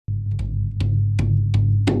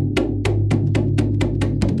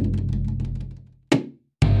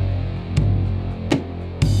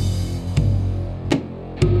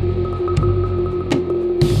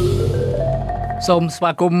សូមស្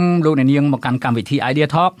វាគមន៍លោកអ្នកនាងមកកាន់កម្មវិធី Idea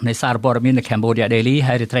Talk នៃសារព័ត៌មាន Cambodia Daily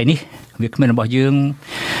ហើយរាត្រីនេះវាគ្មានរបស់យើង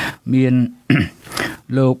មាន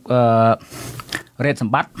លោករ៉េតស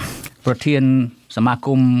ម្បត្តិប្រធានសមាគ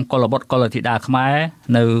មកុលបុត្រកុលធីតាខ្មែរ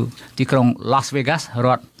នៅទីក្រុង Las Vegas រ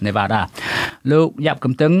ដ្ឋ Nevada លោកយ៉ាប់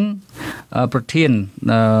កំតឹងប្រធាន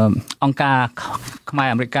អង្គការខ្មែរ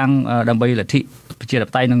អាមេរិកដើម្បីលទ្ធិប្រជាធិប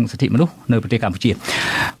តេយ្យនិងសិទ្ធិមនុស្សនៅប្រទេសកម្ពុជា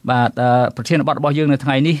បាទប្រធានបទរបស់យើងនៅថ្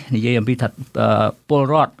ងៃនេះនិយាយអំពីថាពល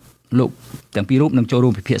រដ្ឋលោកទាំងពីររូបនឹងចូលរួ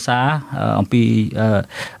មពិភាក្សាអំពី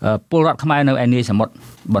ពលរដ្ឋខ្មែរនៅឯនាយសមុទ្រ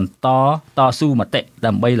បន្តតស៊ូមតិ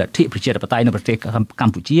ដើម្បីលទ្ធិប្រជាធិបតេយ្យនៅប្រទេសក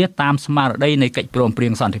ម្ពុជាតាមស្មារតីនៃកិច្ចព្រមព្រៀ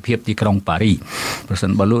ងសន្តិភាពទីក្រុងប៉ារីប្រសិន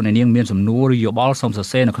បើលោកអ្នកនាងមានសំណួរឬយោបល់សូមសរ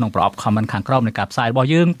សេរនៅក្នុងប្រអប់ comment ខាងក្រោមនៃការផ្សាយរបស់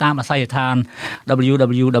យើងតាមអាស័យដ្ឋាន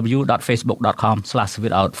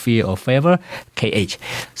www.facebook.com/withoutfearorfavourkh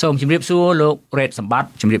សូមជម្រាបសួរលោករ៉េតសម្បត្តិ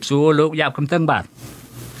ជម្រាបសួរលោកយ៉ាប់កំតឹងបាទ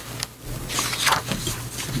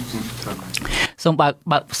សូមបើ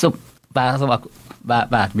សូមបាទ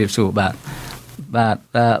ជំរាបសួរបាទ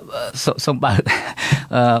សូមបើ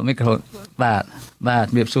មីក្រូបាទ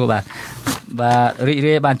ជំរាបសួរបាទរីក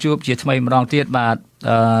រាយបានជួបជាថ្មីម្ដងទៀតបាទ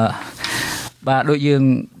ដូចយើង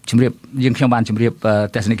ខ្ញុំបានជម្រាប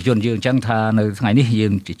ទស្សនិកជនយើងអញ្ចឹងថានៅថ្ងៃនេះយើ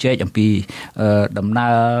ងជជែកអំពីដំណើ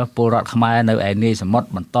រពលរដ្ឋខ្មែរនៅឯនាយសមុទ្រ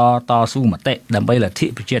បន្តតស៊ូមតិដើម្បីលទ្ធិ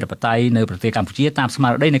ប្រជាធិបតេយ្យនៅប្រទេសកម្ពុជាតាមស្មា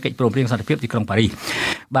រតីនៃកិច្ចព្រមព្រៀងសន្តិភាពទីក្រុងប៉ារី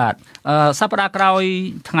បាទសប្តាហ៍ក្រោយ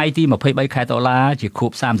ថ្ងៃទី23ខែតុលាជាខួ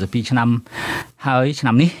ប32ឆ្នាំហើយឆ្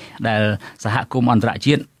នាំនេះដែលសហគមន៍អន្តរ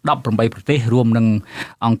ជាតិ18ប្រទេសរួមនឹង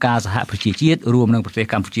អង្គការសហប្រជាជាតិរួមនឹងប្រទេស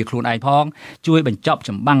កម្ពុជាខ្លួនឯងផងជួយបញ្ចប់ច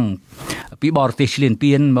ម្បាំងពីបរទេសឈ្លាន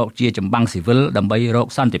ពានមកជាចម្បាំងស៊ីវិលដើម្បីរក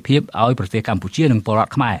សន្តិភាពឲ្យប្រទេសកម្ពុជានិងពលរដ្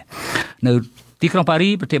ឋខ្មែរនៅទីក្រុងប៉ារី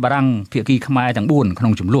ប្រទេសបារាំងភាគីខ្មែរទាំង4ក្នុ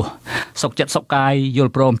ងចំនួនសុខចិត្តសុខកាយយ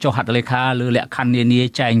ល់ព្រមចុះហត្ថលេខាលើលក្ខខណ្ឌនានា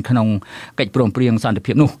ចែងក្នុងកិច្ចព្រមព្រៀងសន្តិ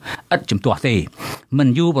ភាពនោះឥតជំទាស់ទេមិន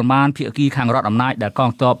យូរប៉ុន្មានភាគីខាងរដ្ឋអំណាចដែលក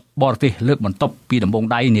ងទ័ពបរទេសលើកបន្ទប់ពីដំបូង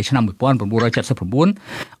ដៃនាឆ្នាំ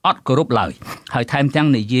1979អត់គោរពឡើយហើយថែមទាំង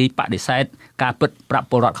និយាយបដិសេធការពិតប្រាប់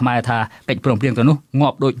ពលរដ្ឋខ្មែរថាកិច្ចព្រមព្រៀងទៅនោះងា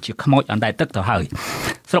ប់ដូចជាខ្មោចអណ្ដែតទឹកទៅហើយ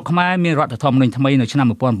ស្រុកខ្មែរមានរដ្ឋធម្មនុញ្ញថ្មីនៅឆ្នាំ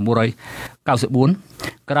1994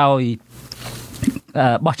ក្រោយ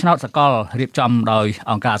បោះឆ្នោតសកលរៀបចំដោយ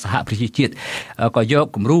អង្គការសហប្រជាជាតិក៏យក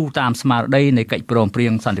គំរូតាមស្មារតីនៃកិច្ចព្រមព្រៀ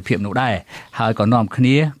ងសន្តិភាពនោះដែរហើយក៏នាំគ្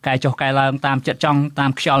នាកែចុះកែឡើងតាមចិត្តចង់តា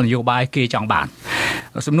មខ្យល់នយោបាយគេចង់បាន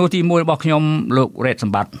សំណួរទី1របស់ខ្ញុំលោករ៉េតស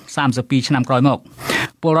ម្បត្តិ32ឆ្នាំក្រោយមក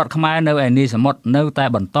ពលរដ្ឋខ្មែរនៅឯនាយសមុទ្រនៅតែ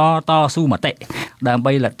បន្តតស៊ូមតិដើម្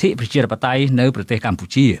បីលទ្ធិប្រជាធិបតេយ្យនៅប្រទេសកម្ពុ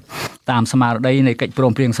ជាតាមស្មារតីនៃកិច្ចព្រ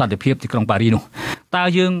មព្រៀងសន្តិភាពទីក្រុងប៉ារីនោះតើ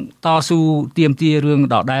យើងតស៊ូទាមទាររឿង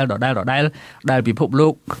ដដែលដែលពិភពលោ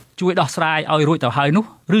កជួយដោះស្រាយឲ្យរួចទៅហើយនោះ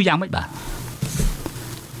ឬយ៉ាងម៉េច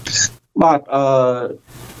បាទ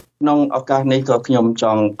ក្នុងឱកាសនេះក៏ខ្ញុំច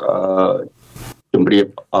ង់ជម្រាប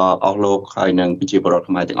អស់លោកហើយនិងប្រជាពលរដ្ឋ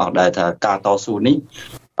ខ្មែរទាំងអស់ដែរថាការតស៊ូនេះ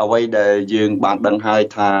អ្វីដែលយើងបានដឹងហើយ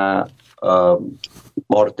ថា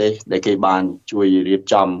បរទេសដែលគេបានជួយរៀប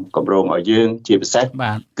ចំគម្រោងឲ្យយើងជាពិសេស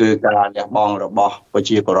គឺការលះបង់របស់ប្រ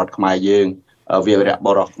ជាពលរដ្ឋខ្មែរយើងវីរៈ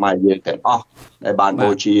បុរសខ្មែរយើងទាំងអស់ដែលបានបូ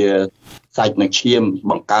ជាសាច់និងឈាម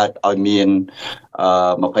បង្កើតឲ្យមាន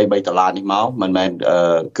$23នេះមកមិនមែន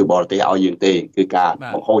គឺបរទេសឲ្យយើងទេគឺការ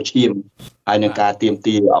បង្ហូរឈាមហើយនឹងការទាម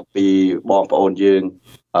ទារអំពីបងប្អូនយើង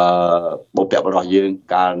បុព្វបុរសយើង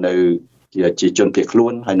កាលនៅជាជនភៀសខ្លួ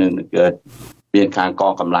នហើយនឹងមានខាងក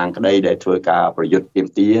ងកម្លាំងក្តីដែលធ្វើការប្រយុទ្ធទាម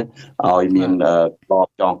ទារឲ្យមានបប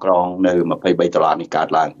ចងក្រងនៅ$23នេះកើត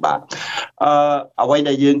ឡើងបាទអ្វី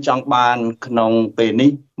ដែលយើងចង់បានក្នុងពេល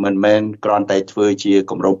នេះមិនមែនគ្រាន់តែធ្វើជា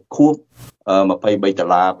គម្រប់ខួប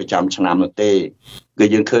$23ប្រចាំឆ្នាំនោះទេគឺ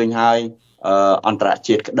យើងឃើញហើយអន្តរ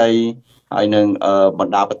ជាតិក្តីហើយនឹងប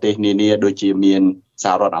ណ្ដាប្រទេសនានាដូចជាមានស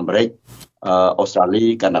ហរដ្ឋអាមេរិកអូស្ត្រាលី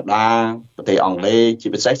កាណាដាប្រទេសអង់គ្លេសជា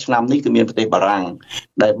ពិសេសឆ្នាំនេះគឺមានប្រទេសបារាំង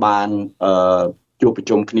ដែលបានជួបប្រ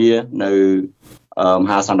ជុំគ្នានៅម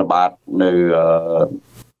ហាសន្និបាតនៅ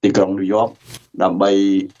ទីក្រុងញូវយ៉កដើម្បី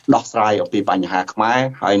ដោះស្រាយអំពីបញ្ហាខ្មែរ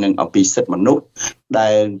ហើយនឹងអំពីសិទ្ធិមនុស្សដែ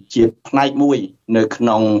លជាផ្នែកមួយនៅក្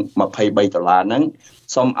នុង$23ហ្នឹង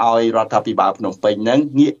សូមឲ្យរដ្ឋាភិបាលភ្នំពេញហ្នឹង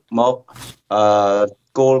ងាកមក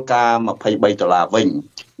គោលការណ៍$23វិញ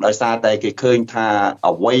ដោយសារតែគេឃើញថា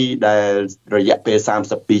អ្វីដែលរយៈពេល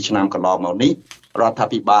32ឆ្នាំកន្លងមកនេះរដ្ឋា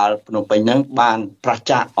ភិបាលភ្នំពេញហ្នឹងបានប្រ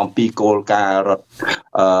ឆាំងអំពីគោលការណ៍រដ្ឋ$23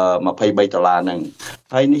ហ្នឹង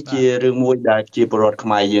ហើយនេះជារឿងមួយដែលជាពលរដ្ឋខ្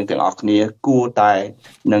មែរយើងទាំងអស់គ្នាគួរតែ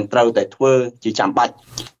នឹងត្រូវតែធ្វើជាចាំបាច់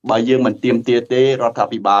បើយើងមិនទាមទារទេរដ្ឋា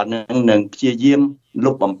ភិបាលនឹងព្យាយាម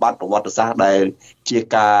លុបបំបាត់ប្រវត្តិសាស្ត្រដែលជា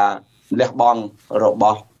ការលះបង់រប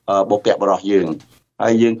ស់បុព្វបុរសយើងហើ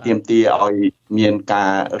យយើងទាមទារឲ្យមានកា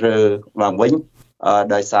ររើឡើងវិញ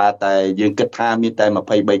ដោយសារតែយើងគិតថាមានតែ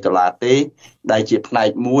$23ទេដែលជាផ្នែក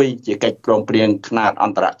មួយជាកិច្ចព្រមព្រៀងខ្នាតអ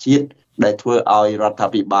ន្តរជាតិដែលធ្វើឲ្យរដ្ឋា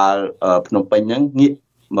ភិបាលភ្នំពេញហ្នឹងងាក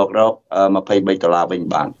មករក$23វិញ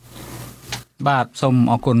បានបាទសូម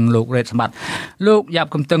អរគុណលោករ៉េតសម្បត្តិលោកយ៉ាប់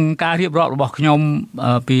កំតឹងការរៀបរាប់របស់ខ្ញុំ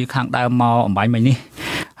ពីខាងដើមមកអំបញ្ញមិញនេះ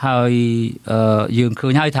ហើយយើងឃើ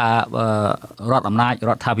ញហើយថារដ្ឋអំណាច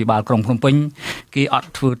រដ្ឋាភិបាលក្រុងភ្នំពេញគេអត់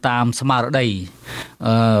ធ្វើតាមស្មារតី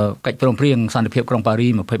កិច្ចព្រមព្រៀងសន្តិភាពក្រុងប៉ារី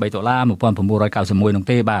$23 1991នោះ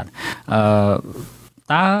ទេបាទ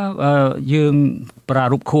តើយើងប្រា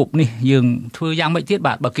រព្ធខួបនេះយើងធ្វើយ៉ាងម៉េចទៀត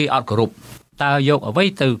បាទបើគេអត់គោរពតើយកអ្វី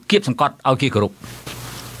ទៅគៀបសង្កត់ឲ្យគេគោរព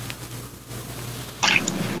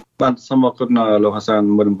បាទសូមអរគុណលោកហាសាន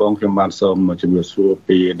មុនដំបូងខ្ញុំបានសូមជម្រាបសួរ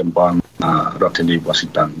ពីតំបន់រដ្ឋធានី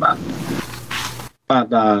Washington បាទ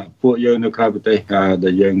ពួកយើងនៅក្រៅប្រទេសដែ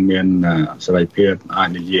លយើងមានសេរីភាពអាច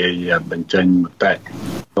និយាយបញ្ចេញមតិ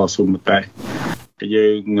តស៊ូមតិយើ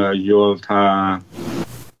ងយល់ថា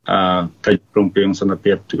កិច្ចព្រមព្រៀងសន្តិ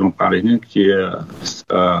ភាពទីក្រុងប៉ារីសនេះជា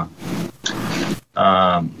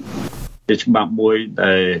ច្បាប់មួយ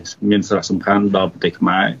ដែលមានសារៈសំខាន់ដល់ប្រទេសខ្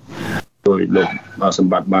មែរដោយលោកស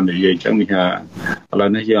ម្បត្តិបាននិយាយចឹងនេះថាឥឡូវ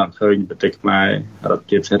នេះយើងអត់ឃើញប្រទេសខ្មែររដ្ឋ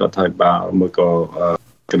ជាពិសេសរដ្ឋាភិបាលមួយក៏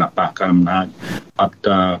គណៈបកកណ្ដាលអំណាចអត់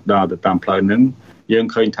ដើរទៅតាមផ្លូវហ្នឹងយើង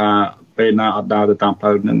ឃើញថាពេលណាអត់ដើរទៅតាមផ្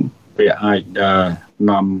លូវហ្នឹងវាអាច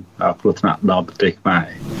នាំគ្រោះថ្នាក់ដល់ប្រទេសខ្មែរ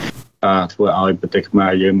ធ្វើឲ្យប្រទេសខ្មែ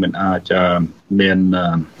រយើងមិនអាចមាន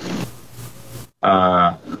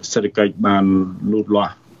សេដ្ឋកិច្ចបានលូតលា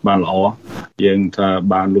ស់បានល្អយើងថា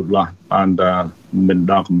បានលូតលាស់បានមិន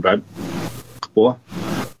ដល់កម្រិតខ្ពស់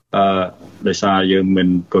ដោយសារយើងមិន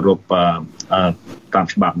គោរពតាម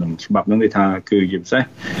ច្បាប់ហ្នឹងនេះថាគឺជាពិសេស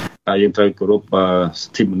យើងត្រូវគោរពសិ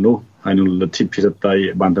ទ្ធិមនុស្សហើយនិងលទ្ធិប្រជាធិបតេយ្យ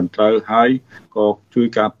បានត្រឹមត្រូវហើយក៏ជួយ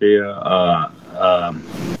ការពារ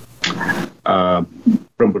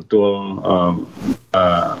ព្រមប្រទល់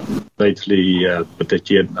ដីធ្លីប្រទេស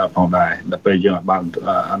ជាតិផងដែរដល់ពេលយើងបាន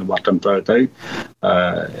អនុវត្តត្រឹមត្រូវទៅ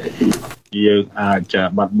យើងអាច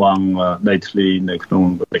បាត់បង់ដីធ្លីនៅក្នុង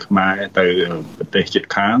ប្រទេសខ្មែរទៅប្រទេសជិត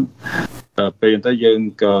ខាងពេលទៅយើង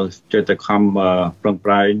ក៏ចេះតែខំប្រឹង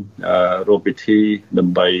ប្រែងរកវិធីដើ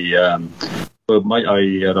ម្បីធ្វើម៉េចឲ្យ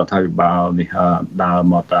រដ្ឋាភិបាលនេះដើរ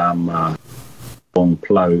មកតាមពង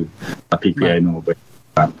ផ្លូវ PPI នោះ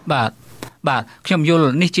បាទខ្ញុំយល់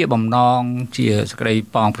នេះជាបំណងជាសក្តី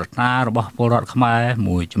ប៉ងប្រាថ្នារបស់ពលរដ្ឋខ្មែរ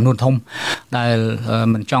មួយចំនួនធំដែល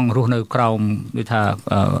មិនចង់រស់នៅក្រោមដូចថា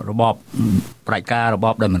របបផ្ដាច់ការរប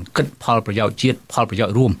បដែលមិនគិតផលប្រយោជន៍ជាតិផលប្រយោជ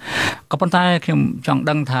ន៍រួមក៏ប៉ុន្តែខ្ញុំចង់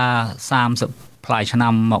ដឹងថា30ផ្លាយឆ្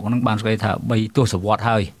នាំមកនឹងបានស្គាល់ថា3ទសវត្សរ៍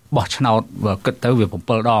ហើយបោះឆ្នោតគិតទៅវា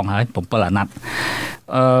7ដងហើយ7អាណត្តិ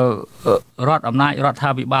រដ្ឋអំណាចរដ្ឋា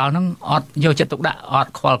ភិបាលនឹងអត់យកចិត្តទុកដាក់អ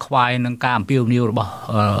ត់ខ្វល់ខ្វាយនឹងការអំពាវនាវរបស់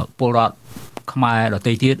ពលរដ្ឋខ្មែរដ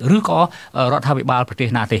ទៃទៀតឬក៏រដ្ឋាភិបាលប្រទេស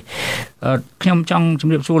ណាទេខ្ញុំចង់ជ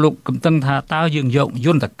ម្រាបសួរលោកកំតឹងថាតើយើងយកយ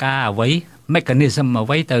ន្តការអ្វី mechanism អ្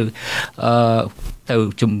វីទៅ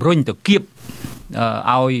ជំរុញទៅគៀប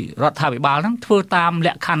ឲ្យរដ្ឋាភិបាលហ្នឹងធ្វើតាមល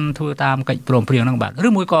ក្ខខណ្ឌធ្វើតាមកិច្ចព្រមព្រៀងហ្នឹងបាទឬ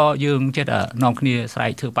មួយក៏យើងចិត្តនាំគ្នាស្រែ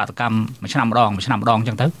កធ្វើបាតកម្មមួយឆ្នាំម្ដងអញ្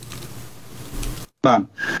ចឹងទៅបាទ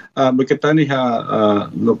បើគិតទៅនេះ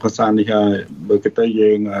លោកភាសានេះបើគិតទៅ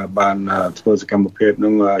យើងបានធ្វើសកម្មភាពនឹ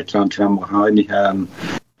ងឆ្នាំមកហើយនេះ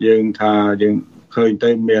យើងថាយើងឃើញទៅ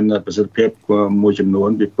មានប្រសិទ្ធភាពមួយចំនួន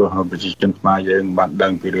ពីព្រោះប្រជាជនខ្មែរយើងបានដឹ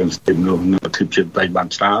ងពីរឿងសិទ្ធិមនុស្សនិងប្រតិបត្តិជាតិបាន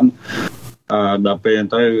ច្រើនដល់ពេល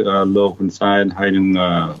ទៅលោកហ៊ុនសែនហើយនឹង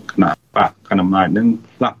គណៈបកកណ្ដាលអំណាចនឹង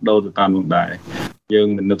ផ្លាស់ប្ដូរទៅតាមនោះដែរយើង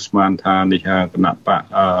មិននឹកស្មានថានេះគណៈបក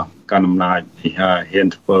កណ្ដាលអំណាចនេះហ៊ាន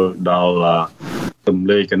ធ្វើដល់ទម្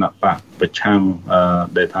លាយគណៈបកប្រឆាំង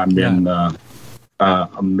ដែលថាមាន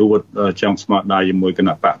អំនួតចង់ស្មារតីជាមួយគ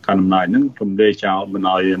ណៈបកកណ្ដាលអំណាចនឹងទម្លាយចោលមិន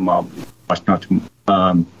ឲ្យមកបោះឆ្នោត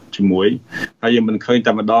ជាមួយហើយយើងមិនឃើញ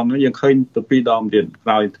តែម្ដងយើងឃើញទៅ2ដងទៀតក្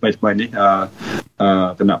រោយថ្មីនេះ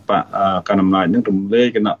គណៈបកកណ្ដាលអំណាចនឹងរំលែក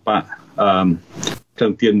គណៈបកផ្លូ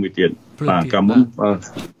វទៀនមួយទៀតបាទកាលមុន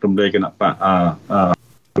រំលែកគណៈបក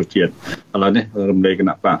ជាតិឥឡូវនេះរំលែកគ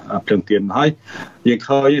ណៈបកផ្លូវទៀនហើយយើង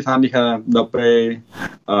ឃើញថានេះដល់ពេល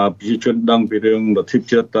ប្រជាជនដឹងពីរឿងលទ្ធិប្រ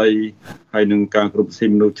ជាធិបតេយ្យហើយនឹងការគ្រប់គ្រ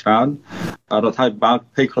ងមនុស្សច្រើនរដ្ឋាភិបាល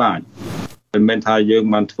ភ័យខ្លាចមិនមែនថាយើង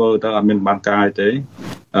បានធ្វើទៅអត់មានបានកាយទេ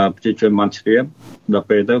ប្រជាជនបានជ្រាបដល់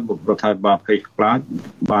ពេលទៅរដ្ឋាភិបាលភ័យខ្លាច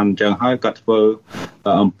បានអញ្ចឹងហើយក៏ធ្វើ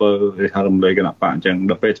អំពើរំលែកគណៈបកអញ្ចឹង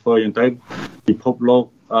ដល់ពេលធ្វើអញ្ចឹងទៅពិភពលោក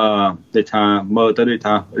ដែលថាមើលទៅដូច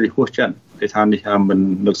ថារិះគន់ចិត្តដែលថានេះមិន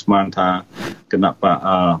នឹកស្មានថាគណៈបក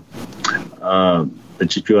ប្រ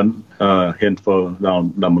ជាជនហ៊ានធ្វើដ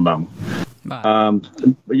ល់ម្ដង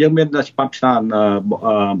យើងមានច្បាប់ច្រើន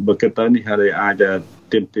បើគិតទៅនេះហើយអាច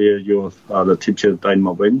ទៀមទាយកលទ្ធិប្រជាធិបតេយ្យម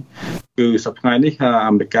កវិញគឺសប្តាហ៍ថ្ងៃនេះ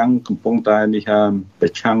អាមេរិកកំពុងតែនេះប្រ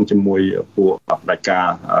ឆាំងជាមួយពួកផ្ដាច់ការ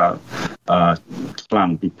ខ្លាំង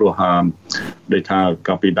ពីព្រោះដោយថា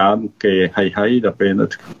កាលពីដើមគេហើយដល់ពេល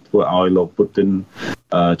ធ្វើឲ្យលោកពូទីន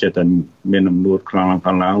ចេះតែមានអំណួតខ្លាំង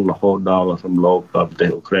ឡើងរហូតដល់រំលោភប្រទេស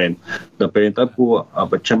អ៊ុក្រែនដល់ពេលទៅពួក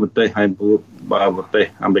ប្រចាំប្រទេសហើយពួកប្រទេស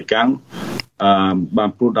អាមេរិកបាន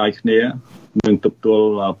ព្រួតដៃគ្នានឹងទទួល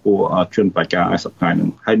ពួកជនបដិការសប្តាហ៍ហ្នឹង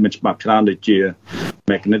ហើយមានច្បាប់ច្រើនដូចជា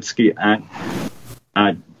Magnitsky Act អា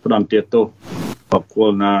ចផ្ដន្ទាទោសបកគ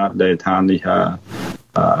លណាដែលថានេះ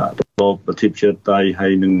របបប្រតិបត្តិតៃហើ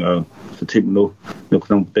យនឹងសិទ្ធិមនុស្សនៅ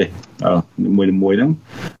ក្នុងប្រទេសមួយហ្នឹង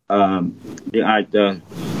យើងអាច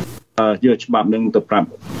យកច្បាប់ហ្នឹងទៅប្រាប់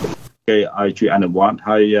គេឲ្យជួយអនុវត្ត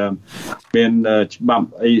ហើយមានច្បាប់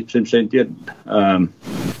អីផ្សេងៗទៀត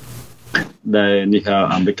ដែលនេះ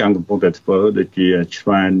អាមេរិកកំពុងតែធ្វើដូចជា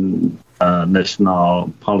National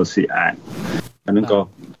Policy Act អានឹងក៏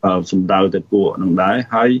សំដៅទៅពួកនឹងដែរ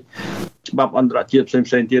ហើយច្បាប់អន្តរជាតិផ្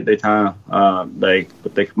សេងៗទៀតដែលថាដែលប្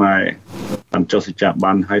រទេសខ្មែរបានចុះសច្ចៈ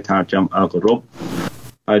បានហើយថាចាំគោរព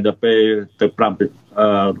ហើយដល់ពេលទៅប្រាប់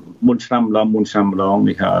4ឆ្នាំម្ដង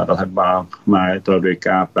នេះរដ្ឋាភិបាលខ្មែរត្រូវរាយ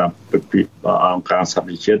ការណ៍ប្រាប់ពីអង្គការសហ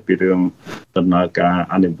ប្រជាជាតិពីរឿងដំណើរការ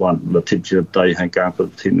អនុវត្តលទ្ធិប្រជាធិបតេយ្យហើយការប្រតិ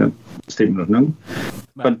បត្តិហ្នឹង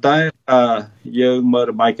ប៉ុន្តែយើងមើល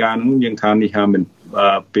របាយការណ៍ហ្នឹងយើងថានេះមិន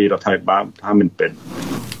ពីរដ្ឋាភិបាលថាមិនពិត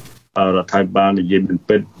រដ្ឋាភិបាលនិយាយមិន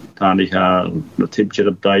ពិតថានេះលទ្ធិប្រជា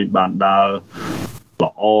ធិបតេយ្យបានដើរ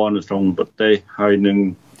ល្អនៅក្នុងប្រទេសហើយនឹង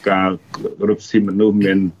ការរកស៊ីមនុស្ស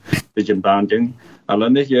មានទីចំណានអញ្ចឹងឥឡូ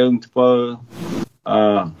វនេះយើងធ្វើ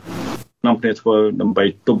នាំគ្នាធ្វើដើម្បី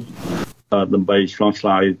ទប់ដើម្បីឆ្លងឆ្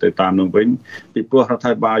លើយទៅតាមនឹងវិញពីព្រោះរដ្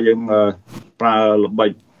ឋាភិបាលយើងប្រើល្បិ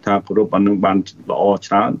ចថាគោរពអានឹងបានល្អ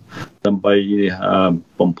ច្រើនដើម្បី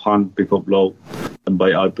បំផន់ពិភពលោកដើម្បី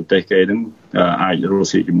ឲ្យប្រទេសគេនឹងអាចរស់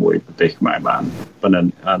ស៊ីជាមួយប្រទេសខ្មែរបានប៉ុន្តែ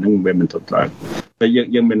អានឹងវាមិនត្រូវតែ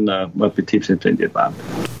យើងមានពិធីផ្សេងៗទៀត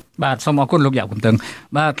បាទសូមអរគុណលោកយ៉ាប់កំតឹង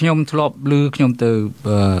បាទខ្ញុំធ្លាប់ឮខ្ញុំទៅ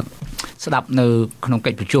ស្ដាប់នៅក្នុង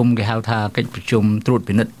កិច្ចប្រជុំគេហៅថាកិច្ចប្រជុំត្រួត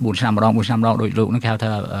ពិនិត្យ4ឆ្នាំម្ដងដោយលោកនឹងគេហៅ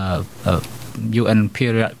ថាUN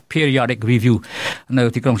periodic review នៅ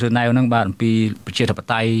ទីក្រុងហ្សឺណែវហ្នឹងបាទអំពីប្រជាធិប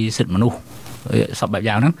តេយ្យសិទ្ធិមនុស្សសពបែប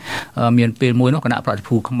យ៉ាងហ្នឹងមានពេលមួយនោះគណៈប្រតិ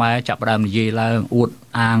ភូខ្មែរចាប់ផ្ដើមនិយាយឡើងអួត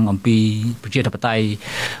អាងអំពីប្រជាធិបតេយ្យ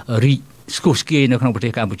រីកស្គុះស្គាយនៅក្នុងប្រទេ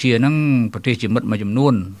សកម្ពុជាហ្នឹងប្រទេសជាមិត្តមួយចំនួ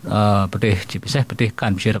នប្រទេសជាពិសេសប្រទេសក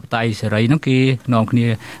ម្ពុជាធិបតេយ្យសេរីហ្នឹងគេនាំគ្នា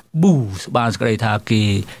ប៊ូស្បានស្ក្តីថាគេ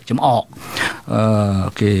ចំអក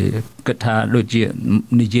គេគិតថាដូចជា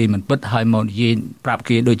និយាយមិនពិតហើយមកនិយាយប្រាប់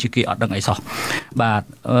គេដូចជាគេអត់ដឹងអីសោះបាទ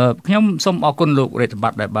ខ្ញុំសូមអរគុណលោករដ្ឋបា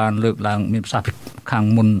លដែលបានលើកឡើងមានប្រសាសន៍ខាង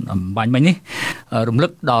មុនអំបញ្ញមិញនេះរំលឹ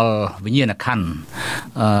កដល់វិញ្ញាណក្ខន្ធ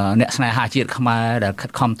អ្នកស្នេហាជាតិខ្មែរដែលខិ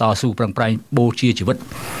តខំតស៊ូប្រឹងប្រែងបូជាជីវិត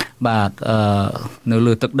បាទនៅ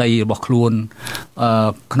លើទឹកដីរបស់ខ្លួន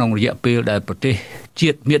ក្នុងរយៈពេលដែលប្រទេសជា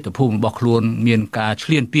តិមាតុភូមិរបស់ខ្លួនមានការឈ្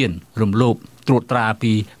លានពានរំលោភត្រួតត្រា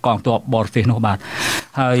ពីកងទ័ពបរទេសនោះបាទ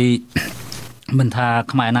ហើយមិនថា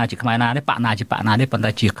ខ្មែរណាជាខ្មែរណាទេបកណាជាបកណាទេប៉ុន្តែ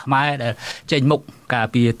ជាខ្មែរដែលចេញមុខការ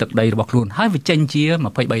ពារទឹកដីរបស់ខ្លួនហើយវាចេញជា$23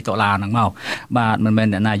ហ្នឹងមកបាទមិនមែន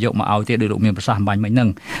អ្នកណាយកមកឲ្យទេដោយលោកមានប្រសាសន៍អំបញ្ញមិញហ្នឹង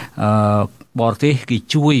បរទេសគេ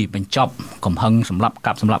ជួយបញ្ចប់កំហឹងសម្រាប់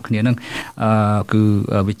គ្នាហ្នឹងគឺ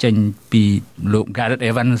វាចេញពីលោក Gareth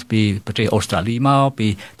Evans ពីប្រទេសអូស្ត្រាលីមកពី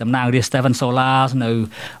តំណាងរាស្ត្រ Stephen Solar នៅ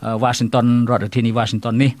Washington រដ្ឋធានី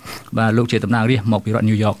Washington នេះបាទលោកជាតំណាងរាស្ត្រមកពីរដ្ឋ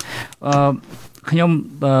New York ខ្ញុំ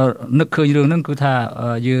នឹកឃើញរឿងហ្នឹងគឺថា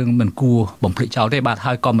យើងមិនគួរបំភ្លេចចោលទេបាទ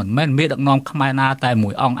ហើយក៏មិនមែនមេដឹកនាំខ្មែរណាតែមួ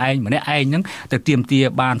យអង្គឯងម្នាក់ឯងហ្នឹងទៅទាមទារ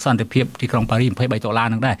បានសន្តិភាពទីក្រុងប៉ារីស$23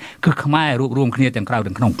ហ្នឹងដែរគឺខ្មែររួបរวมគ្នាទាំងក្រៅ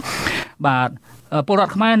ទាំងក្នុងបាទពលរដ្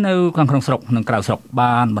ឋខ្មែរនៅខាងក្នុងស្រុកនិងក្រៅស្រុក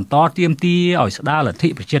បានបន្តទាមទារឲ្យស្ដារលទ្ធិ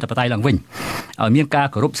ប្រជាធិបតេយ្យឡើងវិញឲ្យមានការ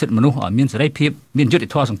គោរពសិទ្ធិមនុស្សឲ្យមានសេរីភាពមានយុត្តិ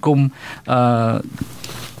ធម៌សង្គម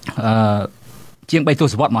ជាង3ទ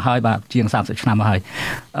សវត្សរ៍មកហើយបាទជាង30ឆ្នាំមកហើយ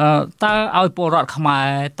តើឲ្យពលរដ្ឋខ្មែរ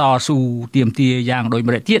តស៊ូទាមទារយ៉ាងដូច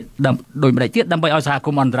ម្ដេចទៀតដើម្បីឲ្យសហគ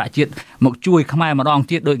មន៍អន្តរជាតិមកជួយខ្មែរម្ដង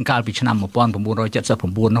ទៀតដូចកាលពីឆ្នាំ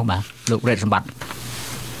1979នោះបាទលោករ៉េតសម្បត្តិ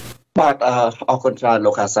បាទអរគុណច្រើន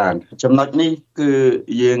លោកខាសានចំណុចនេះគឺ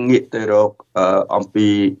យើងងាកទៅរកអំពី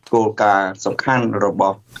គោលការណ៍សំខាន់រប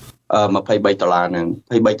ស់$23ហ្នឹង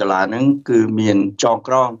$23ហ្នឹងគឺមានចង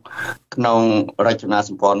ក្រងក្នុងរចនាស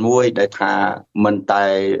ម្ព័ន្ធមួយដែលថាមិនតែ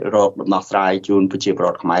រកដំណោះស្រាយជូនប្រជាពលរ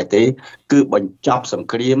ដ្ឋខ្មែរទេគឺបញ្ចប់សង្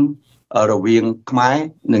គ្រាមរវាងខ្មែរ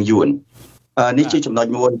និងយួននេះជាចំណុច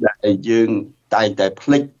មួយដែលយើងតែងតែភ្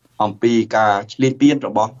លេចអំពីការឈ្លានពានរ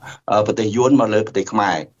បស់ប្រទេសយួនមកលើប្រទេសខ្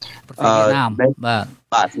មែរវៀតណាម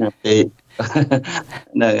បាទប្រទេស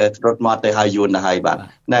នឹងរត់មកទៅហើយយួនទៅហើយបាទ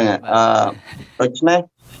ហ្នឹងដូច្នេះ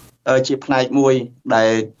ជាផ្នែកមួយដែ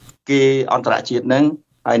លគេអន្តរជាតិហ្នឹង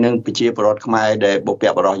ហើយនឹងប្រជាពលរដ្ឋខ្មែរដែលបុព្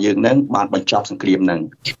វបុរសយើងហ្នឹងបានបញ្ចប់សង្គ្រាមហ្នឹង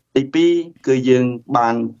ទី2គឺយើងបា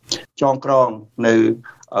នចងក្រងនៅ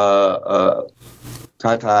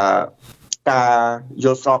ថាការយ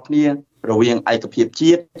ល់ស្របគ្នារវាងឯកភាព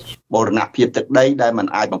ជាតិបូរណភាពទឹកដីដែលมัน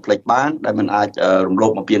អាចបំភ្លេចបានដែលมันអាចរំលោ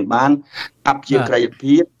ភបំពានបានអព្យាក្រៃ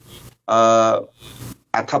ភាព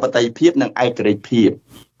អធិបតេយ្យភាពនិងឯករាជ្យភាព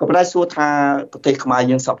ក៏ប៉ុន្តែសួរថាប្រទេសខ្មែរ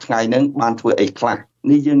យើងសពថ្ងៃហ្នឹងបានធ្វើអីខ្លះ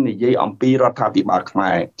នេះយើងនិយាយអំពីរដ្ឋាភិបាលខ្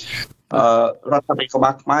មែររដ្ឋាភិបា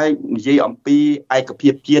លខ្មែរនិយាយអំពីឯកភា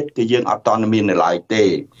ពជាតិគឺយើងអត់តមាននៅឡើយទេ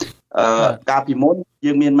កាលពីមុន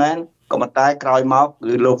យើងមានមែនក៏ប៉ុន្តែក្រោយមក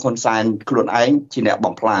គឺលោកហ៊ុនសែនខ្លួនឯងជាអ្នក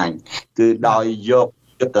បំផ្លាញគឺដោយយក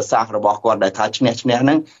យុទ្ធសាស្ត្ររបស់គាត់ដែលថាឈ្នះហ្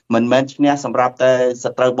នឹងមិនមែនឈ្នះសម្រាប់តែស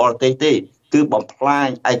ត្រូវបរទេសទេគឺបំផ្លាញ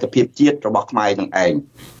ឯកភាពជាតិរបស់ខ្មែរនឹងឯង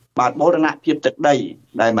បាទបូរណភាពទឹកដី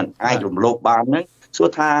ដែលมันអាចរំលោភបានហ្នឹងសួរ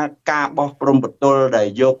ថាការបោះព្រំប្រទល់ដែល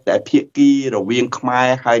យកតែភាគីរវាងខ្មែរ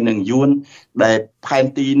ហើយនិងយួនដែលផែន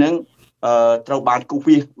ទីហ្នឹងត្រូវបានគូស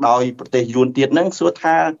វាសដោយប្រទេសយួនទៀតហ្នឹងសួរ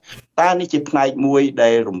ថាតើនេះជាផ្នែកមួយដែ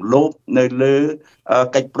លរំលោភនៅលើ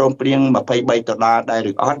កិច្ចព្រមព្រៀង$23ដែរ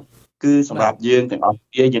ឬអត់គឺសម្រាប់យើងទាំងអស់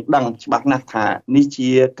គ្នាយើងដឹងច្បាស់ណាស់ថានេះជា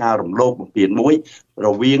ការរំលោភបំពានមួយរ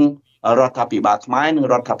វាងរដ្ឋាភិបាលខ្មែរនិង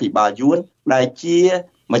រដ្ឋាភិបាលយួនដែលជា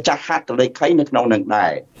ម្ចាស់ហត្ថលេខីនៅក្នុងនឹងដែ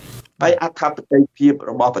រហើយអធិបតេយ្យភាព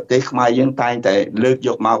របស់ប្រទេសខ្មែរយើងតែងតែលើកយ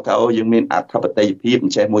កមកថាអូយើងមានអធិបតេយ្យភាព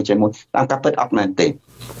ចេះមួយតាមការពិតអត់មែនទេរ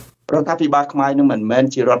ដ្ឋាភិបាលខ្មែរនឹងមិនមែន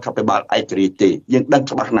ជារដ្ឋាភិបាលឯករាជ្យទេយើងដឹង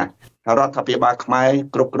ច្បាស់ណាស់ថារដ្ឋាភិបាលខ្មែរ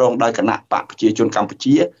គ្រប់គ្រងដោយគណៈបកប្រជាជនកម្ពុ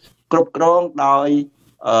ជាគ្រប់គ្រងដោយ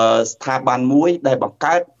ស្ថាប័នមួយដែលបង្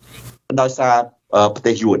កើតដោយសារប្រ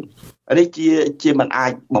ទេសយួននេះជាមិនអា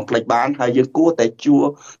ចបំភ្លេចបានហើយយើងគួរតែ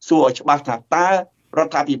សួរឲ្យច្បាស់ថាតើរ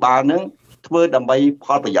ដ្ឋាភិបាលនឹងធ្វើដើម្បីផ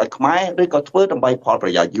លប្រយោជន៍ខ្មែរឬក៏ធ្វើដើម្បីផលប្រ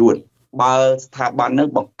យោជន៍យួនបើស្ថាប័ននឹង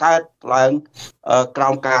បង្កើតឡើងក្រោ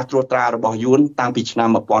មការត្រួតត្រារបស់យួនតាំងពីឆ្នាំ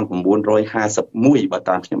1951បើ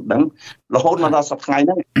តាមខ្ញុំដឹងរហូតមកដល់សប្តាហ៍ថ្ងៃហ្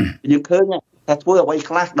នឹងយើងឃើញថាធ្វើអ្វី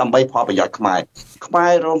ខ្លះដើម្បីផលប្រយោជន៍ខ្មែ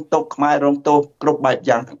ររងទុកខ្មែររងទោសគ្រប់បែប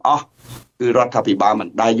យ៉ាងទាំងអស់គឺរដ្ឋាភិបាលមិន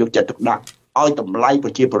ដែលយកចិត្តទុកដាក់ឲ្យតម្លៃប្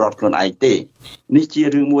រជាពលរដ្ឋខ្លួនឯងទេនេះជា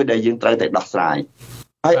រឿងមួយដែលយើងត្រូវតែដោះស្រាយ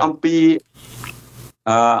ហើយអំពី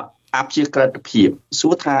អព្យាក្រឹតភាពសួ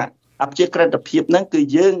រថាអព្យាក្រឹតភាពហ្នឹងគឺ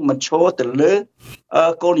យើងមិនឈរទៅលើ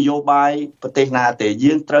គោលនយោបាយប្រទេសណាទេ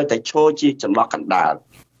យើងត្រូវតែឈរជាចន្លោះកណ្ដាល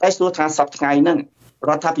តែសួរថាសប្តាហ៍ថ្ងៃហ្នឹងរ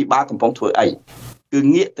ដ្ឋាភិបាលកំពុងធ្វើអីគឺ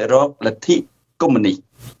ងាកទៅរកលទ្ធិកុម្មុយនីស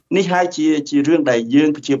នេះហើយជារឿងដែលយើង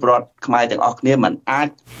ប្រជាពលរដ្ឋខ្មែរទាំងអស់គ្នាមិនអាច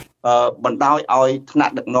បណ្ដោយឲ្យថ្នា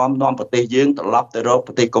ក់ដឹកនាំប្រទេសយើងត្រឡប់ទៅរក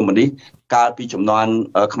ប្រទេសកុម្មុយនីសកាលពីជំនាន់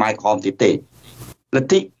ខ្មែរក្រហមទៀតទេលទ្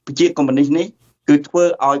ធិប្រជាកុម្មុយនីសនេះគឺធ្វើ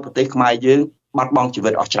ឲ្យប្រទេសខ្មែរយើងបាត់បង់ជីវិ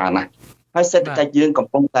តអស់ច្រើនណាស់ហើយសេដ្ឋកិច្ចយើងកំ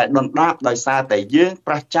ពុងតែដុនដាបដោយសារតែយើង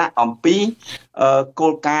ប្រឆាំងអំពីគោ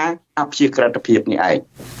លការណ៍អព្យាក្រឹតភាពនេះឯង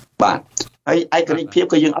បាទហើយឯករាជ្យភាព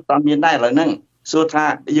ក៏យើងអត់ទាន់មានដែរឥឡូវហ្នឹងសួរថា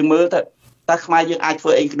យើងមើលទៅតើខ្មែរយើងអាចធ្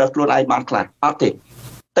វើអីដល់ខ្លួនឯងបានខ្លះអត់ទេ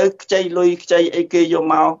ទៅខ្ចីលុយខ្ចីអីគេយក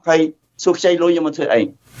មកហើយសួរខ្ចីលុយយកមកធ្វើអី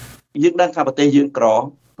យើងដឹងថាប្រទេសយើងក្រ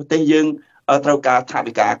ប្រទេសយើងត្រូវការថ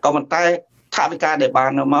វិកាក៏ប៉ុន្តែថវិកាដែលបា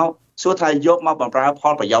ននៅមកសួរថាយកមកបម្រើផ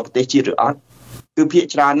លប្រយោជន៍ប្រទេសជាតិឬអត់គឺភាគ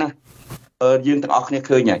ច្រើនណាស់យើងទាំងអស់គ្នា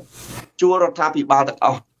ឃើញហើយជួររដ្ឋាភិបាលទាំងអ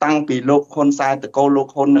ស់តាំងពីលោកហ៊ុនសែនតកូលលោក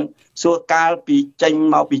ហ៊ុននឹងសួរកាលពីចេញ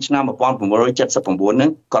មកពីឆ្នាំ1979ហ្នឹង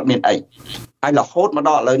គាត់មានអីហើយរហូតមកដ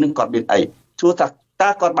ល់ឥឡូវហ្នឹងគាត់មានអីសួរថាតើ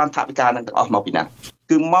គាត់បានថវិកានឹងទាំងអស់មកពីណា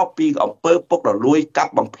គឺមកពីអំពើពុករលួយកា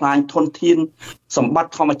ប់បំផ្លាញធនធានសម្បត្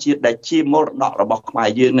តិធម្មជាតិដែលជាមរតករបស់ខ្មែរ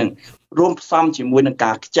យើងនឹងរួមផ្សំជាមួយនឹង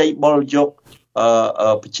ការខ្ចីបុលយក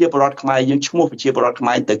ប្រជាពលរដ្ឋខ្មែរយើងឈ្មោះប្រជាពលរដ្ឋខ្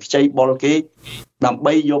មែរទៅខ្ចីបុលគេដើម្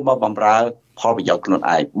បីយកមកបម្រើផលប្រយោជន៍ខ្លួន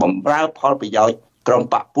ឯងបម្រើផលប្រយោជន៍ក្រុម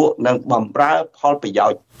បកពួកនិងបម្រើផលប្រយោ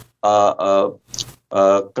ជន៍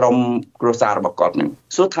ក្រុមគ្រួសាររបស់គាត់នឹង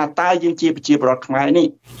សួរថាតើយើងជាប្រជាពលរដ្ឋខ្មែរនេះ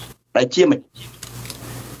ដែលជា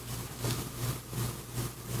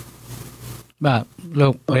បាទលោ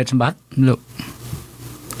ករេតសម្បត្តិ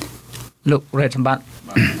លោករេតសម្បត្តិ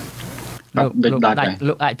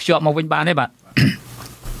លោកអាចភ្ជាប់មកវិញបានទេបាទ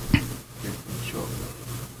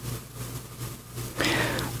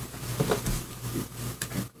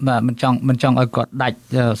បាទមិនចង់ឲ្យគាត់ដាច់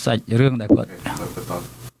សាច់រឿងដែលគាត់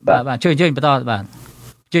បាទជួយបន្តបាទ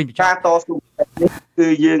ជួយការតស៊ូនេះគឺ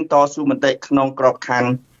យើងតស៊ូមតិក្នុងក្របខ័ណ្ឌ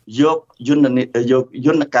យកយ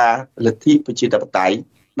ន្តការលទ្ធិប្រជាធិបតេយ្យ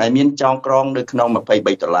ដែលមានចងក្រងនៅក្នុង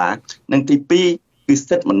$23និងទី2គឺ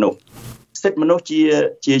សិទ្ធិមនុស្ស សិទ្ធិមនុស្ស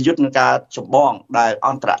ជាយុទ្ធនាការចម្បងដែលអ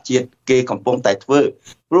ន្តរជាតិគេកំពុងតែធ្វើ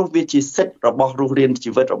ព្រោះវាជាសិទ្ធិរបស់រស់រាន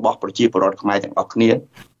ជីវិតរបស់ប្រជាពលរដ្ឋខ្មែរទាំងអស់គ្នា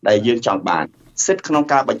ដែលយើងចង់បានសិទ្ធិក្នុង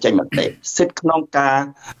ការបញ្ចេញមតិសិទ្ធិក្នុងការ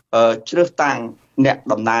ជ្រើសតាំងអ្នក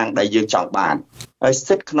តំណាងដែលយើងចង់បានហើយ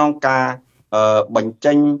សិទ្ធិក្នុងការបញ្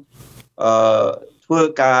ចេញធ្វើ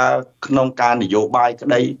ការក្នុងការនយោបាយក្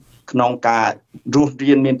តីក្នុងការរស់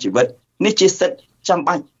រានមានជីវិតនេះជាសិទ្ធិចាំ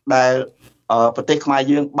បាច់ដែលប្រទេសខ្មែរ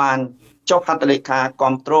យើងបានចុះហត្ថលេខា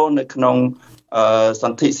គាំទ្រនៅក្នុងស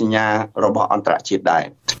ន្ធិសញ្ញារបស់អន្តរជាតិដែរ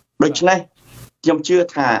ដូច្នេះខ្ញុំជឿ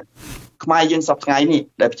ថាខ្មែរយើងសពថ្ងៃនេះ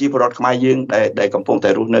ដែលប្រជាពលរដ្ឋខ្មែរយើងដែលកំពុងតែ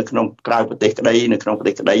រស់នៅក្នុងក្រៅប្រទេសក្តីនៅក្នុងប្រ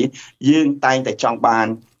ទេសក្តីយើងតែងតែចង់បាន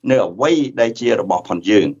នៅអ្វីដែលជារបស់ផង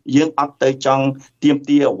យើងអត់ទៅចង់ទាម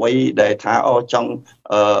ទារអ្វីដែលថាចង់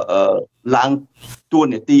ឡើងទួ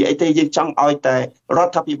នាទីអីទេយើងចង់ឲ្យតែរ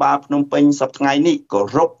ដ្ឋាភិបាលភ្នំពេញសប្តាហ៍ថ្ងៃនេះគោ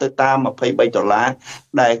រពទៅតាម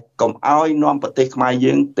$23ដែលកុំឲ្យនាំប្រទេសខ្មែរ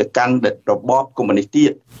យើងទៅកាន់របបកុម្មុយនីសទៀ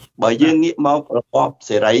តបើយើងងាកមករបប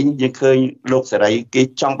សេរីយើងឃើញលោកសេរីគេ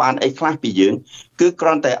ចង់បានអីខ្លះពីយើងគឺគ្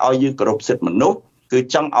រាន់តែឲ្យយើងគោរពសិទ្ធិមនុស្សគឺ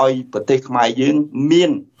ចង់ឲ្យប្រទេសខ្មែរយើងមា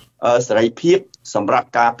នសេរីភាពសម្រាប់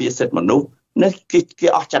ការពារសិទ្ធិមនុស្សនេះគេ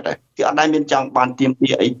អស់ចិត្តហើយគេអត់ដែលមានចង់បានទាមទា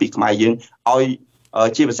រអីពីខ្មែរយើងឲ្យ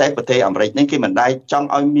ជាពិសេសប្រទេសអាមេរិកនេះគេមិនដែលចង់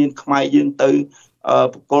ឲ្យមានខ្មែរយើងទៅ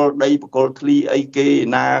បកលដីបកលធ្លីអីគេ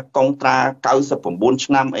ណាកុងត្រា99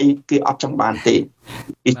ឆ្នាំអីគេអត់ចង់បានទេ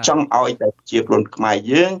គេចង់ឲ្យតែជាពលរដ្ឋខ្មែរ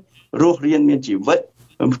យើងរស់រានមានជីវិត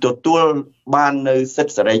ទទួលបាននៅសិទ្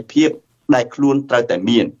ធិសេរីភាពដែលខ្លួនត្រូវតែ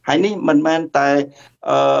មានហើយនេះមិនមែនតែ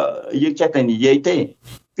យើងចេះតែនិយាយទេ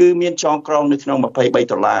គឺមានចងក្រងនៅក្នុង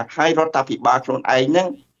$23ហើយរដ្ឋាភិបាលខ្លួនឯងហ្នឹង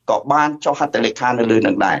ក៏បានចុះហត្ថលេខានៅលើ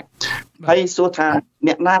នឹងដែរហើយសួរថា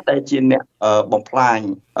អ្នកណាដែលជាអ្នកបំផ្លាញ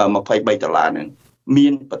$23ហ្នឹងមា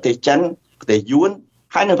នប្រទេសចិនប្រទេសយួន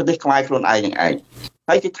ហើយនៅប្រទេសខ្មែរខ្លួនឯងនឹងឯង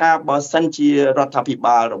ហើយគេថាបើសិនជារដ្ឋាភិ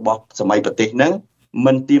បាលរបស់សម័យប្រទេសហ្នឹង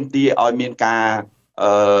មិនទាមទារឲ្យមានការ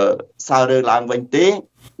សើរើឡើងវិញទេ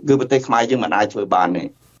គឺប្រទេសខ្មែរយើងមិនអាចធ្វើបានទេ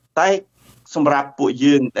តែសម្រាប់ពួក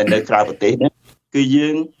យើងដែលនៅក្រៅប្រទេសហ្នឹងគឺយើ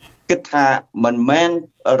ងគិតថាមិនមែន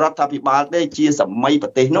រដ្ឋាភិបាលទេជាសម័យប្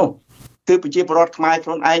រទេសនោះគឺប្រជាពលរដ្ឋខ្មែរខ្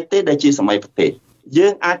លួនឯងទេដែលជាសម័យប្រទេសយើ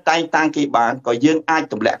ងអាចតែងតាំងគេបានក៏យើងអាច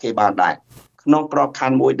ទម្លាក់គេបានដែរក្នុងក្របខ័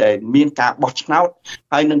ណ្ឌមួយដែលមានការបោះឆ្នោត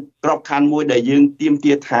ហើយនឹងក្របខ័ណ្ឌមួយដែលយើងទាម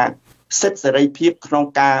ទារថាសិទ្ធិសេរីភាពក្នុង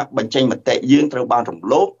ការបញ្ចេញមតិយើងត្រូវបានរំ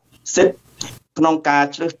លោភសិទ្ធិក្នុងការ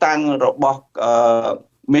ជ្រើសតាំងរបស់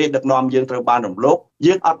មេដឹកនាំយើងត្រូវបានរំលោភ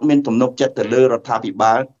យើងអត់មានទំនុកចិត្តទៅលើរដ្ឋាភិ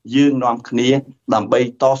បាលយើងនាំគ្នាដើម្បី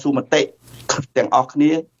តស៊ូមតិទាំងអស់គ្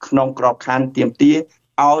នាក្នុងក្របខ័ណ្ឌទាមទារ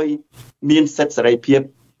ឲ្យមានសិទ្ធិសេរីភាព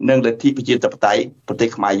និងលទ្ធិប្រជាធិបតេយ្យប្រទេស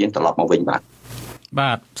ខ្មែរយើងត្រឡប់មកវិញ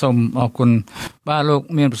បាទសូមអរគុណបាទលោក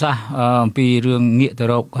មានប្រសាសន៍អំពីរឿងងាកទៅ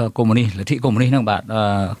រកកុម្មុយនីសលទ្ធិកុម្មុយនីសហ្នឹងបាទ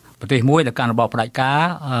ប្រទេសមួយដែលកាន់របបផ្ដាច់ការ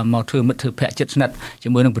មកធ្វើមិត្តធ្វើភក្តិជិតស្និទ្ធជា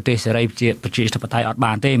មួយនឹងប្រទេសសេរីប្រជាធិបតេយ្យអត់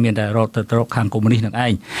បានទេមានតែរកទៅរកខាងកុម្មុយនីសនឹងឯ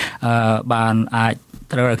ងបានអាច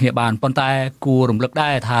ត្រូវគ្នាបានប៉ុន្តែគួររំលឹកដែ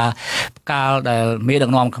រថាកាលដែលមេដឹក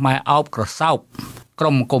នាំខ្មែរអោបក្រសោបក្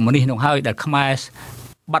រុមកុម្មុយនីសនោះហើយដែលខ្មែរ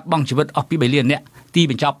បាត់បង់ជីវិតអស់ពី3លាននាក់ទី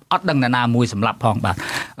បញ្ចប់អត់ដឹងណាមួយសម្រាប់ផងបាទ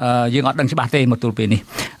យើងអត់ដឹងច្បាស់ទេមកទល់ពេលនេះ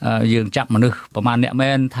យើងចាប់មនុស្សប្រហែលអ្នក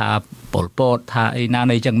មែនថាពលពតថាអីណា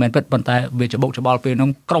នៃចឹងមែនពិតប៉ុន្តែវាច្បុកច្បល់ពេលនោះ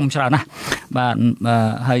ក្រុមច្រើនណាស់បាទ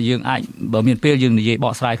ហើយយើងអាចបើមានពេលយើងនិយាយប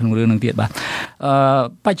កស្រាយក្នុងរឿងនឹងទៀតបាទ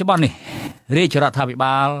បច្ចុប្បន្ននេះរាជរដ្ឋាភិ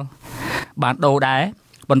បាលបានដូរដែរ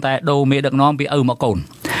ប៉ុន្តែដូរមេដឹកនាំពីឪមកកូន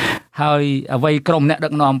ហើយអ្វីក្រុមអ្នកដឹ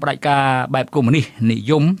កនាំផ្ដាច់ការបែបកុម្មុយនីសនិ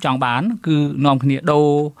យមចង់បានគឺនាំគ្នាដូរ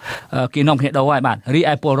គេនាំគ្នាដូរហើយបាទរី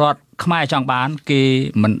ឯពលរដ្ឋខ្មែរចង់បានគេ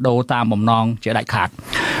មិនដូរតាមបំណងជាដាច់ខាត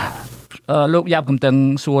លោកយ៉ាប់កំតឹង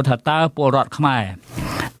សួរថាតើពលរដ្ឋខ្មែរ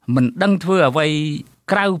មិនដឹងធ្វើអ្វី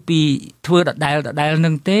ក្រៅពីធ្វើដដែលនឹ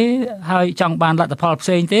ងទេហើយចង់បានលទ្ធផលផ្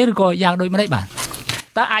សេងទេឬក៏យ៉ាងដូចម្ដេចបាទ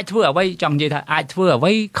តើអាចធ្វើអ្វីចង់និយាយថាអាចធ្វើអ្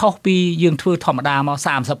វីខុសពីយើងធ្វើធម្មតាមក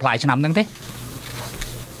30 ឆ្នាំហ្នឹងទេ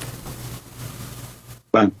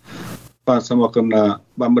បាទសូមអរគុណ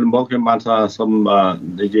បាទមុនមកខ្ញុំបានសូម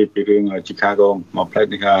និយាយពីរឿង Chicago មកផ្លែ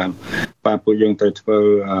នេះបាទពួកយើងទៅធ្វើ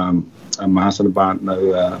មហាសន្និបាតនៅ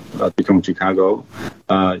ទីក្រុង Chicago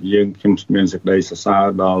យើងខ្ញុំមានសេចក្តីសរសើរ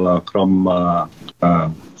ដល់ក្រុម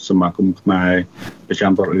សមាគមខ្មែរប្រ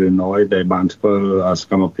ចាំរដ្ឋ Illinois ដែលបានធ្វើស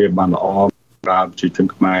កម្មភាពបានល្អប្រាប់ប្រជាជន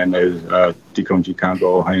ខ្មែរនៅទីក្រុង Chicago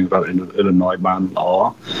ហើយរដ្ឋ Illinois បានល្អ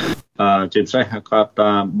ជាពិសេសគាត់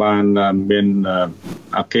បានមាន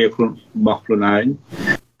អាគាររបស់ខ្លួនឯង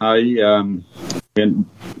ហើយមាន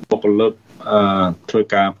បុគ្គលិកធ្វើ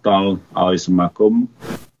ការផ្ដល់ឲ្យសមាគម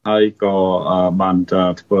ហើយក៏បាន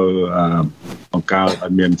ធ្វើបង្កើតឲ្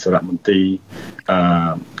យមានសារមន្ទីរ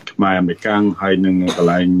ខ្មែរអាមេរិកហើយនឹងកន្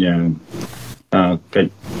លែង កិច្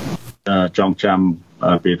ចចងចាំ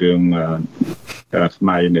ពីរឿងខ្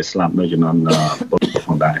មែរនៅស្លាប់នៅជំនាន់ពលផ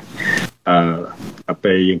ងដែរ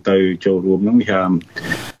ពេលយើងទៅចូលរួមហ្នឹង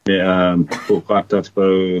ពួកគាត់ទៅធ្វើ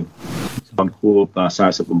បំខួប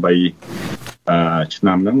48ឆ្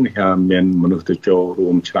នាំហ្នឹងមានមនុស្សទៅចូលរួ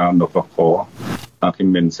មច្រើនដល់កកគេ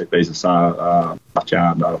មានសេចក្តីសរសើរបច្ចា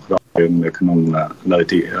ដល់ក្រុមយើងនៅក្នុងនៅ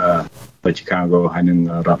ទីChicago ហើយនឹង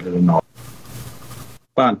រដ្ឋ Illinois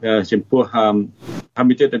បាទចំពោះហើយ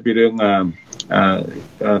មានទៀតពីរឿង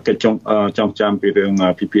កិច្ចចងចាំពីរឿង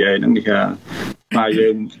PPA ហ្នឹងនេះខ្មែរយើ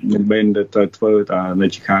ងមិនមែនទៅធ្វើតែនៅ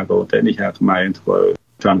Chicago ទេនេះខ្មែរយើងធ្វើ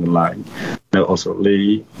ច្រើនកន្លែងនៅអូស្ត្រាលី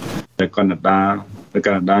នៅកាណាដា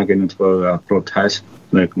គេនឹងធ្វើ protest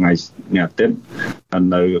នៅថ្ងៃអាទិត្យ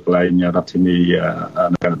នៅកន្លែងរដ្ឋធានី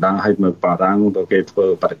នៅកាណាដាហើយនៅបារាំងក៏គេធ្វើ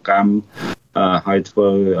បដកម្មហើយធ្វើ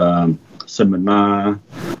seminar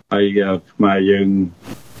ហើយខ្មែរយើង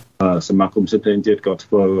សមាគមសិទ្ធិជាតិក៏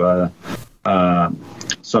ធ្វើ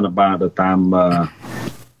សន្និបាតទៅតាម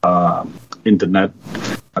អ៊ីនធឺណិត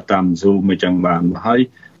តាម Zoom អញ្ចឹងបានហើយ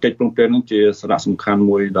កិច្ចព្រមព្រៀងនោះជាសារៈសំខាន់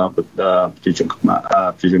មួយដល់ប្រជាជនខ្មែ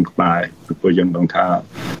រព្រោះយើងដឹងថា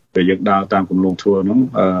ពេលយើងដើរតាមគន្លងធម៌នោះ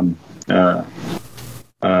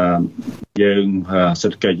យើងសេ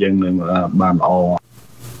ដ្ឋកិច្ចយើងនឹងបានល្អ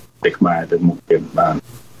ទៅខ្មែរទៅមុខទៀត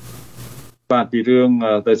បាទពីរឿង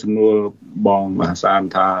ទៅសំណួរបងមហាសាន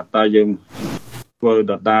ថាតើយើងធ្វើ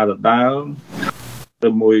ដដែលទៅ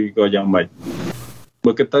មួយក៏យ៉ាងម៉េច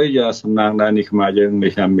បើគិតទៅសំណាងដែរនេះខ្មែរយើង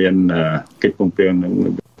នេះថាមានកិច្ចព្រមព្រៀងនឹងរ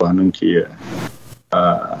បស់នឹងជា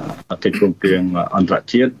កិច្ចព្រមព្រៀងអន្តរ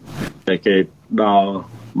ជាតិដែលគេ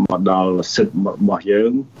មកដល់សិទ្ធិរបស់យើ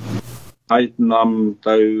ងហើយនាំ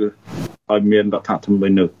ទៅឲ្យមានរដ្ឋធម្មនុ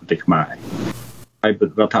ញ្ញនៅប្រទេសខ្មែរហើយ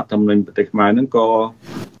រដ្ឋធម្មនុញ្ញប្រទេសខ្មែរហ្នឹងក៏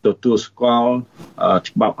ទទួលស្គាល់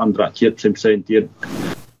ច្បាប់អន្តរជាតិផ្សេងៗទៀត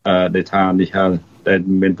ដែលថានេះដែល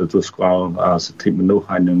មានទទួលស្គាល់សិទ្ធិមនុស្ស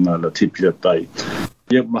ហើយនិងលទ្ធិប្រជាធិបតេយ្យ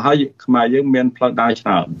យើងមកហើយខ្មែរយើងមានផ្លូវដើរច្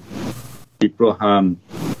រើនពីព្រោះ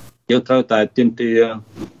យើងត្រូវតែទាមទារ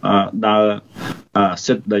ដើរ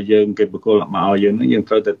សិទ្ធិដែលយើងគេបកគលមកឲ្យយើងយើង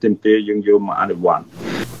ត្រូវតែទាមទារយើងយកមកអនុវត្ត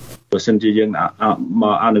បើសិនជាយើងម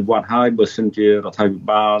កអនុវត្តហើយបើសិនជារដ្ឋាភិ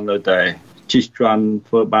បាលនៅតែជិះជាន់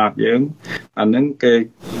ធ្វើបាបយើងអានឹងគេ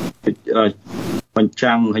បញ្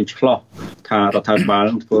ចាំងឲ្យឆ្លោះថារដ្ឋាភិបាល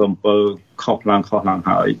ធ្វើអំពើខុសឡើង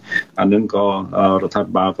ហើយអានឹងក៏រដ្ឋា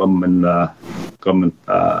ភិបាលក៏មិន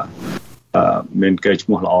មានគេឈ្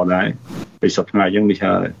មោះល្អដែរពេលសប្តាហ៍យើងនេះ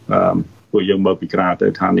ថាពួកយើងមើលពីក្រៅទៅ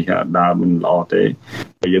ថានេះដើរមិនល្អទេ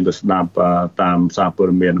ពេលយើងទៅស្ដាប់តាមសារព័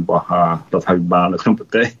ត៌មានរបស់រដ្ឋាភិបាលនៅក្នុងប្រ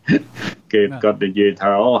ទេសគេគាត់និយាយ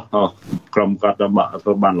ថាក្រុមគាត់ធ្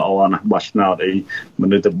វើបានល្អណាស់បោះឆ្នោតអីម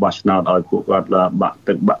នុស្សទៅបោះឆ្នោតឲ្យពួកគាត់បាក់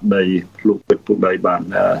ទឹកបាក់ដីភ្លុកទឹកភ្លុកដីបាន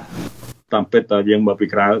តាមពិតតែយើងមើលពី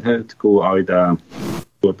ក្រៅទៅគួរឲ្យតែ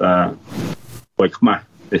បួយខ្មាស់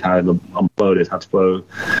ដែលថាអំពើដែលថាធ្វើ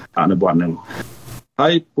អនុវត្តនឹងហើ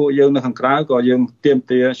យពួកយើងនៅខាងក្រៅក៏យើងទាម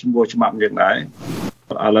ទារជំនួយច្បាប់យើងដែរ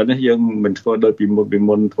ឥឡូវនេះយើងមិនធ្វើដោយពី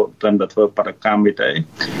មុនត្រឹមតែធ្វើបដកម្មទេ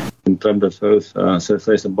មិនត្រឹមតែធ្វើ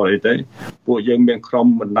សេសម្បត្តិទេពួកយើងមានក្រុម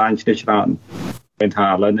បណ្ដាញឈ្នះច្រើនពេលថា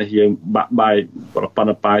ឥឡូវនេះយើងបាក់បាយប្រព័ន្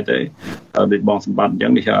ធបាយទេដូចបងសម្បត្តិអញ្ចឹ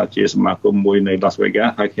ងនេះជាសមាគមមួយនៅ Las Vegas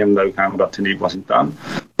ហើយខ្ញុំនៅខាងរដ្ឋធានី Washington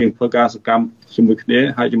យើងធ្វើការសកម្មជាមួយគ្នា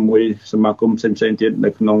ហើយជាមួយសមាគមផ្សេងៗទៀតនៅ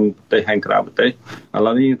ក្នុងប្រទេសហើយក្រៅប្រទេសឥ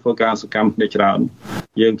ឡូវនេះធ្វើការសកម្មគ្នាច្រើន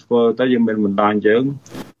យើងធ្វើទៅយើងមានបណ្ដាញយើង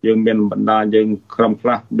មានបណ្ដាញយើងក្រុមខ្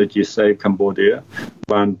លះដូចជា Save Cambodia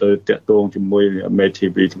បានទៅតាក់ទងជាមួយមេធា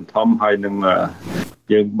វីធំៗហើយនឹង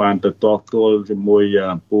យើងបានទៅតទល់ជាមួយ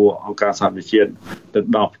ពួកអង្គការសហប្រជាជាតិទៅ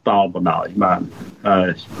ដល់ផ្ទាល់បណ្ដោយបាន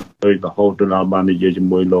ដោយរហូតដល់បាននិយាយជា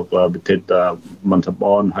មួយលោកវិទិតមន្តប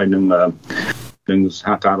នហើយនឹងស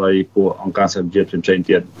ហការីពួកអង្គការសហប្រជាជាតិផ្សេងៗ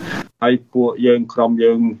ទៀតហើយពួកយើងក្រុម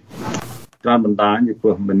យើងច្រើនបណ្ដាញព្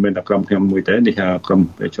រោះមិនមែនតែក្រុមខ្ញុំមួយទេនេះក្រុម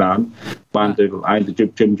ច្រើនបានទៅកន្លែងទៅជួប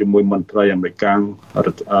ជុំជាមួយមន្ត្រីអាមេរិករ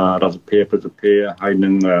ដ្ឋសភាប្រសិទ្ធិហើយនឹ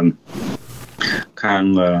ងខាង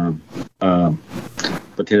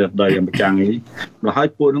ប្រធានាធិបតីអាមេរិកនេះដល់ហើយ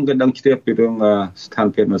ពួកនោះក៏ដឹងជ្រាបពីរឿងស្ថាន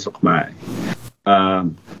ភាពនៅស្រុកខ្មែរ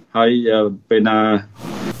ហើយពេលណា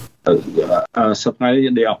សប្តាហ៍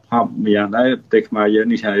នេះដែលអភ័ព្វម្យ៉ាងដែរប្រទេសខ្មែរយើង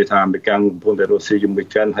នេះថាអាមេរិកកំពុងតែរុស្ស៊ីជាមួយ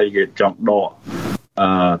ចិនហើយគេចង់ដក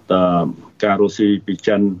ការរុស្ស៊ីពី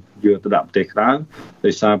ចិនយកទៅដាក់ប្រទេសក្រៅ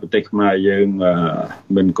ដោយសារប្រទេសខ្មែរយើង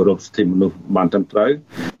មិនគោរពសិទ្ធិមនុស្សបានត្រឹមត្រូវ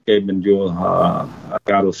គេមិនយក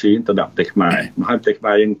ការរុស្ស៊ីទៅដាក់ប្រទេសខ្មែរមកហើយប្រទេសខ្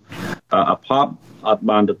មែរយើងអភ័ព្វអត់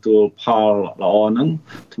បានទទួលផលល្អហ្នឹង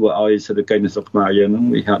ធ្វើឲ្យសេដ្ឋកិច្ចនៅស្រុកខ្មែរយើងហ្នឹង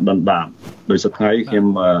វាដុនដាបដោយសប្តាហ៍ខ្ញុំ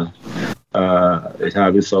ថា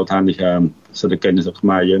វិសោថានេះសេដ្ឋកិច្ចនៅស្រុកខ្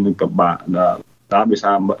មែរយើងនឹងពិបាក តាមដោយ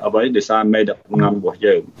សារអ្វីដោយសារមេដឹកនាំរបស់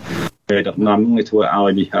យើងមេដឹកនាំនឹងធ្វើឲ្យ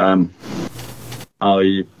នេះឲ្យ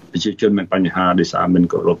ប្រជាជនមានបញ្ហាដោយសារមិន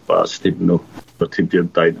គោរពសិទ្ធិមនុស្សប្រតិបត្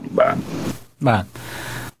តិទៅនឹងបា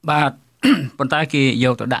ទប៉ុន្តែគេយ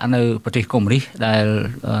កទៅដាក់នៅប្រទេសកុម្មុយនីសដែល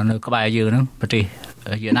នៅក្បែរយើងហ្នឹងប្រទេស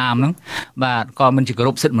វៀតណាមហ្នឹងបាទក៏មិនជាគោរ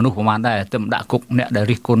ពសិទ្ធិមនុស្សប្រហែលដែរតែដាក់គុកអ្នកដែល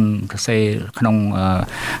រិះគន់កសេក្នុង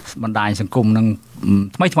បណ្ដាញសង្គមហ្នឹង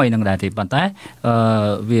ថ្មីហ្នឹងដែរទេប៉ុន្តែ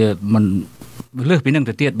វាមិនលើសពីនឹង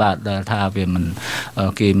ទៅទៀតបាទថាវាមិន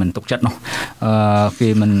គេមិនទុកចិត្តនោះគេ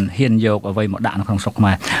មិនហ៊ានយកអ្វីមកដាក់នៅក្នុងស្រុកខ្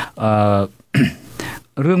មែរ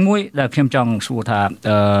រឿងមួយដែលខ្ញុំចង់សួរថា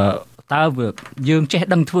តើយើងចេះ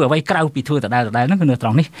ដឹងធ្វើអ្វីក្រៅពីធ្វើដដែលហ្នឹងគឺនៅត្រ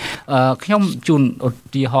ង់នេះខ្ញុំជូនឧ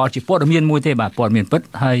ទាហរណ៍ជាព័ត៌មានមួយទេបាទព័ត៌មានពិត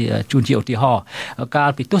ហើយជូនជាឧទាហរណ៍កាល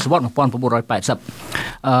ពីទសវត្សរ៍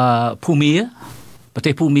1980ភូមាប្រ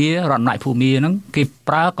ទេសភូមារដ្ឋអំណាចភូមាហ្នឹងគេ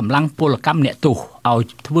ប្រើកម្លាំងពលកម្មអ្នកទោសឲ្យ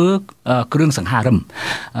ធ្វើគ្រឿងសង្ហារឹម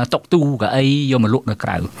តុកទូកៅអីយកមកលក់នៅក្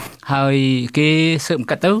រៅហើយគេស៊ើបអង្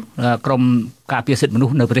កត់ទៅក្រុមការពារសិទ្ធិមនុ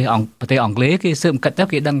ស្សនៅប្រទេសអង់គ្លេសគេស៊ើបអង្កត់ទៅ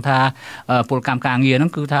គេដឹងថាពលកម្មការងារហ្នឹ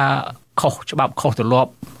ងគឺថាខុសច្បាប់ខុសទម្លា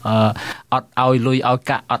ប់អត់ឲ្យលុយឲ្យ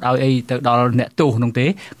កាក់អត់ឲ្យអីទៅដល់អ្នកទោសហ្នឹងទេ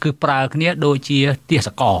គឺប្រើគ្នាដូចជាទាស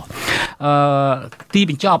កទី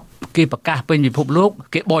បញ្ចប់គេប្រកាសពេញពិភពលោក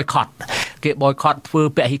គេបយខតធ្វើ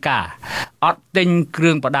ពហិការអត់ទិញគ្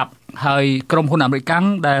រឿងប្រដាប់ហើយក្រុមហ៊ុនអាមេរិក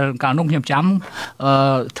ដែលកាលនោះខ្ញុំចាំ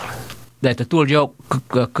ដែលទទួលយក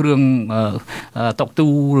គ្រឿងតុកទូ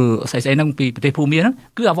ឬស្អីហ្នឹងពីប្រទេសភូមាហ្នឹង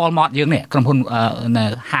គឺ Walmart យើងនេះក្រុមហ៊ុន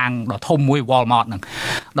ហាងដ៏ធំមួយ Walmart ហ្នឹង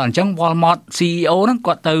ដល់អញ្ចឹង Walmart CEO ហ្នឹង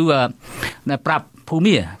គាត់ទៅប្រាប់ភូ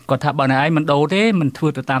មាគាត់ថាបើណែឯងមិនដូរទេមិនធ្វើ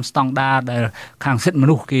ទៅតាមស្តង់ដារដែលខាងសិទ្ធិម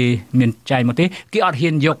នុស្សគេមានចែងមកទេគេអត់ហ៊ា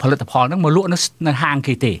នយកផលិតផលហ្នឹងមកលក់នៅហាង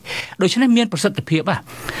គេទេដូច្នេះមានប្រសិទ្ធភាព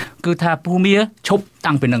គឺថាភូមាឈប់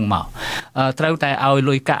តាំងពីនឹងមកត្រូវតែឲ្យ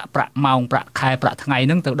លុយកាក់ប្រាក់ម៉ោងប្រាក់ខែប្រាក់ថ្ងៃ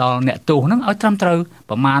ហ្នឹងទៅដល់អ្នកទោសហ្នឹងឲ្យត្រឹមត្រូវ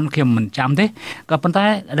ប្រមាណខ្ញុំមិនចាំទេក៏ប៉ុន្តែ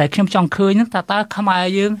ដែលខ្ញុំចង់ឃើញហ្នឹងតើខ្មែរ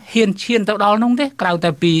យើងហ៊ានឈានទៅដល់ហ្នឹងទេក្រៅតែ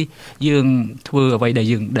ពីយើងធ្វើអ្វីដែ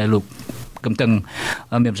លលោកកំតឹង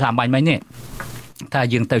មានប្រសាបាញ់មិញនេះថា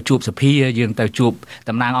យើងទៅជួបសភាយើងទៅជួប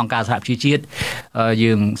តំណាងអង្គការសហប្រជាជាតិ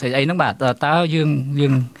យើងស្អីហ្នឹងបាទតើយើង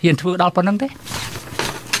ហ៊ានធ្វើដល់ប៉ុណ្្នឹងទេ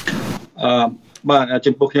បាទ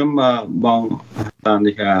ចំពោះខ្ញុំបងតាម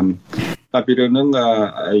នេះតែពីរឿងហ្នឹង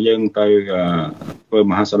យើងទៅធ្វើ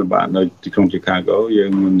មហាសន្និបាតនៅទីក្រុង Chicago យើ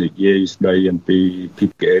ងនិយាយស្ដីអំពី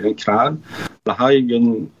PPA ហ្នឹងច្រើនហើយយើង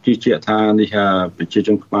ជឿជាក់ថានេះប្រជាជ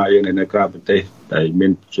នខ្មែរយើងនៅក្រៅប្រទេសដែលមា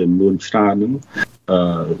នចំនួនច្រើនហ្នឹង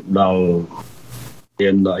ដល់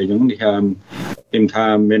ដល់អីហ្នឹងនេះខ្ញុំថា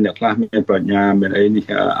មានអ្នកខ្លះមានប្រាជ្ញាមានអីនេះ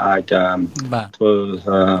អាចធ្វើ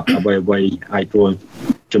អ្វីអាចធ្វើ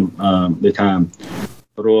ដូចថា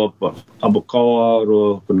រੂឧបករណ៍រੂ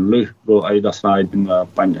ពលិសរੂអីដោះស្រាយនឹង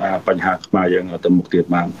បញ្ហាខ្មែរយើងទៅមុខទៀត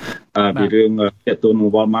បានពីរឿងទាក់ទងនឹង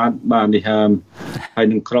Walmart បាទនេះហើយ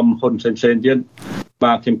នឹងក្រុមហ៊ុនផ្សេងទៀត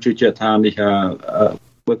បាទខ្ញុំជឿជាក់ថានេះ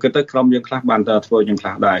បើគិតទៅក្រុមយើងខ្លះបានតែធ្វើយើងខ្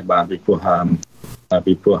លះដែរបាទពីព្រោះ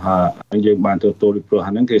យើងបានទទួលពីព្រោះ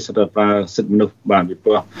ហ្នឹងគេសិតតែប្រើសិទ្ធិមនុស្សបានពីព្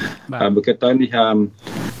រោះបើគេទៅនេះ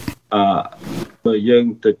បើយើង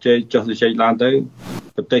ទៅជែកចុះទៅជែកឡើងទៅ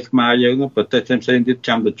ប្រទេសខ្មែរយើងប្រទេសផ្សេងទៀត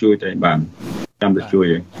ចាំទៅជួយតែបានចាំទៅជួយ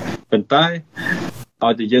ប៉ុន្តែ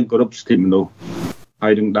ឲ្យតែយើងគោរពសិទ្ធិមនុស្សហើ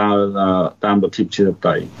យនឹងដើរតាមលទ្ធិប្រជាធិប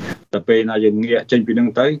តេយ្យតែពេលណាយើងងាកចេញពីហ្នឹង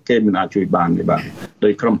ទៅគេមិនអាចជួយបានទេបាទដោ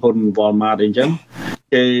យក្រុមហ៊ុន Walmart អីចឹង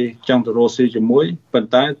គេចង់ទៅរកស៊ីជាមួយប៉ុន្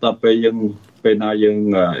តែដល់ពេលណាយើង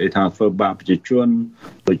ថាធ្វើបាបប្រជាជន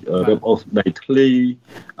ដូចរឹបអូសដីធ្លី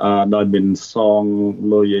ដោយមានសង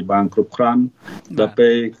លុយឲ្យបានគ្រប់គ្រាន់ដល់ពេ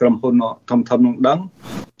លក្រុមហ៊ុនធំៗនោះដឹង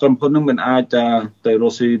ក្រុមហ៊ុននោះមិនអាចទៅរ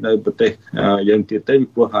កស៊ីនៅប្រទេសយើងទៀតទេ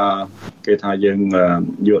ព្រោះគេថាយើង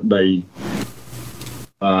យកដី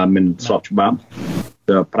មិនស្របច្បាប់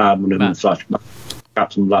ប្រើមនុស្សមិនស្របច្បាប់កា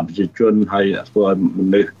ប់សម្លាប់ប្រជាជនហើយធ្វើឲ្យម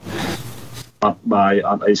នុស្សអត់បាយ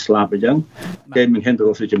អត់អីស្លាប់អញ្ចឹងគេមិនហ៊ានទៅរ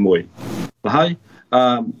កស៊ីជាមួយហើយ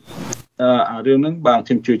រឿងហ្នឹងបាទ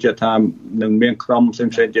ខ្ញុំជឿជាក់ថានឹងមានក្រុមផ្សេង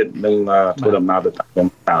ៗទៀតនឹងធ្វើដំណើរទៅ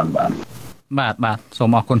តាមបាទសូ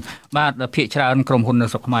មអរគុណបាទភាគច្រើនក្រុមហ៊ុននៅ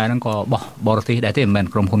ស្រុកខ្មែរហ្នឹងក៏បោះបរទេសដែរទេមិនមែន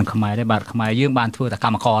ក្រុមហ៊ុនខ្មែរទេបាទខ្មែរយើងបានធ្វើតែក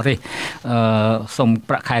ម្មករទេសុំ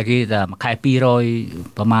ប្រាក់ខែគេតែមួយខែ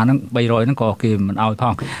200ប្រហែលហ្នឹង300ហ្នឹងក៏គេមិនអោយផ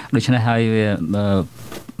ងដូច្នេះហើយ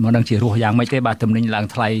មកនឹងជារស់យ៉ាងម៉េចទេបាទទំនិញឡើង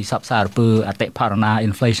ថ្លៃសពសារពើអតិផរណា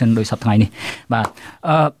inflation ដោយសពថ្ងៃនេះបាទ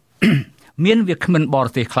មានវាគ្មិនបរ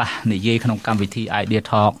ទេសខ្លះនិយាយក្នុងកម្មវិធី Idea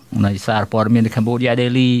Talk នៃសារព័ត៌មាន Cambodia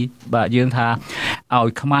Daily បាទយើងថាឲ្យ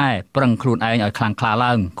ខ្មែរប្រឹងខ្លួនឯងឲ្យខ្លាំងក្លា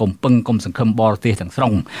ឡើងកុំពឹងកុំសង្ឃឹមបរទេសទាំងស្រុ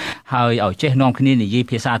ងហើយឲ្យចេះនាំគ្នានិយាយ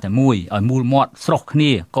ភាសាតែមួយឲ្យមូលមាត់ស្រស់គ្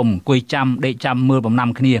នាកុំអង្គុយចាំដេកចាំមើលបំណាំ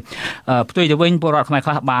គ្នា ផ្ទុយទៅវិញពលរដ្ឋខ្មែរ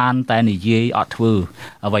ខ្លះបានតែនិយាយអត់ធ្វើ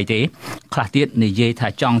អ្វីទេខ្លះទៀតនិយាយថា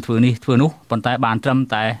ចង់ធ្វើនេះធ្វើនោះប៉ុន្តែបានត្រឹម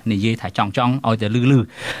តែនិយាយថាចង់ឲ្យតែលឺ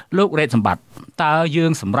លោករ៉េតសម្បត្តិតើយើ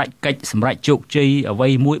ងសម្រេចកិច្ចសម្រេចជោគជ័យអ្វី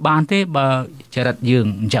មួយបានទេបើចរិតយើង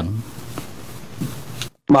អញ្ចឹង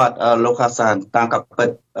បាទលោកខាសានតាមកាពិត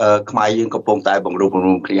ខ្មែរយើងកំពុងតែបង្រួបបង្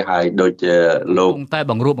រួមគ្នាហើយដូចជាលោកតែ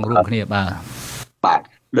បង្រួបបង្រួមគ្នាបាទ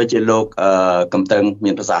ដូចជាលោកកំតឹង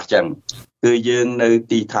មានប្រសាសន៍ចឹងគឺយើងនៅ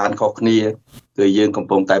ទីឋានខុសគ្នាគឺយើងកំ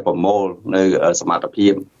ពុងតែប្រមូលនៅសមត្ថភា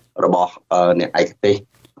ពរបស់អ្នកឯកទេស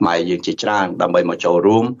ខ្មែរយើងជាច្រើនដើម្បីមកចូល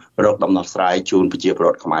រួមរកដំណោះស្រាយជូនប្រជាពលរ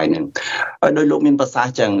ដ្ឋខ្មែរនឹងហើយដោយលោកមានប្រសាស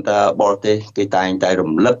ន៍ចឹងតើបរទេសគេតែងតែ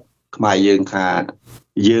រំលឹកខ្មែរយើងថា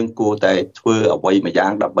យើងគួរតែធ្វើអ្វីមួយយ៉ា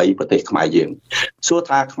ងដើម្បីប្រទេសខ្មែរយើងសួរ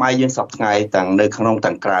ថាខ្មែរយើងសពថ្ងៃទាំងនៅក្នុង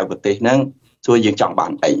ទាំងក្រៅប្រទេសហ្នឹងសួរយើងចង់បា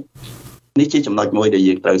នអីនេះជាចំណុចមួយដែល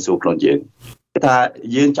យើងត្រូវសួរខ្លួនយើងគឺថា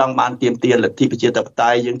យើងចង់បានទាមទារលទ្ធិប្រជាធិបតេ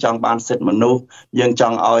យ្យយើងចង់បានសិទ្ធិមនុស្សយើងច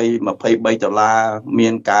ង់ឲ្យ$23មា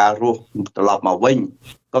នការរស់ត្រឡប់មកវិញ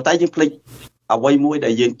ក៏តែយើងភ្លេចអ្វីមួយដែ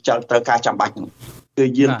លយើងត្រូវការចាំបាច់គឺ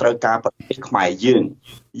យើងត្រូវការប្រទេសខ្មែរយើ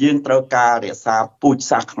ងត្រូវការរក្សាពូជ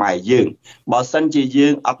សាសន៍ខ្មែរយើងបើសិនជាយើ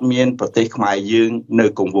ងអត់មានប្រទេសខ្មែរយើងនៅ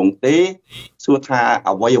គង់វង្សទេសួរថា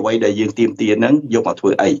អ្វីដែលយើងទាមទារហ្នឹងយកមកធ្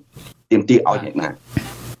វើអីទាមទារឲ្យអ្នកណា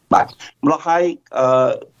បាទម្ល៉េះហើយ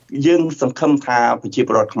យើងសង្ឃឹមថាប្រជាព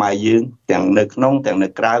លរដ្ឋខ្មែរយើងទាំងនៅក្នុងទាំងនៅ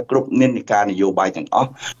ក្រៅគ្រប់និន្នាការនយោបាយទាំងអស់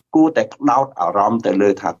គួរតែផ្ដោតអារម្មណ៍ទៅលើ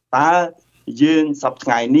ថាតើយើងសប្តាហ៍ថ្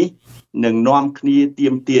ងៃនេះនឹងនាំគ្នាទា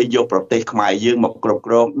មទារយកប្រទេសខ្មែរយើងមកគ្រប់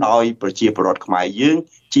គ្រងដោយប្រជាពលរដ្ឋខ្មែរយើង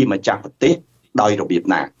ជាម្ចាស់ប្រទេសដោយរបៀប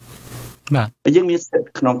ណាបាទយើងមានសិទ្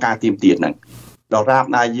ធិក្នុងការទាមទារហ្នឹងដរាប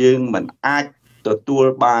ណាយើងមិនអាចទទួល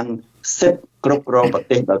បានសិទ្ធិគ្រប់គ្រងប្រ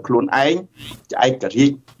ទេសដោយខ្លួនឯងឯករាជ្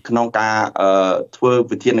យក្នុងការធ្វើ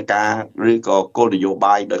វិធានការឬក៏គោលនយោ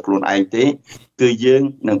បាយដោយខ្លួនឯងទេគឺយើង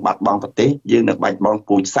នឹងបាត់បង់ប្រទេសយើងនឹងបាត់បង់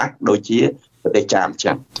ពូជសាសន៍ដូចជាប្រទេសចាម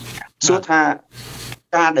ចឹងសួរថា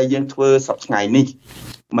ការដែលយើងធ្វើសប្តាហ៍ថ្ងៃនេះ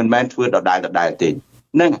មិនមែនធ្វើដដែលទេ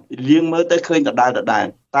នឹងយើងមើលទៅឃើញដដែល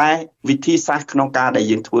តែវិធីសាស្ត្រក្នុងការដែល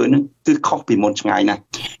យើងធ្វើនឹងគឺខុសពីមុនឆ្ងាយណាស់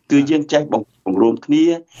គឺយើងចេះបង្រួមគ្នា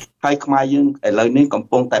ហើយខ្មែរយើងឥឡូវនេះកំ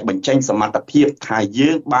ពុងតែបញ្ចេញសមត្ថភាពថាយើ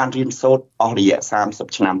ងបានរៀនសូត្រអស់រយៈ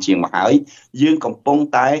30ឆ្នាំជាងមកហើយយើងកំពុង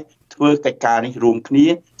តែធ្វើកិច្ចការនេះរួមគ្នា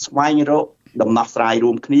ស្វែងរកដំណោះស្រាយ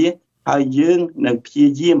រួមគ្នាហើយយើងនឹងព្យា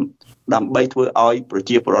យាមដើម្បីធ្វើឲ្យប្រ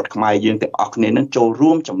ជាពលរដ្ឋខ្មែរយើងទាំងអស់គ្នានឹងចូល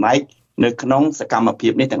រួមចំណែកនៅក្នុងសកម្មភា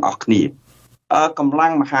ពនេះទាំងអស់គ្នាកម្លាំ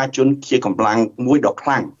ងមហាជនជាកម្លាំងមួយដ៏ខ្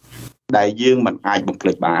លាំងដែលយើងមិនអាចបំភ្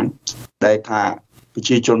លេចបានដែលថាប្រ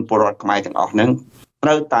ជាជនពលរដ្ឋខ្មែរទាំងអស់ហ្នឹងត្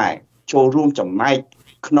រូវតែចូលរួមចំណែក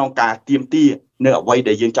ក្នុងការទាមទារនៅអ្វី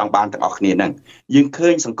ដែលយើងចង់បានទាំងអស់គ្នាហ្នឹងយើងឃើ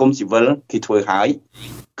ញសង្គមស៊ីវិលគេធ្វើហើយ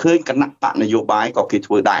ឃើញគណៈបកនយោបាយក៏គេ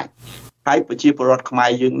ធ្វើដែរហើយប្រជាពលរដ្ឋខ្មែរ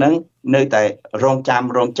យើងហ្នឹងនៅតែរង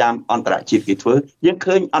ចាំអន្តរជាតិគេធ្វើយើង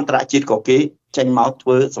ឃើញអន្តរជាតិក៏គេចេញមកធ្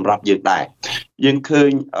វើសម្រាប់យើងដែរយើងឃើញ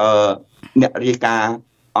អ្នករាយការណ៍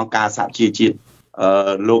អង្គការសហជីវជាតិ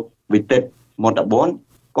លោកវិទិតមន្តបុន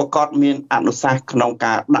ក៏គាត់មានអនុសាសន៍ក្នុង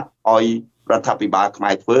ការដាក់ឲ្យរដ្ឋាភិបាលខ្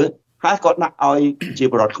មែរធ្វើហើយក៏ដាក់ឲ្យជា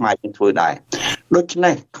ពលរដ្ឋខ្មែរយើងធ្វើដែរដូច្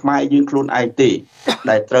នេះខ្មែរយើងខ្លួនឯងទេ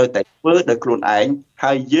ដែលត្រូវតែធ្វើដោយខ្លួនឯង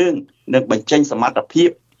ហើយយើងនឹងបញ្ចេញសមត្ថភាព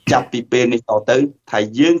ចាប់ពីពេលនេះតទៅថា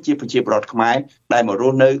យើងជាប្រជាពលរដ្ឋខ្មែរដែលមករ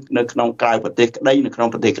ស់នៅក្នុងក្រៅប្រទេសក្តីនៅក្នុង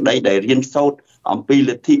ប្រទេសក្តីដែលរៀនសូត្រអំពី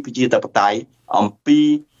លទ្ធិប្រជាធិបតេយ្យអំពី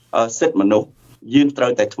សិទ្ធិមនុស្សយើងត្រូ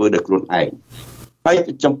វតែធ្វើដោយខ្លួនឯងហើយ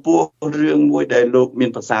ចំពោះរឿងមួយដែលលោកមាន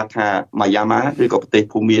ប្រសាសន៍ថាម៉ាយ៉ាម៉ាឬក៏ប្រទេស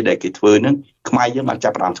ភូមាដែលគេធ្វើហ្នឹងខ្មែរយើងបានចា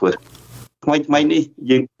ប់ផ្ដើមធ្វើថ្មីនេះ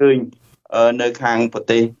យើងឃើញនៅខាងប្រ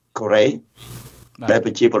ទេសកូរ៉េដែលប្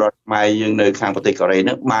រជាពលរដ្ឋខ្មែរយើងនៅខាងប្រទេសកូរ៉េហ្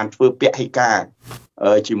នឹងបានធ្វើពហិការ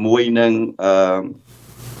ជាមួយនឹង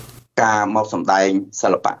ការមកសម្ដែងសិ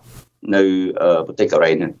ល្បៈនៅប្រទេសកូ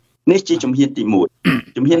រ៉េហ្នឹងនេះជាជំហានទី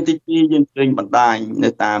1ជំហានទី2យើងឃើញបណ្ដាញនៅ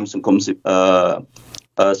តាមសង្គម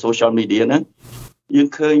social media ហ្នឹងយើង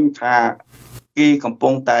ឃើញថាគេកំពុ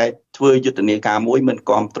ងតែធ្វើយុទ្ធនាការមួយមិន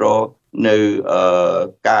គ្រប់គ្រងនៅ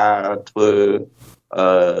ការធ្វើ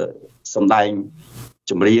សម្ដែង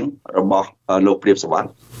ចម្រៀងរបស់លោកព្រាបសវត្ថ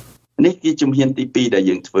នេះជាជំហានទី2ដែល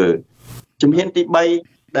យើងធ្វើជំហានទី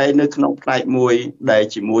3ដែលនៅក្នុងផ្នែកមួយដែល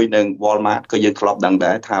ជាមួយនឹង Walmart ក៏យើងធ្លាប់ដឹង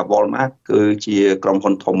ដែរថា Walmart គឺជាក្រុម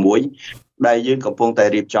ហ៊ុនធំមួយដែលយើងកំពុងតែ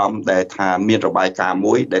រៀបចំដែលថាមានរបាយការណ៍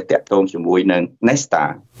មួយដែលតាក់ទងជាមួយនឹង Nesta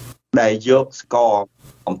ដែលយកស្ករ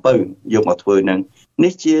អំពៅយកមកធ្វើនឹង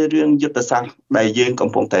នេះជារឿងយុទ្ធសាស្ត្រដែលយើងកំ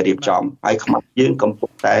ពុងតែរៀបចំហើយខ្មែរយើងកំពុ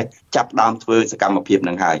ងតែចាប់ដើមធ្វើសកម្មភាព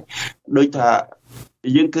នឹងហើយដូចថា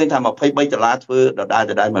យើងឃើញថា$23ធ្វើដ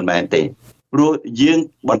ដែលមិនមែនទេ ព្រោះយើង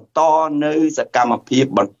បន្តនៅសកម្មភាព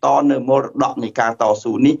បន្តនៅមរតកនៃការត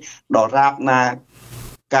ស៊ូនេះដល់រាបណា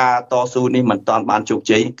ការតស៊ូនេះមិនតាន់បានជោគ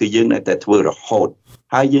ជ័យគឺយើងនៅតែធ្វើរហូត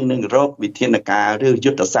ហើយយើងនឹងរកវិធានការឬ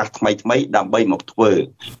យុទ្ធសាស្ត្រថ្មីៗដើម្បីមកធ្វើ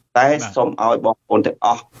តែសូមឲ្យបងប្អូនទាំងអ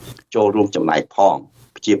ស់ចូលរួមចំណែកផង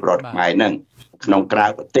ប្រជាពលរដ្ឋខ្មែរនឹងក្នុងក្រៅ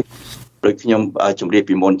ប្រទេសដោយខ្ញុំជម្រាប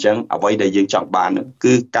ពីមុនអញ្ចឹងអ្វីដែលយើងចង់បាន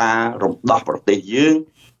គឺការរំដោះប្រទេសយើង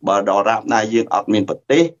បើដល់រាបណាយើងអត់មានប្រ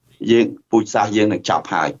ទេសយើងពូជសាសន៍យើងនឹងចាប់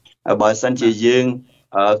ហើយបើសិនជាយើង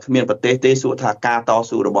គ្មានប្រទេសទេសួរថាការត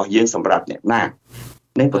ស៊ូរបស់យើងសម្រាប់អ្នកណា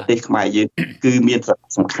នេះប្រទេសខ្មែរយើងគឺមាន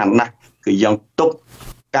សំខាន់ណាស់គឺយើងទុក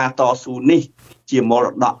ការតស៊ូនេះជាមរ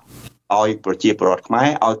តកឲ្យប្រជាពលរដ្ឋខ្មែរ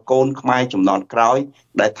ឲ្យកូនខ្មែរចំនួនក្រោយ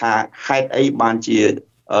ដែលថាហេតុអីបានជា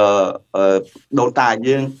ដូនតា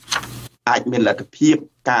យើងអាចមានលទ្ធភាព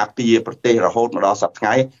ការពារប្រទេសរហូតមកដល់សប្តាហ៍ថ្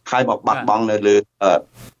ងៃហើយមកបាត់បង់នៅ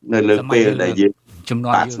លើពេលដែលយើងចំនួ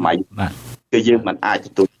នសម័យគឺយើងមិនអាចទ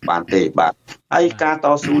ទួលបានទេបាទហើយការត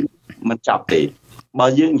ស៊ូមិនចាប់ទេបើ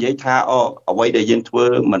យើងនិយាយថាអ្វីដែលយើងធ្វើ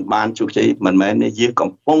មិនបានជោគជ័យមិនមែនទេយើង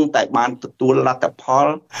កំពុងតែបានទទួលលទ្ធផល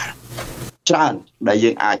ច្រើនដែលយើ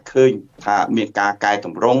ងអាចឃើញថាមានការកែត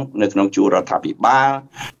ម្រង់នៅក្នុងជួររដ្ឋាភិបាល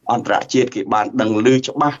អន្តរជាតិគេបានដឹងឮ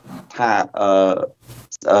ច្បាស់ថា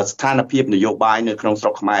ស្ថានភាពនយោបាយនៅក្នុងស្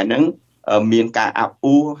រុកខ្មែរហ្នឹងមានការអាប់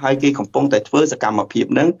អួរហើយគេកំពុងតែធ្វើសកម្មភាព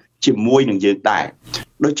ហ្នឹងជាមួយនឹងយើងដែរ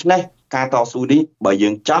ដូច្នេះការតស៊ូនេះបើយើ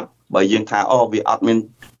ងចាប់បើយើងថាវាអត់មាន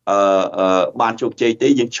បានជោគជ័យទេ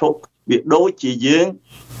យើងឈប់វាដូចជាយើង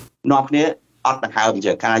នាំគ្នាអត់ដង្ហើមអញ្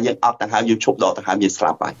ចឹងកាលយើងអត់ដង្ហើមយើងឈប់ដកដង្ហើមយើងស្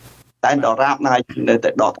លាប់ហើយតែដល់រាបណាយើងនៅតែ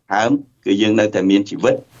ដកដង្ហើមគឺយើងនៅតែមានជី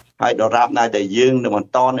វិតហើយដល់រាបណាដែលយើងនៅបន្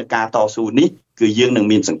តនៅការតស៊ូនេះគឺយើងនឹង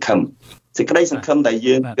មានសង្ឃឹមសេចក្តីសង្ឃឹមដែល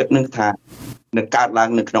យើងគិតនឹងថានឹងកើតឡើង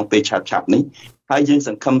នៅក្នុងពេលឆាប់ៗនេះហើយយើងស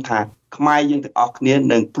ង្ឃឹមថាខ្មែរយើងទាំងអស់គ្នា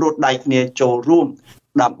នឹងព្រួតដៃគ្នាចូលរួម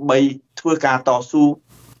ដើម្បីធ្វើការតស៊ូ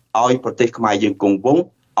ឲ្យប្រទេសខ្មែរយើងគង់វង្ស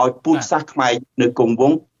ឲ្យពូជសាសន៍ខ្មែរនៅគង់វ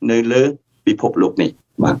ង្សនៅលើពិភពលោកនេះ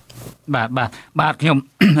បាទខ្ញុំ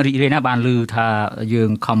រីករាយណាស់បានឮថាយើង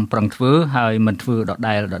ខំប្រឹងធ្វើហើយមិនធ្វើដ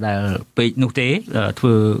ដែលពេកនោះទេធ្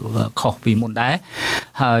វើខុសពីមុនដែរ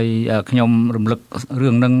ហើយខ្ញុំរំលឹករឿ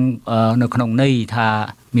ងនឹងនៅក្នុងន័យថា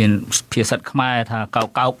មានភាសាខ្មែរថា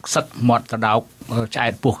កោកសឹកមាត់ត្រដោកឆ្អែ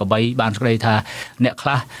តពោះកបីបានស្ដីថាអ្នកខ្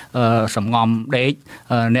លះសំងំដេក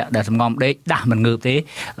អ្នកដែលសំងំដេកដាស់មិនងើបទេ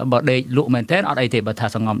បើដេកលក់មែនទេអត់អីទេបើថា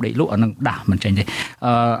សំងំដេកលក់អានឹងដាស់មិនចេញទេ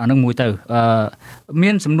អានឹងមួយទៅ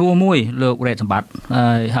មានសំណួរមួយលោករ៉េតសម្បត្តិ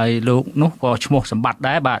ហើយលោកនោះក៏ឈ្មោះសម្បត្តិ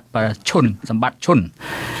ដែរបាទឈុនសម្បត្តិឈុន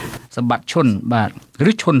បាទ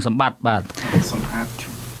ឬឈុនសម្បត្តិបាទសម្អា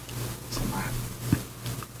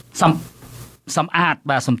ត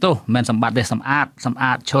បាទសំទោសមិនសម្បត្តិទេសម្អាត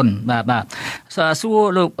ឈុនបាទសួរ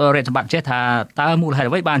លោករ៉េតសម្បត្តិចេះថាតើមូលហេតុ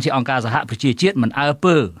អ្វីបានជាអង្គការសហប្រជាជាតិមិនអើ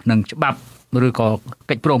ពើនឹងច្បាប់ឬក៏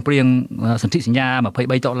កិច្ចព្រមព្រៀងសន្ធិសញ្ញា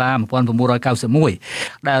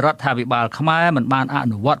$23,1991ដែលរដ្ឋាភិបាលខ្មែរមិនបានអ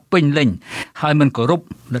នុវត្តពេញលេញហើយមិនគោរព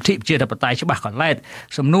លទ្ធិប្រជាធិបតេយ្យច្បាស់កន្លែត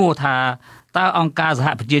សំណួរថាតើអង្គការសហ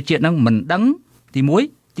ប្រជាជាតិនឹងមិនដឹងទី1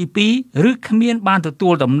ទី2ឬគ្មានបានទទួ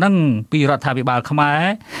លដំណឹងពីរដ្ឋាភិបាលខ្មែរ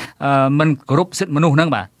មិនគោរពសិទ្ធិមនុស្សហ្នឹង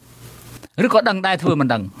បាទឬក៏ដឹងដែរធ្វើមិន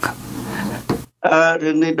ដឹង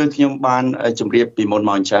រឿងនេះដូចខ្ញុំបានជម្រាបពីមុនម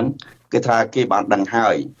កអញ្ចឹងគឺថាគេបានដឹងហើ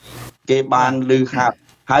យគេបានឮ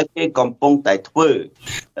ហើយគេកំពុងតែធ្វើ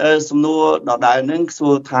សំណួរដដែលហ្នឹងសួ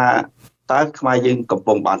រថាតើខ្មែរយើងកំ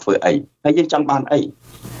ពុងបានធ្វើអីហើយយើងចង់បានអី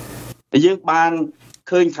យើងបាន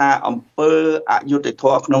ឃើញថាអង្គើអយុត្តិធ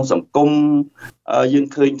ម៌ក្នុងសង្គមយើង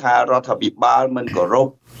ឃើញថារដ្ឋាភិបាលមិនគោរព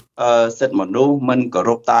សិទ្ធិមនុស្សមិនគោរ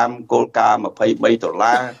ពតាមគោលការណ៍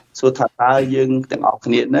$23សួរថាតើយើងទាំងអស់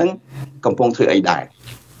គ្នានឹងកំពុងធ្វើអីដែរ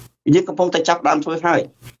យើងកំពុងតែចាប់ដើមធ្វើហើយ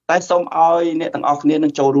តែសូមឲ្យអ្នកទាំងអស់គ្នានឹ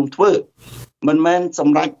ងចូលរួមធ្វើមិនមែនស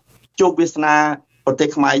ម្រាប់ជោគវាសនាប្រទេស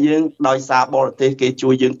ខ្មែរយើងដោយសារបរទេសគេជួ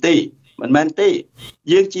យយើងទេមិនមែនទេ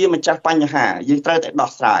យើងជាម្ចាស់បញ្ហាយើងត្រូវតែ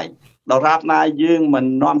ដោះស្រាយដល់រាបណាយើងមិន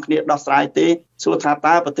នាំគ្នាដោះស្រាយទេសួរថា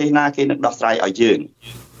តើប្រទេសណាគេនឹងដោះស្រាយឲ្យយើង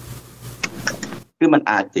គឺมัน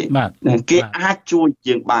អាចទេគេអាចជួយ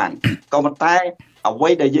យើងបានក៏ប៉ុន្តែអ្វី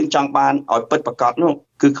ដែលយើងចង់បានឲ្យពិតប្រាកដនោះ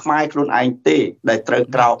គឺខ្មែរខ្លួនឯងទេដែលត្រូវ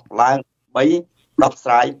ក្រោកឡើងដើម្បីដោះស្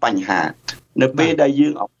រាយបញ្ហានៅពេលដែលយើ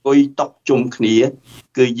ងអង្គុយតុជុំគ្នា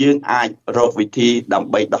គឺយើងអាចរកវិធីដើម្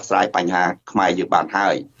បីដោះស្រាយបញ្ហាខ្មែរយើងបានហើ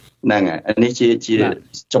យហ្នឹងហើយនេះជា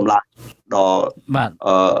ចម្លើយដ៏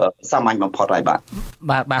សាមញ្ញបំផុតហើយ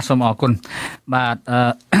បាទសូមអរគុណបាទ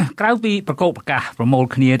ក្រៅពីប្រកបប្រកាសប្រមូល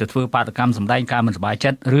គ្នាទៅធ្វើបាតកម្មសម្ដែងការមិនសប្បាយចិ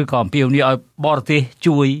ត្តឬក៏អំពាវនាវឲ្យបរទេស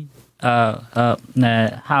ជួយ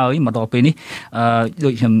ហើយមកដល់ពេលនេះដូ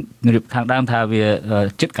ចខ្ញុំរៀបខាងដើមថាវា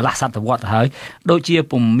ជិតកន្លះសតវត្សទៅហើយដូចជា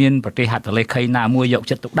ពុំមានប្រទេសហត្ថលេខីណាមួយយក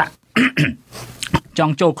ចិត្តទុកដាក់ ច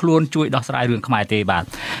ង់ចូលខ្លួនជួយដោះស្រាយរឿងខ្មែរទេបាទ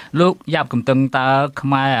លោកយ៉ាប់កំតឹងតើខ្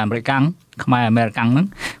មែរអាមេរិកហ្នឹង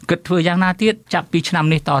គិតធ្វើយ៉ាងណាទៀតចាប់ពីឆ្នាំ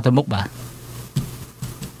នេះតទៅមុខបាទ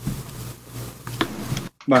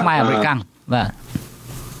ខ្មែរអាមេរិកបា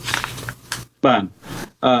ទ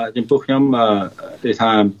ចំពោះខ្ញុំទេ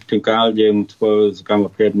ថាជាងកាលយើងធ្វើសកម្ម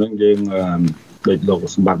ភាពហ្នឹងយើងដូចលោក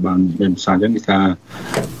សម្បត្តិបានមានផ្សាយអញ្ចឹងគឺថា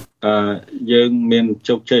យើងមាន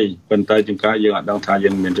ជោគជ័យប៉ុន្តែជាងកាលយើងអត់ដឹងថាយើ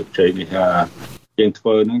ងមានជោគជ័យនេះថាយើងធ្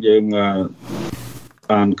វើហ្នឹងយើង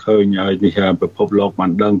បានឃើញឲ្យនេះពិភពលោកបា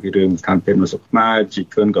នដឹងពីរឿងស្ថានភាពនៅស្រុកខ្មែរជី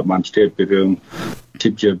ជនក៏បានជ្រាបពីរឿងជី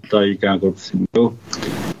វជាតិការគ្រប់គ្រងនោះ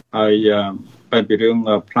ហើយពេលពីរឿង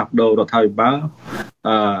ផ្លាស់ប្ដូររដ្ឋាភិបាល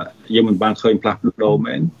យើងមិនបានឃើញផ្លាស់ប្ដូរ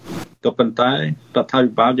មែនក៏ប៉ុន្តែរដ្ឋា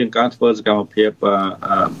ភិបាលយើងការធ្វើសកម្មភាព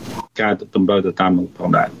ការតម្រូវទៅតាមផង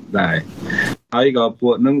ដែរហើយក៏ពួ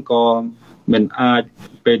កហ្នឹងក៏មិនអាច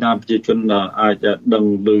ពេលណាប្រជាជនអាចដឹង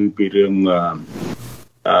ឮពីរឿង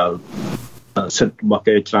សិទ្ធិរបស់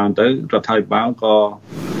គេច្រើនទៅរដ្ឋាភិបាលក៏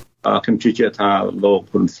ខ្ញុំជឿជាក់ថាលោក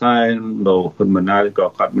ហ៊ុនសែនលោកហ៊ុនម៉ាណែតក៏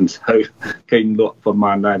គាត់មិនសូវឃើញលក់ប្រ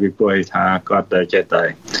មាណដែរពីព្រោះថាគាត់ចេះតែ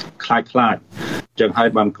ខ្លាចចឹងហើយ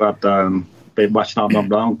បានគាត់ពេលបោះឆ្នោត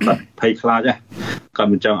ម្ដងគាត់ភ័យខ្លាចគាត់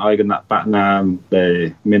មិនចង់ឲ្យគណៈបកណាដែល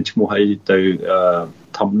មានឈ្មោះអីទៅ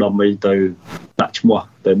ធំដុំអីទៅដាក់ឈ្មោះ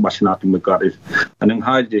ទៅបោះឆ្នោតជាមួយគាត់អានឹង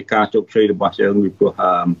ហើយជាការជោគជ័យរបស់យើងពីព្រោះ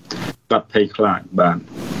គាត់ភ័យខ្លាចបាទ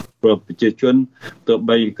ព្រោះប្រជាជនទោះ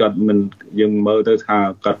បីគាត់មិនយើងមើលទៅថា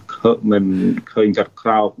គាត់មិនឃើញគាត់ក្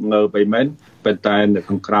រោកនៅបីមែនប៉ុន្តែនៅ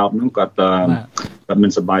ខាងក្រោមហ្នឹងគាត់មិន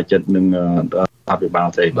សប្បាយចិត្តនឹងអភិបាល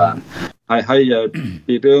ទេបាទហើយ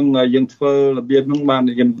ពីរឿងយើងធ្វើរបៀបហ្នឹងបាន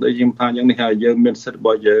យើងថាយ៉ាងនេះហើយយើងមានសិទ្ធិរប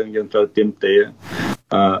ស់យើងត្រូវទាមទារ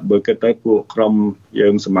បើគិតទៅពួកក្រុមយើ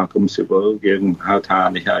ងសមាគមស៊ីវិលយើងហៅថា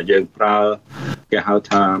នេះយើងប្រើគេហៅ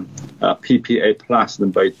ថា PPA+ ដើ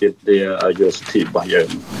ម្បីទាមទារយុត្តិធម៌របស់យើង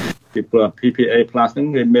ពីព្រោះ PPA+ ហ្នឹង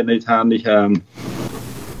វាមានន័យថានេះ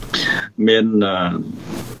មាន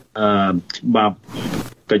ច្បាប់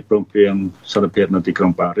កិច្ចព្រមព្រៀងសន្តិភាពនៅទីក្រុ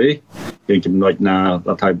ងប៉ារីសយើងចំណុចណារ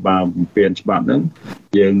ដ្ឋាភិបាលបំពេញច្បាប់ហ្នឹង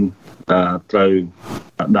យើងត្រូវ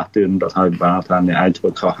ដាស់តឿនរដ្ឋាភិបាលថាអ្នកឯងធ្វើ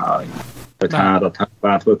ខុសហើយតែថារដ្ឋាភិ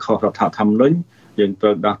បាលធ្វើខុសរដ្ឋធម្មនុញ្ញយើងត្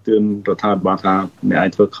រូវដាស់តឿនរដ្ឋាភិបាលថាអ្នកឯង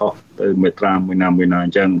ធ្វើខុសទៅមេត្រាមួយណាអ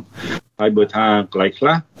ញ្ចឹងហើយបើថាកន្លែងខ្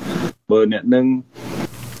លះបើអ្នកនឹង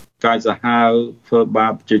កាយសាហាវធ្វើបា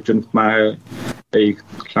បប្រជាជនខ្មែរអី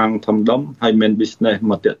ខ្លាំងធំដុំហើយមាន business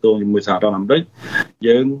មកតាក់ទងជាមួយសហរដ្ឋអាមេរិក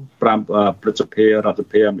យើងប្រាប់ប្រតិភិរដ្ឋា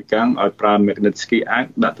ភិបាលអាមេរិកឲ្យប្រើ Magnitsky Act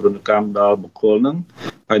ដាក់ទណ្ឌកម្មដល់បុគ្គលហ្នឹង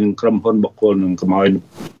ហើយនឹងក្រុមហ៊ុនបុគ្គលនឹងកុំឲ្យ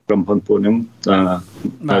ក្រុមហ៊ុនពួកហ្នឹង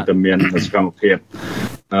តែមានសកម្មភាព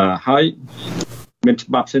ហើយមានច្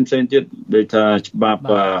បាប់ផ្សេងទៀតដូចថាច្បាប់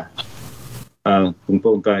កំ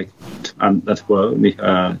ពុងតែអន្តរនេះ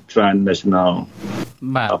Transnational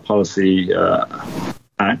Policy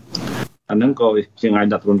Act អានឹងក៏ជាងអាច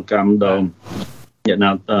ដាក់ទណ្ឌកម្មដល់អ្នកណា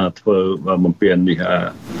ធ្វើបំពេញនេះ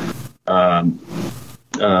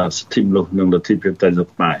សិទ្ធិមនុស្សនិងលទ្ធិប្រជាធិបតេយ្យ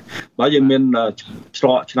ខ្មែរបើយើងមានច្រ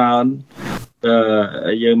កច្រើន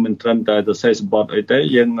យើងមិនត្រឹមតែទៅសេសម្បត្តិអីទេ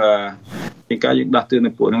យើងការយើងដាស់តឿន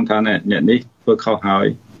នៅពួកហ្នឹងថាអ្នកនេះធ្វើខុសហើយ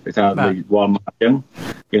គេថាដូចវល់មកអញ្ចឹង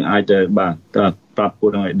យើងអាចទៅបាទប្រាប់ពួក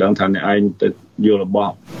ហ្នឹងឲ្យដឹងថាអ្នកឯងទៅយករប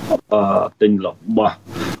ស់ទិញរបស់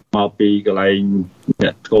មកពីកន្លែងអ្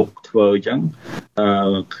នកធ្វើអញ្ចឹង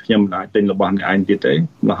ខ្ញុំមិនអាចទិញរបស់អ្នកឯងទៀតទេ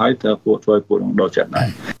មកឲ្យទៅពួកហ្នឹងដល់ចិត្តដែរ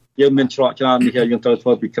យើងមានច្រកច្រើននេះយើងត្រូវធ្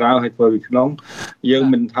វើពីក្រៅហើយធ្វើពីក្នុងយើង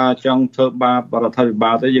មិនថាចង់ធ្វើបាបរដ្ឋាភិ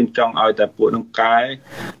បាលទេយើងចង់ឲ្យតែពួកនឹងកែ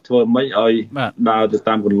ធ្វើម៉េចឲ្យដើរទៅ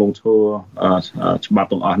តាមគន្លងធម៌ច្បាប់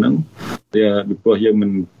ទាំងអស់ហ្នឹងពីព្រោះយើងមិ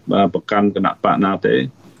នប្រកាន់គណៈបកណាទេ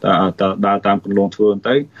តែដើរតាមគន្លងធម៌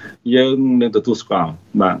ទៅយើងនឹងទទួលស្គាល់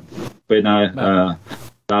បាទពេលណា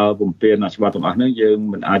ដើរបំពេញច្បាប់ទាំងអស់ហ្នឹងយើង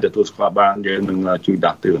មិនអាចទទួលស្គាល់បានយើងនឹងជួយ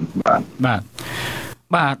ដាស់តឿន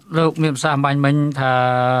បាទលោកមានប្រសាសន៍បាញ់មិញថា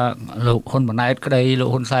លោកហ៊ុនម៉ាណែតក្តីលោក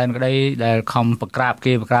ហ៊ុនសែនក្តីដែលខំប្រក្រាប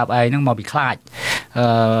គេប្រក្រាបឯងហ្នឹងមកពីខ្លាច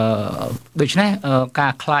ដូច្នេះកា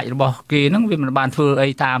រខ្លាចរបស់គេហ្នឹងវាមិនបានធ្វើអី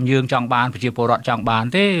តាមយើងចង់បានប្រជាពលរដ្ឋចង់បាន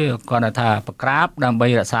ទេគាត់ថាប្រក្រាបដើម្បី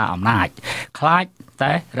រក្សាអំណាចខ្លាច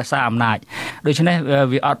តែរក្សាអំណាចដូច្នេះ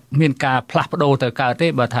វាអត់មានការផ្លាស់ប្ដូរទៅកើតទេ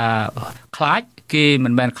បើថាខ្លាចគេមិ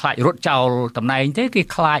នមែនខ្លាចរត់ចោលតំណែងទេគេ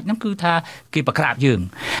ខ្លាចហ្នឹងគឺថាគេប្រក្រាបយើង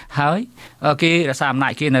ហើយគេរក្សាអំណា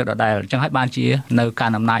ចគេនៅដដែលអញ្ចឹងហើយបានជានៅកា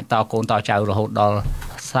ន់អំណាចតកូនតចៅរហូតដល់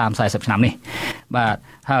30-40ឆ្នាំនេះបាទ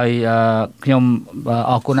ហើយខ្ញុំ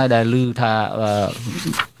អរគុណហើយដែលឮថា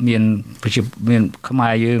មានខ្មែ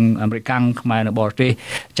រយើងអាមេរិកខ្មែរនៅបរទេស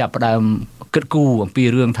ចាប់ផ្ដើម គិតគូរអំពី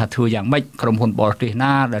រឿងថាធ្វើយ៉ាងម៉េចក្រុមហ៊ុនបរទេស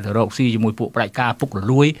ណាដែលទៅរកស៊ីជាមួយពួកផ្ដាច់ការពុករ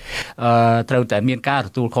លួយត្រូវតែមានការទ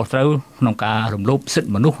ទួលខុសត្រូវក្នុងការរំលោភសិទ្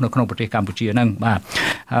ធិមនុស្សនៅក្នុងប្រទេសកម្ពុជាហ្នឹងបាទ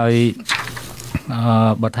ហើយ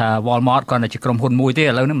បើថា Walmart គាត់ជាក្រុមហ៊ុនមួយទេឥ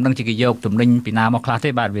ឡូវនេះមិនដឹងជាគេយកទំនិញពីណាមកខ្លះទេ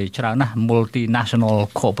បាទវាច្រើនណាស់ multinational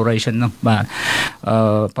corporation ហ្នឹងបាទ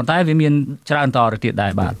ប៉ុន្តែវាមានច្រើនតទៅទៀតដែ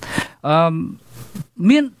របាទ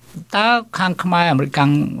មានតើខាងខ្មែរអាមេរិក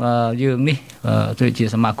យើងនេះដូចជា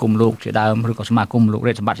សមាគមលោកជាដើមឬក៏សមាគមលោក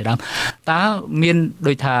រាជសម្បត្តិជាដើមតើមាន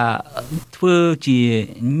ដូចថាធ្វើជា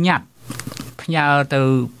ញ៉ាត់ផ្ញើទៅ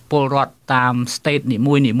ពលរដ្ឋតាម state នី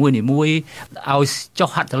មួយឲ្យចុះ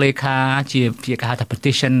ហត្ថលេខាជាគេហៅថា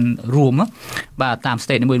petition រួមបាទតាម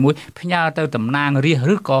state នីមួយផ្ញើទៅតំណាងរាស្ត្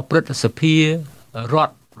រឬក៏ព្រឹទ្ធសភារ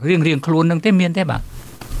ដ្ឋរៀងខ្លួននឹងទេមានទេបាទ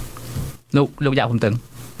លោកយ៉ាប់ខ្ញុំទៅ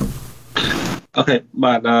អូខេ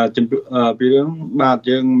បាទចំពោះពីរឿងបាទ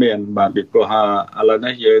យើងមានបាទពីព្រោះឥឡូវ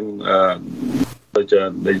នេះយើងដូចជា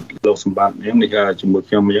លោកសម្បត្តិយើងនេះជាមួយ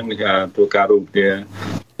ខ្ញុំយើងនេះធ្វើការរួមគ្នា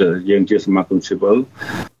យើងជាសមាគមស៊ីវិល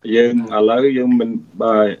យើងឥឡូវយើងមិន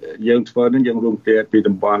បាទយើងធ្វើនឹងយើងរួមគ្នាពី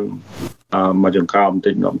តំបន់មកចង្កោមបន្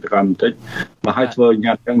តិចមកឲ្យធ្វើ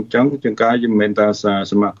ញ៉ាត់ចឹងជាងការយើងមិនមែនថា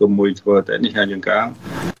សមាគមមួយធ្វើតែនេះជាងការ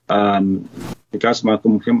ការសមាគ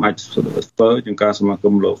មខ្ញុំអាចធ្វើជាងការសមាគ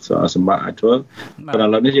មលោកសម្បត្តិអាចធ្វើប៉ុន្តែឥ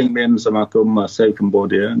ឡូវនេះយើងមានសមាគម Save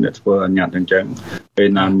Cambodia អ្នកធ្វើញ៉ាត់អញ្ចឹងពេល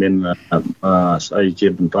ណាមានស្អីជា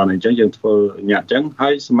បន្តអញ្ចឹងយើងធ្វើញ៉ាត់អញ្ចឹងហើ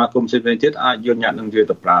យសមាគមផ្សេងទៀតអាចយកញ៉ាត់នឹងវា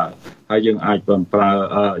ទៅប្រើហើយយើងអាចប្រើ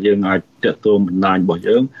យើងអាចតាក់ទងបណ្ដាញរបស់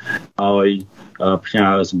យើងឲ្យផ្ញើ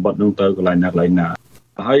សម្បត្តិនឹងទៅកន្លែងណា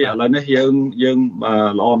ហើយឥឡូវនេះយើង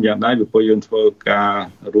ល្អម្យ៉ាងដែរពីព្រោះយើងធ្វើការ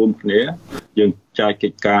រួមគ្នាយើងចាយកិ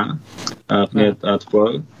ច្ចការគ្នាធ្វើ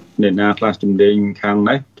អ្នកណាខ្លះជំនាញខាង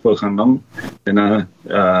នេះធ្វើខាងនោះអ្នកណា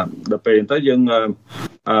ដល់ពេលទៅយើង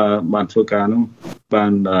បានធ្វើការនោះបា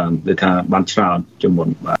នដូចថាបានច្រើនជាងមុន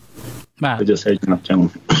បាទទៅសេចក្ដីចឹង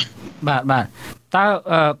បាទតើ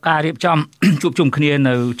ការរៀបចំជួបជុំគ្នា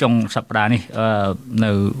នៅចុងសប្តាហ៍នេះ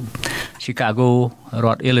នៅ Chicago រ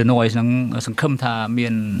ដ្ឋ Illinois ហ្នឹងសង្ឃឹមថាមា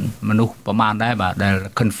នមនុស្សប្រមាណដែរបាទដែល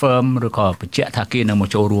confirm ឬក៏បញ្ជាក់ថាគេនឹងមក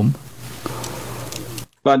ចូលរួម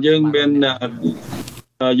បាទយើងមានល្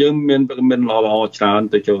អច្រើន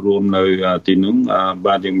ទៅចូលរួមនៅទីនោះ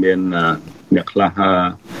បាទយើងមានអ្នកខ្លះ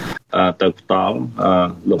ទៅផ្ទាល់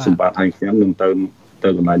លោកសម្បត្តិឲ្យខ្ញុំនឹងទៅ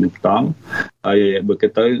កន្លែងនឹងផ្ទាល់ហើយបើគេ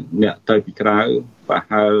ទៅអ្នកទៅពីក្រៅប្រ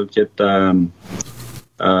ហែលជិត20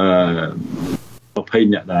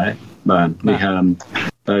អ្នកដែរបាទនេះ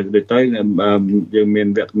ដូចទៅយើងមាន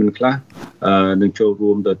វគ្គខ្លះនឹងចូល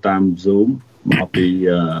រួមទៅតាម Zoom មកពី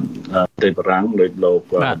ប្រទេសបារាំងដោយលោក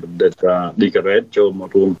បណ្ឌិត Digaret ចូលមក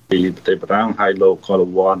រួមពីប្រទេសបារាំងហើយលោក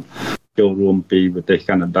Colward ចូលរួមពីប្រទេស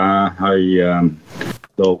កាណាដាហើយ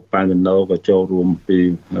លោកប៉ែនណូក៏ចូលរួមពី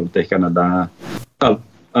ប្រទេសកាណាដា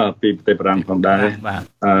ពីប្រទេសបារាំងផងដែរ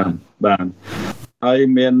បាទហើយ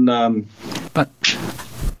មាន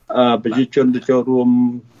ប្រជាជនទៅចូលរួម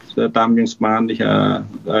តាមយើងស្មាននេះ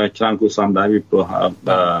ច្រើនគួរសមដែរពីព្រោះ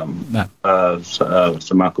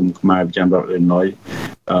សមាគមខ្មែរប្រចាំរដ្ឋ Illinois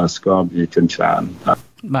ស្គាល់ប្រជាជនច្រើន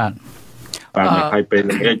បាទហើយពេល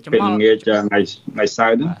ល្ងាចថ្ងៃសៅ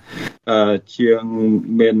រ៍ហ្នឹងជាង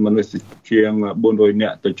មានមនុស្សជាង400នា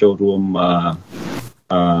ក់ទៅចូលរួម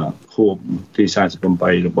ខួបទី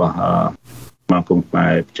48របស់សមាគមខ្មែ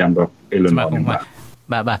រប្រចាំរដ្ឋ Illinois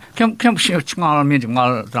បាទខ្ញុំឆ្ងល់មានចម្ង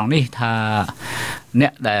ល់ត្រង់នេះថាអ្ន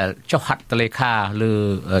កដែលចុះហត្ថលេខាឬ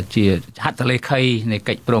ជាហត្ថលេខីនៃ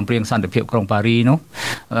កិច្ចព្រមព្រៀងសន្តិភាពក្រុងប៉ារីនោះ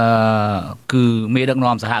គឺមេដឹក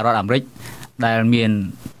នាំសហរដ្ឋអាមេរិកដែលមាន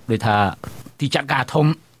ដូចថាទីចាត់ការធំ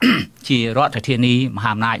ជារដ្ឋធានីម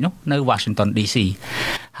ហាអំណាចនោះនៅ Washington DC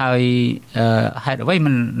ហើយហេតុអ្វី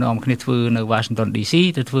មិននាំគ្នាធ្វើនៅ Washington DC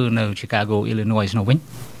ទៅធ្វើនៅ Chicago Illinois នោះវិញ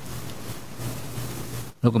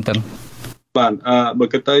លោកកំតឹងបាទបើ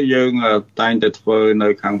គិតទៅយើងតែងតែធ្វើនៅ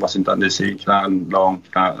ខាង Washington DC ច្រើនដង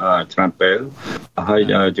ច្រើនពេលហើយ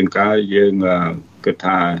ជាងការយើងគិត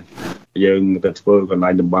ថាយើងទៅធ្វើកន្លែ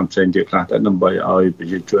ងតំបន់ផ្សេងទៀតខ្លះទៅដើម្បីឲ្យប្រ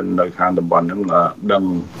ជាជននៅខាងតំបន់ហ្នឹងដឹង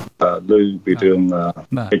ឮពីរឿង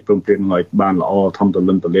កិច្ចព្រមព្រៀងឲ្យបានល្អធំទូ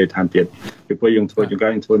លំទូលាយថែមទៀតពីព្រោះយើងធ្វើជាងការ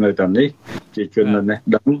យើងធ្វើនៅតាមនេះជាជននៅនេះ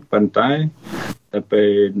ដឹងប៉ុន្តែតែពេល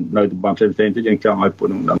នៅតំបន់ផ្សេងៗទៀតយើងចង់ឲ្យពួក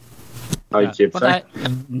នឹងដឹងហើយជាផ្សេង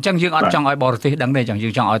អញ្ចឹងយើងអត់ចង់ឲ្យបរទេសដឹងទេអញ្ចឹងយើ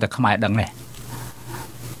ងចង់ឲ្យតែខ្មែរដឹងទេ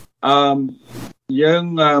យើង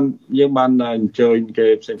បានអញ្ជើញគេ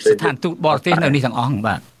ផ្សេងៗស្ថានទូតបរទេសនៅនេះទាំងអស់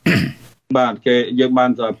បាទគេយើងបាន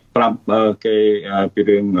ប្រាប់គេពី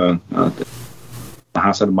រឿងម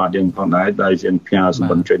ហាសន្និបាតយើងផងដែរដែលជាផ្ញើសម្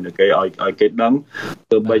បត្តិជួយគេឲ្យគេដឹង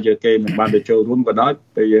ទោះបីជាគេមិនបានទៅចូលរួមក៏ដោយ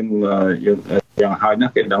ពេលយើងយ៉ាងហើយណា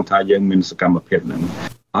គេដឹងថាយើងមានសកម្មភាពហ្នឹង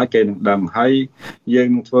ហើយគេនឹងដឹងហើយយើង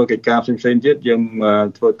នឹងធ្វើកិច្ចការផ្សេងៗទៀតយើង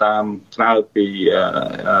ធ្វើតាមក្រៅពី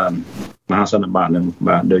មហាសន្និបាតនឹង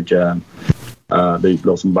បាទដូច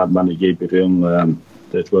លោកសម្បត្តិបាននិយាយពីរឿង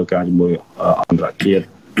ទៅធ្វើការជាមួយអន្តរជាតិ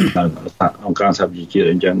អង្គការសហប្រជាជាតិ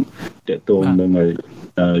អញ្ចឹងតើតើនឹង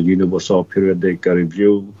Universal Periodic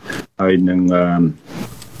Review ហើយនឹង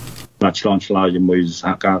បាទឆ្លងឆ្លើយជាមួយស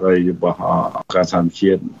ហការរបស់អង្គការសហប្រជា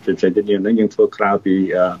ជាតិផ្សេងៗទៀតយើងធ្វើក្រៅពី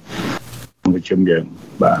ប្រជុំយើង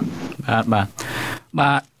បា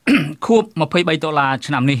ទខួប$23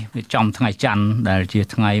ឆ្នាំនេះវាចំថ្ងៃច័ន្ទដែលជា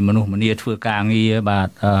ថ្ងៃមនុស្សម្នាធ្វើការងារបាទ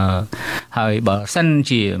ហើយបើសិន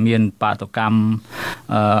ជាមានបាតុកម្ម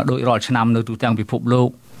ដោយរាល់ឆ្នាំនៅទូទាំងពិភពលោក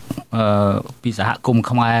ពីសហគមន៍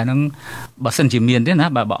ខ្មែរហ្នឹងបើសិនជាមានទេណា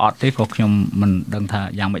បើអត់ទេក៏ខ្ញុំមិនដឹងថា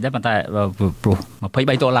យ៉ាងម៉េចដែរប៉ុន្តែព្រោះ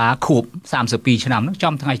$23ខួប32ឆ្នាំហ្នឹង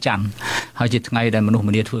ចំថ្ងៃច័ន្ទហើយជាថ្ងៃដែលមនុស្ស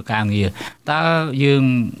ម្នាធ្វើការងារតើយើ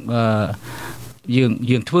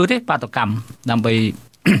ងធ្វើទេបាតុកម្មដើម្បី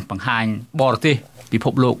បង្ហាញបរទេសពិភ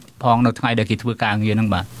ពលោកផងនៅថ្ងៃដែលគេធ្វើការងារហ្នឹង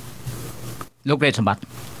បាទលោករេតសម្បត្តិ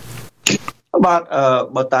បាទ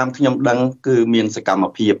បើតាមខ្ញុំដឹងគឺមានសកម្ម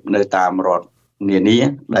ភាពនៅតាមរដ្ឋនានា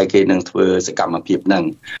ដែលគេនឹងធ្វើសកម្មភាពហ្នឹង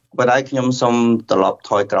ប៉ុន្តែខ្ញុំសូមត្រឡប់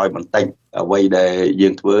ថយក្រោយបន្តិចអ្វីដែលយើ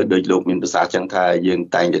ងធ្វើដោយលោកមានប្រសាសន៍ចឹងថាយើង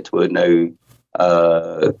តែងតែធ្វើនៅ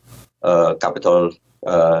Capital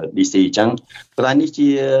DC ចឹងប៉ុន្តែនេះជា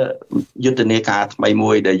យុទ្ធនាការថ្មី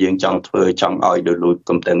មួយដែលយើងចង់ធ្វើចង់ឲ្យដោយលោក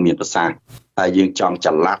កំតឹងមានប្រសាសន៍ហើយយើងចង់ច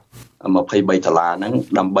ល័ត$23ហ្នឹង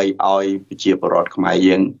ដើម្បីឲ្យប្រជាពលរដ្ឋខ្មែរ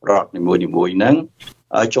យើងរដ្ឋនីមួយៗហ្នឹង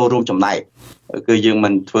ចូលរួមចំណែកគឺយើងមិ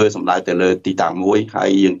នធ្វើសម្ដៅទៅលើទីតាំងមួយហើយ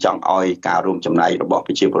យើងចង់ឲ្យការរួមចំណែករបស់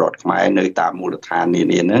ប្រជាពលរដ្ឋខ្មែរនៅតាមមូលដ្ឋាននា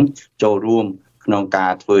នាហ្នឹងចូលរួមក្នុងកា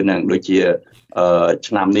រធ្វើនឹងដូចជា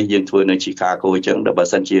ឆ្នាំនេះយើងធ្វើនៅ Chicago អញ្ចឹងបើ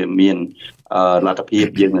សិនជាមានលទ្ធភាព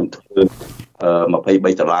យើងនឹងធ្វើ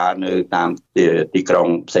$23នៅតាមទីក្រុង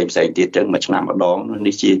ផ្សេងៗទៀតអញ្ចឹងមួយឆ្នាំម្ដង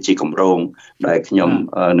នេះជាគម្រោងដែលខ្ញុំ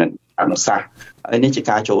នឹងអនុសាសន៍ហើយនេះជា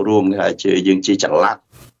ការចូលរួមជាយើងជាចល័ត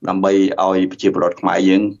ដើម្បីឲ្យប្រជាពលរដ្ឋខ្មែរ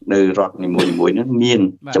យើងនៅរដ្ឋនីមួយៗហ្នឹងមាន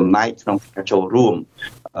ចំណែកក្នុងការចូលរួម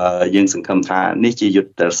យើងសង្ឃឹមថានេះជាយុទ្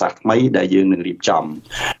ធសាស្ត្រថ្មីដែលយើងនឹងរៀបចំ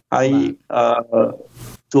ហើយ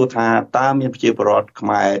ទោះថាតើមានប្រជាពលរដ្ឋខ្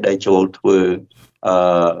មែរដែលចូលធ្វើ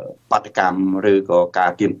បាតកម្មឬក៏កា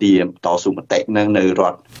រទាមទារតស៊ូមតិនឹងនៅរ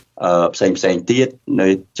ដ្ឋផ្សេងទៀតនៅ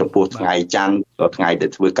ចំពោះថ្ងៃច័ន្ទក៏ថ្ងៃដែ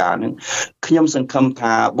លធ្វើការនឹងខ្ញុំសង្ឃឹម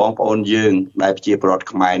ថាបងប្អូនយើងដែលប្រជាពលរដ្ឋ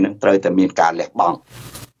ខ្មែរនឹងត្រូវតែមានការលះបង់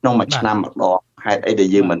ក្នុងមួយឆ្នាំម្ដងហេតុអីដែល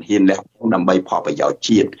យើងមិនហ៊ានលះបង់ដើម្បីផលប្រយោជន៍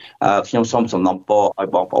ជាតិខ្ញុំសូមសំណូមពរឲ្យ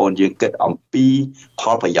បងប្អូនយើងគិតអំពីផ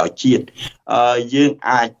លប្រយោជន៍ជាតិយើង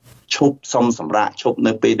អាចឈប់សុំសម្រាប់ឈប់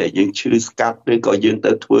នៅពេលដែលយើងឈឺស្កាត់ឬក៏យើង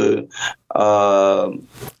ទៅធ្វើ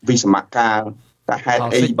វិសមការតែហេតុ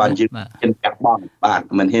អីបានយើងហ៊ានលះបង់បាទ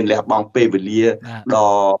មិនហ៊ានលះបង់ពេលវេលាដ៏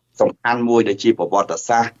សំខាន់មួយដែលជាប្រវត្តិ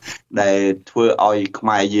សាស្ត្រដែលធ្វើឲ្យខ្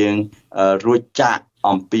មែរយើងរួចចាក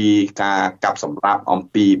អំពីការកាប់សម្លាប់អំ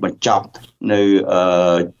ពីបញ្ចប់នៅ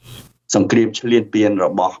សង្គ្រាមឈ្លានពានរ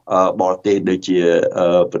បស់បរទេសដូចជា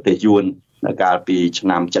ប្រទេសយួននៅកាលពីឆ្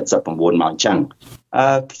នាំ79មកអញ្ចឹង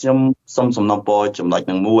ខ្ញុំសូមសំណូមពរចំណុច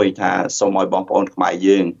នឹងមួយថាសូមឲ្យបងប្អូនខ្មែរ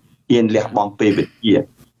យើងហ៊ានលះបង់ពេលវេលា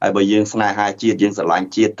ហើយបើយើងស្នេហាជាតិយើងស្រឡាញ់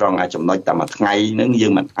ជាតិត្រង់តែចំណុចតែមួយថ្ងៃហ្នឹងយើ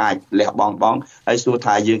ងមិនអាចលះបង់ហើយសួរ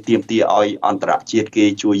ថាយើងទាមទារឲ្យអន្តរជាតិគេ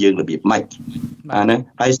ជួយយើងរបៀបម៉េចណា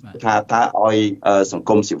ហើយថាឲ្យសង្គ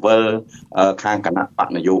មស៊ីវិលខាងគណៈបក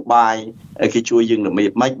នយោបាយគេជួយយើងរបៀ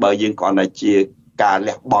បម៉េចបើយើងគ្រាន់តែជាការ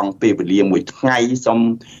លះបង់ពេលវេលាមួយថ្ងៃសុំ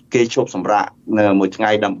គេឈប់សម្រាកមួយថ្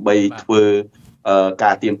ងៃដើម្បីធ្វើ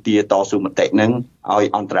ការទាមទារតស៊ូមតិហ្នឹងឲ្យ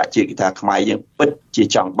អន្តរជាតិគេថាខ្មែរយើងពិតជា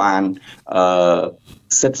ចង់បាន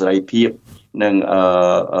សិទ្ធិសេរីភាពនិង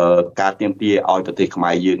ការទាមទារឲ្យប្រទេសខ្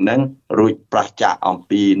មែរយើងហ្នឹងរួចប្រឆាចអំ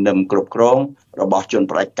ពីនឹមគ្រប់គ្រងរបស់ជន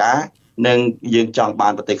ផ្ដាច់ការនិងយើងចង់បា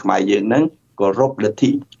នប្រទេសខ្មែរយើងហ្នឹងគោរពលទ្ធិ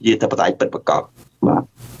ជាធិបតេយ្យពិតប្រាកដ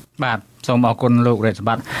បាទសូមអរគុណលោករេតសម្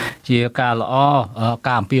បត្តិជាការល្អ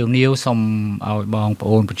ការអំពាវនាវសូមឲ្យបងប្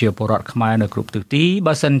អូនប្រជាពលរដ្ឋខ្មែរនៅគ្រប់ទិសទី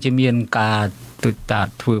បើសិនជាមានការ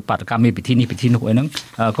ធ្វើបាតកម្មមានពិធីនេះពិធីនោះអីហ្នឹង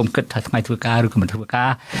កុំគិតថាថ្ងៃធ្វើការឬក៏មិនធ្វើការ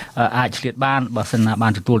អាចឆ្លៀតបានបើសិនណាបា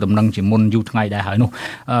នទទួលដំណឹងជាមុនយូរថ្ងៃដែរហើយនោះ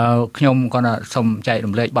ខ្ញុំក៏សូមចែក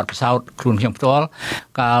រំលែកបទពិសោធន៍ខ្លួនខ្ញុំផ្ទាល់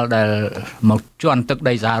កាលដែលមកជន់ទឹក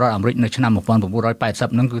ដីសហរដ្ឋអាមេរិកនៅឆ្នាំ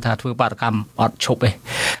1980ហ្នឹងគឺថាធ្វើបាតកម្មអត់ឈប់ទេ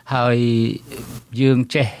ហើយយើង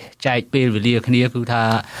ចេះចែកពេលវេលាគ្នាគឺថា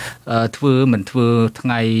ធ្វើមិនធ្វើថ្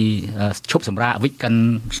ងៃឈប់សម្រាកវិកកាន់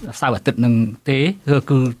សៅរ៍អាទិត្យនឹងទេ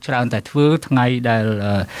គឺច្រើនតែធ្វើថ្ងៃដែល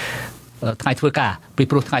ថ្ងៃធ្វើការពី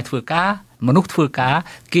ព្រោះថ្ងៃធ្វើការមនុស្សធ្វើការ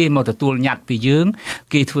គេមកទទួលញត្តិពីយើង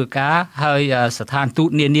គេធ្វើការហើយស្ថានទូត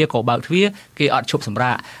នានាក៏បើកទ្វារគេអត់ឈប់សម្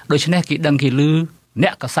រាកដូច្នេះគេដឹងគេឮ អ្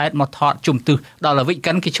នកកសែតមកថតជុំទិសដល់ល្វិច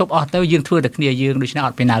កិនគេឈប់អស់ទៅយើងធ្វើតែគ្នាយើងដូច្នេះអ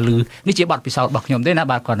ត់ពេលណាលឺនេះជាបទពិសោធន៍របស់ខ្ញុំទេណា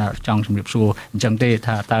បាទគាត់ចង់ជំរាបសួរអញ្ចឹងទេ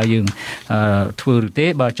ថាតើយើងធ្វើឬទេ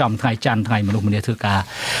បើចំថ្ងៃច័ន្ទថ្ងៃមនុស្សម្នាធ្វើការ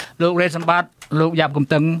លោករ៉េតសម្បត្តិលោកយ៉ាប់កំ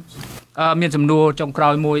តឹងមានសំណួរចុងក្រោ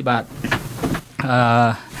យមួយបាទ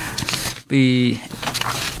ពី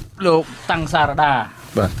លោកតាំងសារដា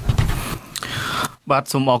បាទ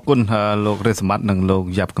សូមអរគុណលោករ៉េតសម្បត្តិនិងលោក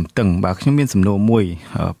យ៉ាប់កំតឹងបាទខ្ញុំមានសំណួរមួយ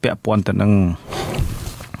ពាក់ព័ន្ធទៅនឹង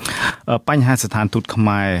បញ្ហាស្ថានទូតខ្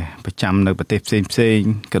មែរប្រចាំនៅប្រទេសផ្សេង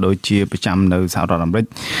ក៏ដូចជាប្រចាំនៅសហរដ្ឋអាមេរិក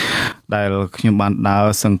ដែលខ្ញុំបានដើរ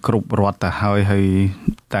សង្គ្រប់រដ្ឋទៅហើយ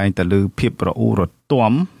តែងតែលើភាពរអ៊ូរ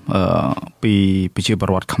ទាំពីប្រជាពល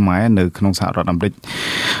រដ្ឋខ្មែរនៅក្នុងសហរដ្ឋអាមេរិក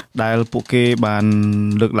ដែលពួកគេបាន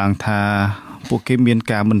លើកឡើងថាពួកគេមាន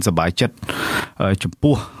ការមិនសប្បាយចិត្តចំ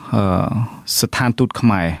ពោះស្ថានទូតខ្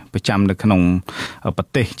មែរប្រចាំនៅក្នុងប្រ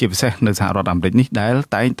ទេសជាពិសេសនៅសហរដ្ឋអាមេរិកនេះដែល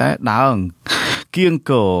តែងតែដើរគៀង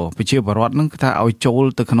គរប្រជាពលរដ្ឋនឹងថាឲ្យចូល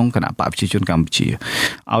ទៅក្នុងគណៈបកប្រជាជនកម្ពុជា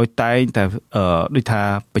ឲ្យតែងតែដូចថា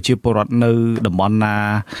ប្រជាពលរដ្ឋនៅតំបន់ណា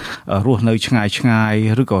រស់នៅឆ្ងាយ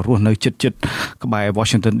ឬក៏រស់នៅជិតក្បែរ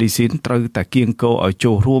Washington DC ត្រូវតែគៀងគរឲ្យ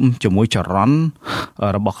ចូលរួមជាមួយចរន្ត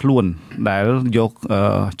របស់ខ្លួនដែលយក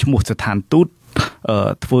ឈ្មោះស្ថានទូត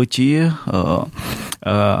ធ្វើជា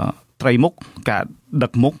ត្រីមុខការដឹ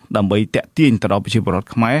កមុខដើម្បីតាក់ទាញទៅដល់ប្រជាពលរដ្ឋ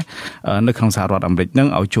ខ្មែរនៅក្នុងសហរដ្ឋអាមេរិកនឹង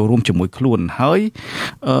ឲ្យចូលរួមជាមួយខ្លួនហើយ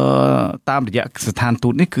តាមរយៈស្ថានទូ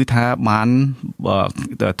តនេះគឺថាបាន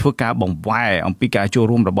ធ្វើការបង្វែរអំពីការចូល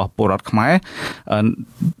រួមរបស់ពលរដ្ឋខ្មែរ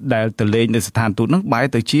ដែលទៅលេងនៅស្ថានទូតនឹងបែរ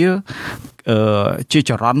ទៅជា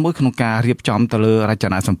ចរន្តមួយក្នុងការរៀបចំទៅលើរច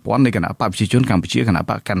នាសម្ព័ន្ធនៃគណៈបកប្រជាជនកម្ពុជាគណៈ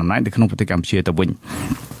បកកណ្ដាលអំណាចនៅក្នុងប្រទេសកម្ពុជាទៅវិញ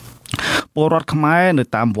ពលរដ្ឋខ្មែរនៅ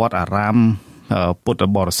តាមវត្តអារាមពុទ្ធ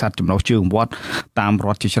បរិស័ទចំណុះជើងវត្តតាមរ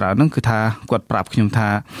ដ្ឋជាច្រើនហ្នឹងគឺថាគាត់ប្រាប់ខ្ញុំថា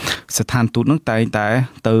ស្ថានទូតហ្នឹងតែងតែ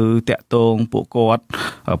ទៅតាក់ទងពួកគាត់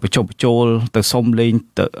បញ្ចុះបញ្ចូលទៅសុំលេង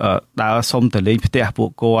ទៅដើរសុំទៅលេងផ្ទះពួក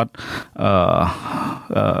គាត់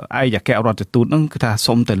ឯកអគ្គរដ្ឋទូតហ្នឹងគឺថា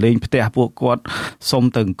សុំទៅលេងផ្ទះពួកគាត់សុំ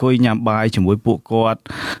ទៅអង្គុយញ៉ាំបាយជាមួយពួកគាត់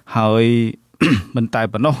ហើយមិនតែ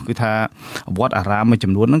ប៉ុណ្ណោះគឺថាវត្តអារាមមួយ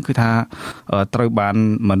ចំនួនហ្នឹងគឺថាត្រូវបាន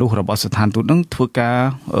មនុស្សរបស់ស្ថានទូតហ្នឹងធ្វើការ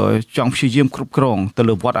ចង់ព្យាយាមគ្រប់គ្រងទៅ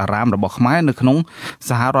លើវត្តអារាមរបស់ខ្មែរនៅក្នុង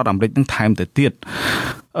សហរដ្ឋអាមេរិកហ្នឹងថែមទៅទៀត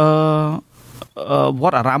វ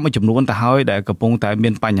ត្តអារាមមួយចំនួនទៅហើយដែលកំពុងតែមា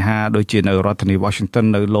នបញ្ហាដូចជានៅរដ្ឋធានី Washington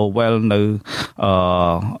នៅ Lowell នៅ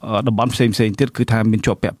តំបន់ផ្សេងទៀតគឺថាមាន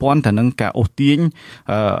ជាប់ពាក់ព័ន្ធទៅនឹងការអូសទាញ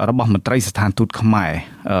របស់មន្ត្រីស្ថានទូតខ្មែរ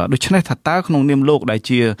ដូច្នេះថាតើក្នុងនាមលោកដែល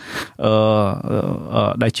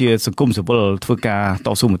ជាសង្គមស៊ីវិលធ្វើការត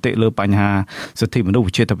ស៊ូមតិលើបញ្ហាសិទ្ធិមនុស្ស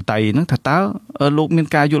ប្រជាធិបតេយ្យហ្នឹងថាតើលោកមាន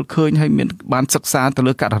ការយល់ឃើញហើយមានបានសិក្សាទៅ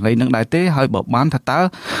លើករណីហ្នឹងដែរទេហើយបើបានថាតើ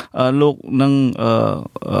លោកនឹង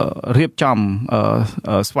រៀបចំ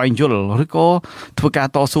ស្វែងយល់ឬក៏ធ្វើការ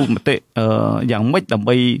តស៊ូមតិយ៉ាងម៉េចដើម្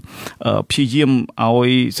បីព្យាយាមឲ្យ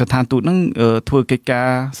ស្ថានទូតហ្នឹងធ្វើកិច្ចការ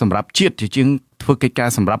សម្រាប់ជាតិជាជាងធ្វើកិច្ចការ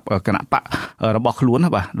សម្រាប់គណៈបករបស់ខ្លួន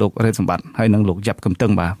ណាបាទលោករ៉េតសម្បត្តិហើយនឹងលោកយ៉ាប់កំតឹ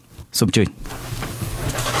ងបាទសូមអញ្ជើញ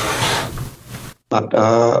បាទ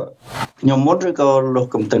ខ្ញុំមុនឬក៏លោក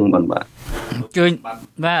កំតឹងបាទអញ្ជើញ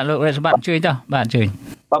បាទលោករ៉េតសម្បត្តិអញ្ជើញទៅបាទអញ្ជើញ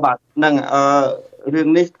បាទនឹងរឿង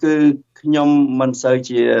នេះគឺខ្ញុំមិនសូវ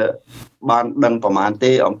ជាបានដឹងប្រមាណ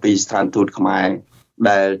ទេអំពីស្ថានទូតខ្មែរ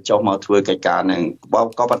ដែលចុះមកធ្វើកិច្ចការហ្នឹង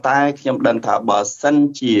ក៏ប៉ុន្តែខ្ញុំដឹងថាបើសិន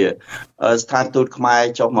ជាស្ថានទូតខ្មែរ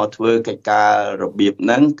ចុះមកធ្វើកិច្ចការរបៀបហ្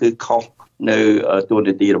នឹងគឺខុសនៅទូ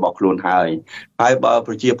នីតិរបស់ខ្លួនហើយបើ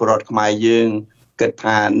ប្រជាពលរដ្ឋខ្មែរយើងគិត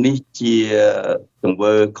ថានេះជាទង្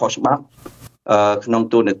វើខុសច្បាប់ក្នុង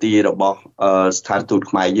ទូនីតិរបស់ស្ថានទូត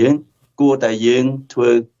ខ្មែរយើងគួរតែយើងធ្វើ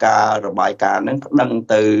ការរបាយការណ៍ហ្នឹងប្តឹង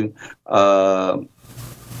ទៅ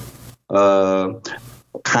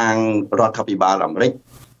ខាងរដ្ឋាភិបាលអាមេរិក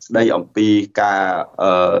ស្ដីអំពីការ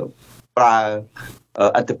ប្រើ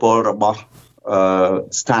អធិបុលរបស់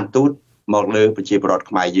ស្ថានទូតមកលើប្រជាពលរដ្ឋ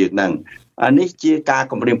ខ្មែរយើងហ្នឹងនេះជាការ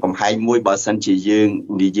គម្រាមកំហែងមួយបើសិនជាយើង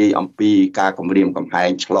និយាយអំពីការគម្រាមកំហែង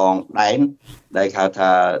ឆ្លងដែនដែលហៅថា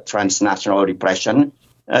transnational repression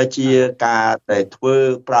ជាការតែធ្វើ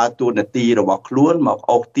ប្រើតួនាទីរបស់ខ្លួនមក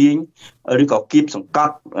អូសទាញឬក៏គៀបសង្ក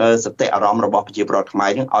ត់សតិអារម្មណ៍របស់ប្រជាពលរដ្ឋខ្មែ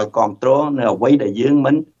រនឹងឲ្យគ្រប់គ្រងនៅអ្វីដែលយើង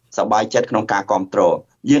មិនសប្បាយចិត្តក្នុងការគ្រប់គ្រង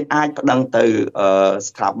យើងអាចប្តឹងទៅ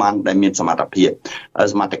ស្ថាប័នដែលមានសមត្ថភាព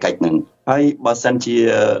សមត្ថកិច្ចនឹងហើយបើសិនជា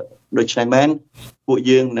ដូច្នេះមែនពួក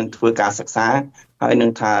យើងនឹងធ្វើការសិក្សាហើយនឹ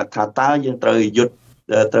ងថាតើយើងត្រូវ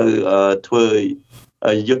ធ្វើ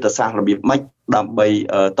យុទ្ធសាស្ត្ររបៀបម៉េចដើម្បី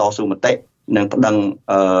តស៊ូមតិនិងប្តឹង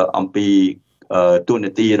អំពីទូ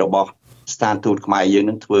នាទីរបស់ស្ថានទូតខ្មែរយើង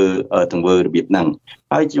នឹងធ្វើទង្វើរបៀបហ្នឹង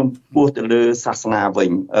ហើយចំពោះទៅលើសាសនាវិញ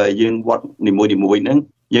យើងវត្តនីមួយៗហ្នឹង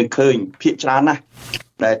យើងឃើញភាគច្រើនណាស់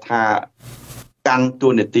ដែលថាកាន់តួ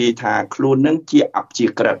នាទីថាខ្លួននឹងជាអព្យា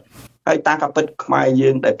ក្រឹតហើយតាមការពិតខ្មែរយើ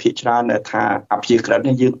ងដែលភាគច្រើនថាអព្យាក្រឹត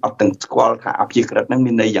នេះយើងអត់ទាំងស្គាល់ថាអព្យាក្រឹតនឹង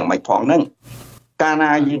មានន័យយ៉ាងម៉េចផងហ្នឹងកាល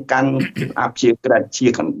ណាយើងកាន់អព្យាក្រឹតជា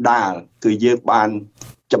កណ្ដាលគឺយើងបាន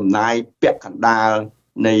ចំណាយពាក់កណ្ដាល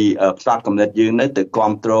នៃផ្សោតកំណត់យើងនៅទៅគ្រ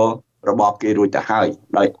ប់គ្រងរបបគេរួចទៅហើយ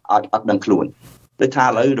ដោយអត់ដឹងខ្លួនដូចថាឥ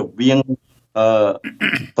ឡូវរវាង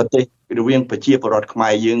ប្រទេសរវាងប្រជាពលរដ្ឋខ្មែ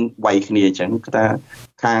រយើងវាយគ្នាអញ្ចឹងថា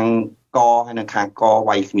ខាងកហើយនិងខាងក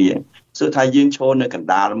វាយគ្នាសួរថាយើងឈរនៅកណ្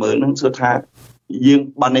ដាលមើលហ្នឹងសួរថាយើង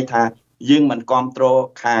បានន័យថាយើងមិនគ្រប់គ្រង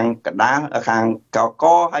ខាងកណ្ដាលខាងក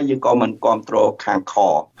ហើយយើងក៏មិនគ្រប់គ្រងខាងខ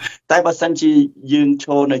តែបើសិនជាយើងឈ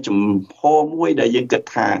រនៅចំហមួយដែលយើងគិត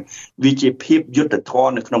ថាវាជាភាពយុត្តិធ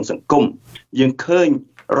ម៌នៅក្នុងសង្គមយើងឃើញ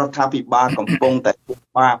រដ្ឋាភិបាលកំពុងតែ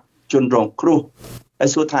បាបជនរងគ្រោះហើយ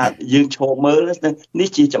សួរថាយើងឈរមើលនេះ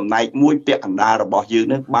ជាចំណែកមួយពាក់កណ្ដាលរបស់យើង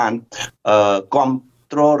នឹងបានគ្រប់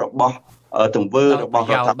គ្រងរបស់ទង្វើរបស់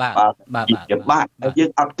រដ្ឋាភិបាលបាទយើង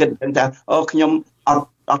អត់គិតថាខ្ញុំ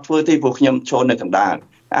អត់ធ្វើទេព្រោះខ្ញុំឈរនៅកណ្ដាល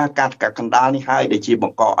ការកណ្ដាលនេះហើយដែលជាប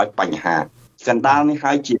ង្កឲ្យបញ្ហាកណ្ដាលនេះ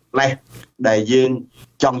ហើយជាផ្លេសដែលយើង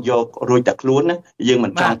ចង់យករួចតែខ្លួនណាយើងមិ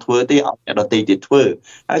នចង់ធ្វើទេឲ្យអ្នកដទៃទៀតធ្វើ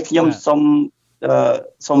ហើយខ្ញុំ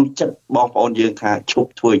សូមចិត្តបងប្អូនយើងថាឈប់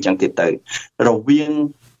ធ្វើអញ្ចឹងទៀតទៅរវាង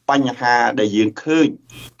បញ្ហាដែលយើងឃើញ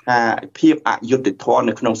ថាភាពអយុត្តិធម៌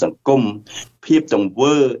នៅក្នុងសង្គមភាពទង្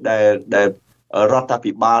វើដែលរដ្ឋា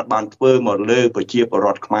ភិបាលបានធ្វើមកលើប្រជាពលរ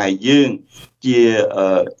ដ្ឋខ្មែរយើងជា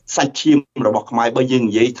សាច់ឈាមរបស់ខ្មែរបើយើង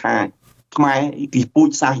និយាយថាខ្មែរពីពូជ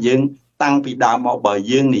សាសន៍យើងតាំងពីដើមមកបើ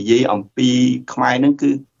យើងនិយាយអំពីខ្មែរហ្នឹងគឺ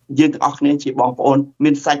យើងទាំងអស់គ្នាជាបងប្អូន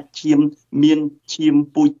មានសាច់ឈាមមានឈាម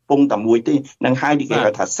ពូជពងតែមួយទេនឹងហើយគេ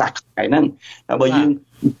ហៅថាសាសខ្មែរហ្នឹងបើយើង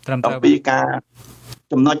អំពីការ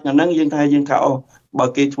ចំណុចហ្នឹងយើងថាបើ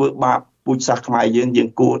គេធ្វើបាបពូជសាសន៍ខ្មែរយើង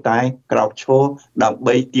គួរតែក្រោកឈរដើម្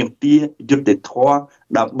បីទាមទារយុត្តិធម៌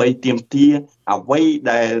ដើម្បីទាមទារអ្វី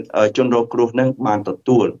ដែលជនរងគ្រោះនឹងបានទ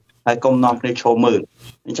ទួលហើយកុំនាំគ្នាឈរមើល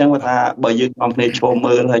អញ្ចឹងថាបើយើងនាំគ្នាឈរ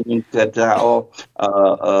មើលហើយយើងគិតថា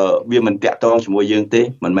វាមិនតាក់ទងជាមួយយើងទេ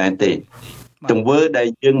មិនមែនទេទង្វើដែល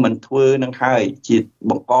យើងមិនធ្វើនឹងហើយជា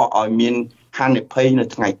បង្កឲ្យមានហានិភ័យនៅ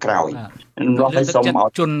ថ្ងៃក្រោយនោះឲ្យសូមឲ្យ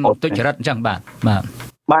ជនទុច្ចរិតអញ្ចឹងបាទ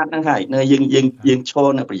ហ្នឹងហើយនៅយើងឈរ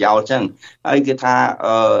នៅប្រយោលអញ្ចឹងហើយគេថា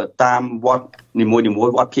តាមវត្តនីមួយ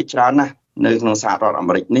វត្តភាគច្រើនណាស់នៅក្នុងសហរដ្ឋអា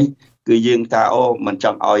មេរិកនេះគឺយើងថាមិនច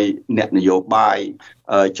ង់ឲ្យអ្នកនយោបាយ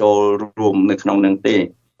ចូលរួមនៅក្នុងនឹងទេ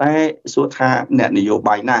តែសួរថាអ្នកនយោ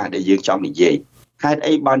បាយណាដែលយើងចង់និយាយហេតុ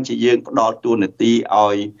អីបានជាយើងផ្ដល់ទួនាទី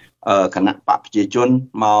ឲ្យគណៈបកប្រជាជន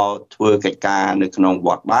មកធ្វើកិច្ចការនៅក្នុងវ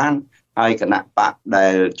ត្តបានហើយគណៈបកដែ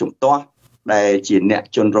លជំទាស់ដែលជាអ្នក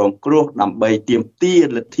ជនរងគ្រោះដើម្បីទាមទារ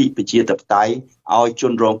លទ្ធិប្រជាធិបតេយ្យឲ្យជ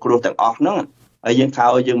នរងគ្រោះទាំងអស់ហ្នឹងហើយយើងថា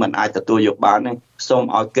យើងមិនអាចទទួលយកបានទេសូម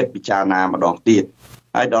ឲ្យគិតពិចារណាម្ដងទៀត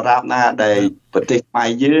ហើយដរាបណាដែលប្រទេសខ្មែរ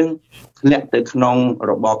យើងធ្លាក់ទៅក្នុង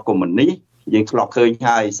របបកុម្មុយនីសយើងធ្លាប់ឃើញ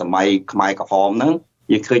ហើយសម័យខ្មែរក្រហមហ្នឹង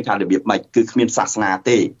យើងឃើញថារបៀបម៉េចគឺគ្មានសាសនា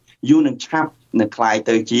ទេយូរនឹងឆាប់នឹងคล้าย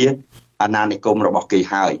ទៅជាអាណានិគមរបស់គេ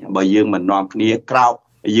ហើយបើយើងមិននាំគ្នាក្រោក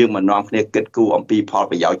យើងមិននាំគ្នាគិតគូរអំពីផល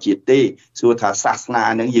ប្រយោជន៍ជាតិទេសួរថាសាសនា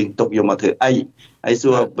នឹងយើងទុកយកមកធ្វើអីហើយ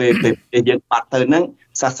សួរពេលយើងបាត់ទៅហ្នឹង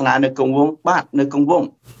សាសនានៅគង់វង្សបាទនៅគង់វង្ស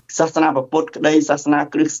សាសនាពុទ្ធក្តីសាសនា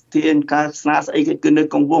គ្រីស្ទានសាសនាស្អីគឺនៅ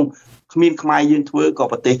គង់វង្សគ្មានខ្មែរយើងធ្វើក៏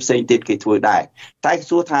ប្រទេសផ្សេងទៀតគេធ្វើដែរតែ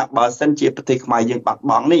សួរថាបើសិនជាប្រទេសខ្មែរយើងបាត់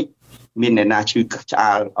បង់នេះមានអ្នកណាឈឺឆ្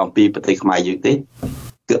អាលអំពីប្រទេសខ្មែរយើងទេ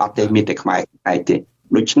គឺអត់ទេមានតែខ្មែរឯងទេ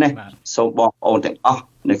ដូច្នេះសូមបងប្អូនទាំងអស់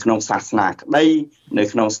នៅក្នុងសាសនាក្តីនៅ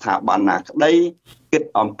ក្នុងស្ថាប័នណាក្តីគិត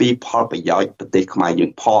អំពីផលប្រយោជន៍ប្រទេសខ្មែរយើ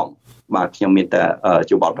ងផងបាទខ្ញុំមានតែ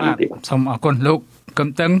យោបល់ប៉ុណ្ណឹងទេសូមអរគុណលោកកឹម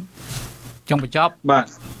តឹងចុងបញ្ចប់បាទ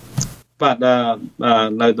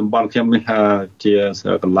នៅតំបន់ខ្ញុំនេះជា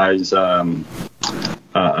កន្លែង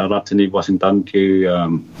រដ្ឋធានី Washington គឺ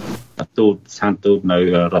ទូតស្ថានទូតនៅ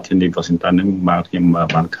រដ្ឋធានី Washington ហ្នឹងមកខ្ញុំ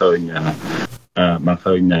បានឃើញ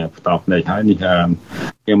ផ្ដោតភ្នែកហើយនេះ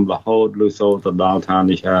ខ្ញុំរហូតលឺសូរទៅដល់ថា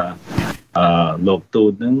នេះលោកទូ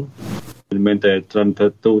តហ្នឹងមិនមែនតែត្រឹមតែ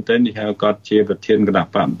ទូតទេនេះគាត់ជាប្រធានគណៈប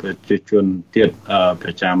កប្រជាជនទៀតប្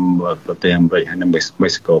រចាំប្រទេសអាមេរិកហើយនៅមេក្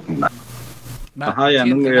ស៊ីកូផងដែរហើយអា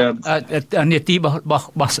នឹងនីតិរបស់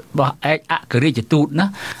ឯកអគ្គរដ្ឋទូតណា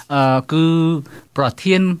គឺប្រ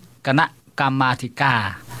ធានគណៈកម្មាធិការ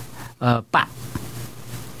បក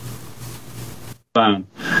បាទ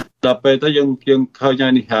ដល់ពេលទៅយើងឃើញហើ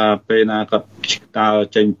យនេះពេលណាគាត់ដើរ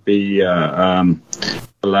ចេញពី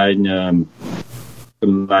កន្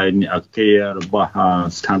លែងអគាររបស់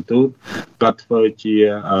ស្ថានទូតគាត់ធ្វើជា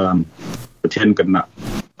ប្រធានគណៈ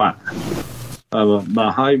បក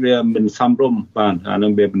bà hai về mình xăm rôm bạn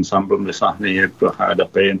nên về mình xăm rôm để sao này đập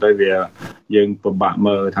bên tới về dương của bạn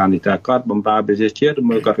mơ thằng thì ta có bấm ba về chết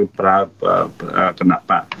mơ có được pra cái nạp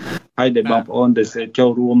bạn hay để bấm on để sẽ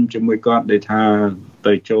châu room cho mấy con để tha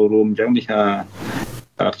tới châu room chẳng đi ha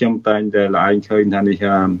trong tay để lại khơi thằng đi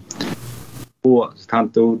haពួកស្ថាន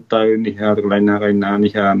ទូតទៅនេះកន្លែងណា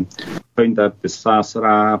នេះឃើញតែភាសាស្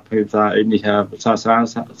រាភាសាអីនេះភាសាស្រា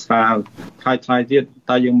ខ្លាយទៀត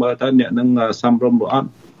តែយើងមើលទៅអ្នកនឹងសំរុំឬអត់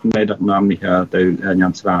នៃដឹកនាំនេះទៅ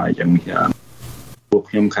ញ៉ាំស្រាអីចឹងនេះពួក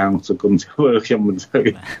ខ្ញុំខាងសង្គមស៊ីវិលខ្ញុំមិនស្គា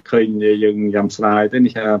ល់ឃើញយើងញ៉ាំស្រាទេ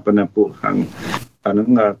នេះប៉ុន្តែពួកខាងអានឹង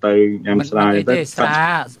ទៅញ៉ាំស្រាទៅ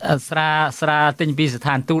ស្រាទិញពីស្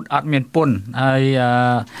ថានទូតអត់មានពន្ធហើយ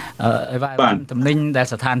អីវ៉ាតំណែងដែល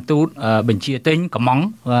ស្ថានទូតបញ្ជាទិញកំង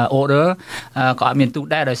order ក៏អត់មានទូត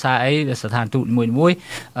ដែរដោយសារអីស្ថានទូតមួយ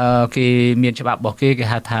គេមានច្បាប់របស់គេ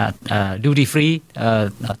ហៅថា duty free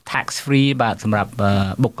tax free បាទសម្រាប់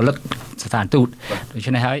បុគ្គលិកស្ថានទូតដូ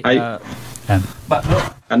ច្នេះហើយបាទ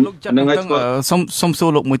លោកចាត់នឹងសុំសួរ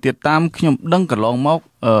លោកមួយទៀតតាមខ្ញុំដឹងកន្លងមក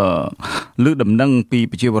លើដំណឹងពី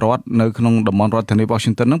ប្រជាពលរដ្ឋនៅក្នុងតំបន់រដ្ឋធានី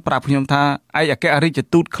Washington នឹងប្រាប់ខ្ញុំថាឯកអគ្គរដ្ឋ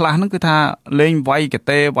ទូតខ្លះហ្នឹងគឺថាលេងវាយក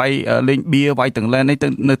តេវាយលេងបៀវាយទាំងឡែននេះទៅ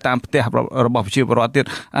នៅតាមផ្ទះរបស់ប្រជាពលរដ្ឋទៀត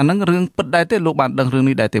អាហ្នឹងរឿងពិតដែរទេលោកបានដឹងរឿង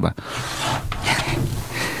នេះដែរទេបាទ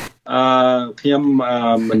ខ្ញុំ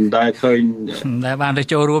មិនដែលឃើញដែលបានទៅ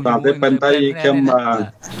ចូលរួមជាមួយប៉ុន្តែខ្ញុំ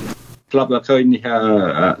ធ្លាប់តែឃើញនេះ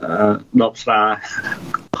ដបស្រា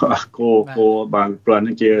គោបានព្រោះ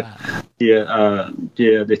នឹងជា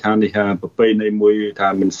ដែលថានេះប្រពៃណីមួយថា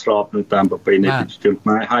មិនស្របនៅតាមប្រពៃណីប្រជាជនខ្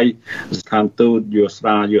មែរហើយស្ថានទូតយកស្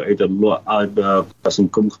រាយកអីទៅលក់ឲ្យស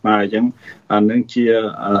ង្គមខ្មែរអញ្ចឹងអានឹង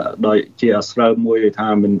ដោយជាអាស្រូវមួយថា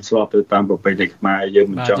មិនស្របទៅតាមប្រពៃណីខ្មែរយើង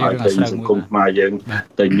មិនចង់ឲ្យទៅសង្គមខ្មែរយើង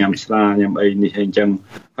ទៅញ៉ាំស្រាញ៉ាំអីនេះអញ្ចឹង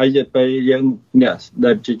ហើយទៅពេលយើងអ្នក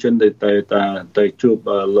ដែលប្រជាជនទៅជួប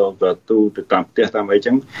លោកទូទៅតាមផ្ទះតាមអីអញ្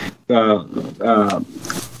ចឹង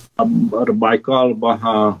របាយការណ៍របស់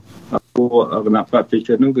ពួកគណៈបព្វជិជ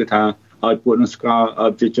ននោះគឺថាឲ្យពួកនឹងស្គាល់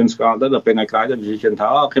ប្រជាជនស្គាល់ទៅដល់ពេលថ្ងៃក្រោយទៅប្រជាជនថា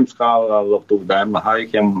ខ្ញុំស្គាល់លោកទូដែរមកហើយ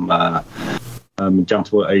ខ្ញុំមិនចង់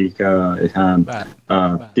ធ្វើអីក៏ថា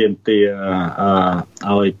ទៀមទា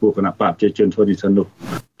ឲ្យពួកគណៈបព្វជិជនធ្វើនេះសិននោះ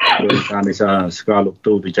ដោយការនេះស្គាល់លោក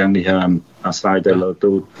ទូទៅចឹងនេះអាស្រ័យទៅលោក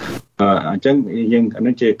ទូអញ្ចឹងយើងអា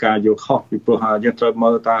នេះជាការយកខុសពីព្រោះយើងត្រូវមើ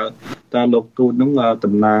លតើលោកទូតនឹង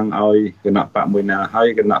តំណាងឲ្យគណៈបកមួយណាហើយ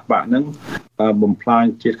គណៈបកនឹងបំផ្លាញ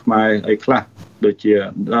ជាតិខ្មែរអីខ្លះដូចជា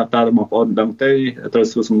តើបងប្អូនដឹងទេត្រូវ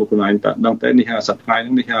សួរសំណួរខ្លួនឯងតើដឹងទេនេះសប្តា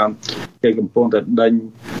ហ៍នេះគេកំពុងតែដេញ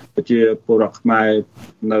ប្រជាពលរដ្ឋខ្មែរ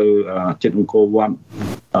នៅជិតអង្គរវត្ត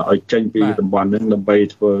ឲ្យចេញពីតំបន់ហ្នឹងដើម្បី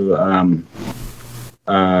ធ្វើ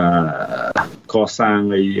កសាង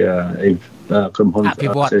អីក្រុមហ៊ុនអភិ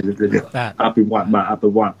វ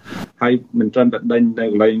ឌ្ឍហើយមិនត្រឹមតែដេញនៅ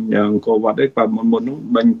កន្លែងអង្គរវត្តទេបើមុននោះ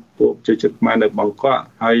ដេញពួកប្រជាជនខ្មែរនៅបឹងកក់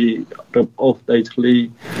ហើយរឹបអូសដីធ្លី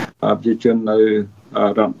ប្រជាជននៅ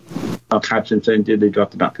រដ្ឋខេត្តផ្សេងៗទៀតដូចរត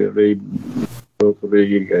នគិរី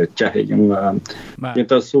ចេះអញ្ចឹងយើង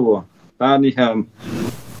ទៅសួរតើនេះ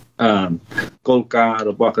គោលការណ៍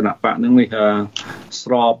របស់គណៈបកនឹងនេះស្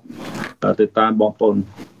របទៅតាមបងប្អូន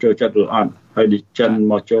ចូលចិត្តឬអត់ហើយឌីចិន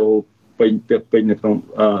មកចូលពេញនៅក្នុង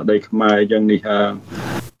ដីខ្មែរយ៉ាងនេះ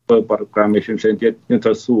ធ្វើបរិកម្មផ្សេងទៀតយើងត្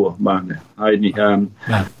រូវសួរបានហើយនេះ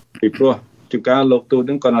ពីព្រោះជាការលោកទូត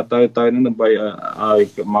នឹងគាត់ទៅនឹងដើម្បីឲ្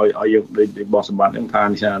យយើងដូចបោះសម្បត្តិនឹងថា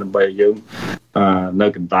នេះដើម្បីយើងនៅ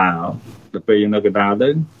កណ្ដាលដល់ពេលយើងនៅកណ្ដាលទៅ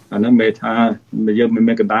អានោះមេថាយើងមិន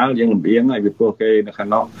មានកណ្ដាលយើងលំអៀងហើយពីព្រោះគេនៅខាង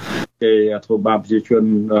នោះគេធ្វើបាបប្រជាជន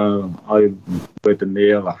ឲ្យវេទនា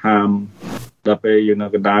លហាមដល់ពេលយើងនៅ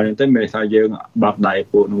កណ្ដាលហ្នឹងទៅមេថាយើងបាក់ដៃ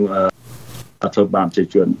ពួកនោះធ្វើបាបប្រជា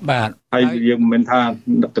ជនបាទហើយយើងមិនថា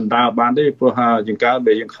កណ្ដាលបានទេព្រោះជាងកាល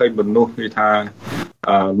ពេលយើងឃើញមនុស្សគេថា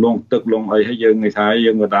លងទឹកលងអីហើយយើងនិយាយថា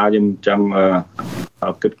យើងកណ្ដាលយើងចង់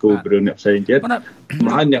គិតគូរពីរឿងអ្នកផ្សេងទៀតមក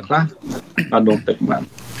ឲ្យអ្នកខ្លះបានលងទឹកបាន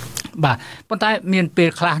បាទប៉ុន្តែមានពេល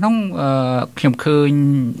ខ្លះនោះខ្ញុំឃើញ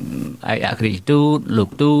ឯកអគ្គរដ្ឋទូតលោក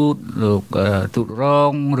ទូតលោកទូតរ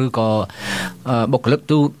ងឬក៏បុគ្គលិក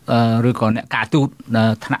ទូតឬក៏អ្នកការទូត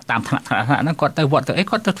ថ្នាក់តាមថ្នាក់ហ្នឹងគាត់ទៅវត្តទៅអី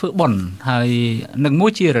គាត់ទៅធ្វើបុណ្យហើយនឹងមួ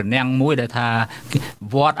យជារនាំងមួយដែលថា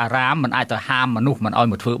វត្តអារាមមិនអាចទៅហាមមនុស្សមិនឲ្យ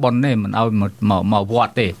មកធ្វើបុណ្យទេមិនឲ្យមកវត្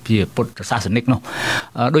តទេជាពុទ្ធសាសនិកនោះ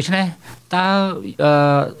ដូច្នេះតើ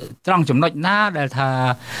ត្រង់ចំណុចណាដែលថា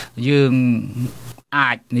យើង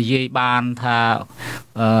អាចនិយាយបានថា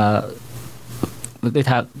ដូច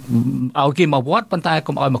ថាឲ្យគេមកវត្តប៉ុន្តែ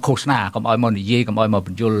កុំឲ្យមកឃោសនាកុំឲ្យមកនិយាយកុំឲ្យមកប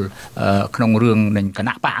ញ្យលក្នុងរឿងនៃគ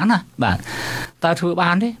ណៈបកណាបាទតើធ្វើបា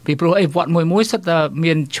នទេពីព្រោះអីវត្តមួយសិតតែ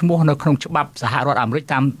មានឈ្មោះនៅក្នុងច្បាប់សហរដ្ឋអាមេរិក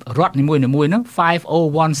តាមរដ្ឋនីមួយៗហ្នឹង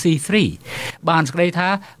 501c3 បានសេចក្តីថា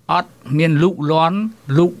អត់មានលូកលាន់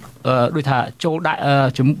លូកដូចថាចូលដាក់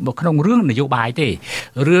ក្នុងរឿងនយោបាយទេ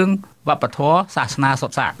រឿងវប្បធម៌សាសនាសុ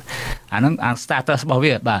ទ្ធសាធអាហ្នឹងអា status របស់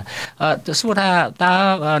វាបាទសួរថាតើ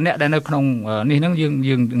អ្នកដែលនៅក្នុងនេះហ្នឹង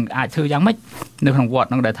យើងអាចធ្វើយ៉ាងម៉េចនៅក្នុងវត្ត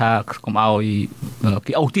ហ្នឹងដែលថាកុំឲ្យ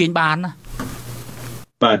គេអូសទាញបានណា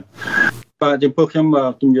បាទចំពោះខ្ញុំ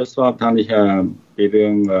យល់ស្របថានេះពីរឿ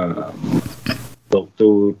ងលោកទូ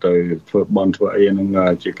ទៅធ្វើបន់ធ្វើអីហ្នឹង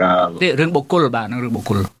ជាការរឿងបុគ្គលបាទនឹងរឿងបុគ្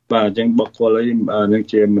គលបាទអញ្ចឹងបុគ្គលអីនឹង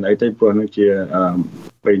ជាមិនអីទេព្រោះនឹងជា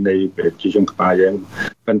ពេលនៃប្រជាជនខ្មែរយើង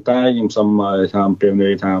ប៉ុន្តែខ្ញុំសូមថាពេល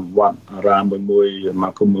នេះថាវត្តអារាមមួយម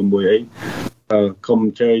កគុំមួយអីគុំ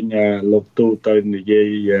ជើញលោកទូទៅនិយាយ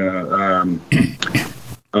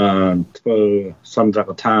ធ្វើសន្ទរ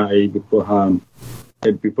កថាអីពីព្រោះ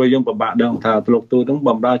ពីព្រោះយើងពិបាកដឹងថាលោកទូនឹង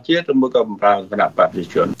បំរើជាតិឬមួយក៏បំរើគណៈបព្វជិ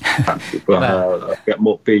ជនពីព្រោះពាក់ម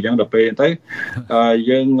កពីអញ្ចឹងដល់ពេលទៅ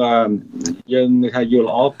យើងថាយល់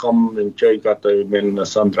ល្អកុំអញ្ជើញគាត់ទៅមាន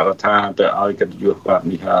សន្ទរកថាទៅឲ្យកិត្តិយសគាត់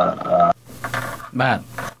នេះថា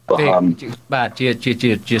បាទ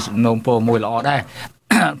ជាសំណូមពរមួយល្អដែរ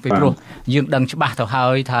ពីព្រោះយើងដឹងច្បាស់ទៅហើ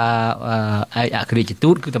យថាឯកអគ្គរដ្ឋទូ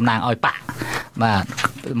តគឺតំណាងឲ្យបកបាទ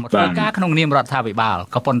មកធ្វើការក្នុងនាមរដ្ឋាភិបាល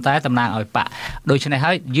ក៏ប៉ុន្តែតំណាងឲ្យបកដូច្នេះ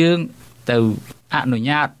ហើយយើងទៅអនុញ្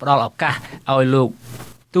ញាតផ្ដល់ឱកាសឲ្យលោក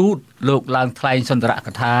ទូតលោកឡើងថ្លែងសន្ទរក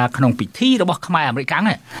ថាក្នុងពិធីរបស់ខ្មែរអាមេរិក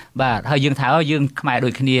បាទហើយយើងថាយើងខ្មែរដូ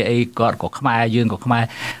ចគ្នាអីគាត់ក៏ខ្មែរយើងក៏ខ្មែរ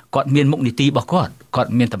គាត់មានមុខនីតិរបស់គា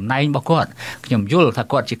ត់មានតំណែងរបស់គាត់ខ្ញុំយល់ថា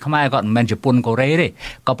គាត់ជាខ្មែរគាត់មិនមែនជប៉ុនកូរ៉េទេ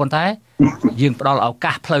ក៏ប៉ុន្តែយើងផ្ដល់ឱ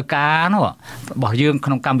កាសផ្លូវការនោះរបស់យើងក្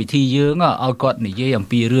នុងកម្មវិធីយើងឲ្យគាត់និយាយអំ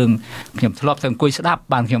ពីរឿងខ្ញុំធ្លាប់ទៅអង្គុយស្ដាប់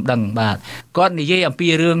បានខ្ញុំដឹងបាទគាត់និយាយអំពី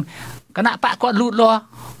រឿងគណៈបកគាត់លូតលាស់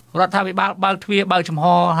រដ្ឋាភិបាលបើកទ្វារបើកចំហ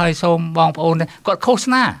ហើយសូមបងប្អូនគាត់ឃោស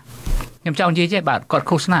នាខ្ញុំចង់និយាយទេបាទគាត់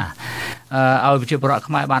ឃោសនាឲ្យប្រជាពលរដ្ឋ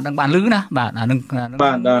ខ្មែរបានដឹងបានឮណាបាទអានឹងខ្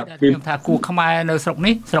ញុំថាគួរខ្មែរនៅស្រុក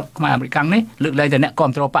នេះស្រុកខ្មែរអាមេរិកនេះលើកលែងតែអ្នកគ្រ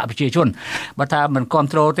ប់គ្រងបកប្រជាជនបើថាមិនគ្រប់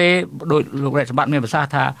គ្រងទេដោយលោករ៉េតសម្បត្តិមានប្រសាស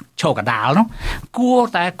ន៍ថាឈរកដាលនោះគួរ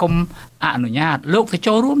តែកុំអនុញ្ញាតលោកទៅ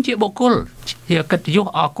ចូលរួមជាបុគ្គលជាកិត្តិយស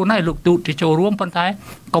អរគុណហើយលោកទូតទៅចូលរួមប៉ុន្តែ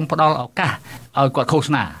កុំផ្ដល់ឱកាសឲ្យគាត់ឃោស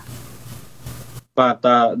នាបាទ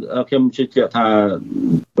តាខ្ញុំជឿជាក់ថា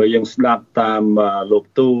បើយើងស្ដាប់តាមលោក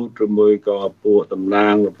ទូតឬមួយក៏ពួកតំណា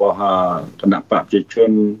ងរបស់គណៈបព្វជិជ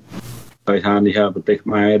នហើយថានេះប្រទេសខ្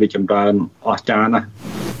មែររីកចម្រើនអស្ចារ្យណាស់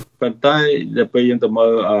ប៉ុន្តែដល់ពេលយើងទៅមើ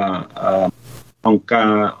លអង្គកា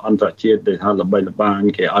រអន្តរជាតិដែលថាល្បីល្បាញ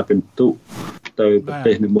គេឲ្យពិន្ទុទៅប្រ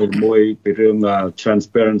ទេសនីមួយៗពីរឿង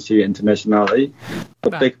Transparency International អីប្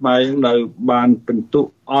រទេសខ្មែរនៅបានពិន្ទុ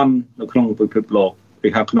អន់នៅក្នុងពិភពលោកពី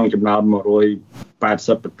ក្នុងចំណោម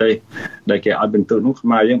180ប្រទេសដែលគេឲ្យពិន្ទុនោះខ្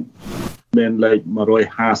មែរយើងមានលេខ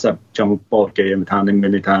150ចុងពោតគេថានឹងមា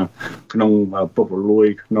នន័យថាក្នុងពុករលួយ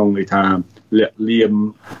ក្នុងន័យថាលាក់លៀម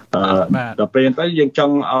ដល់ពេលទៅយើងច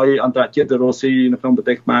ង់ឲ្យអន្តរជាតិទៅរស់ស៊ីនៅក្នុងប្រ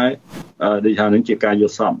ទេសខ្មែរដូចថានឹងជាការយ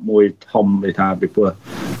ល់សប្តិមួយធំន័យថាពីព្រោះ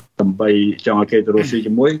ដើម្បីចង់ឲ្យគេទៅរស់ស៊ី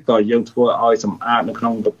ជាមួយក៏យើងធ្វើឲ្យសម្អាតនៅក្នុ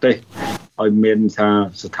ងប្រទេសឲ្យមានថា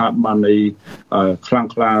ស្ថាប័ននៃខ្លាំង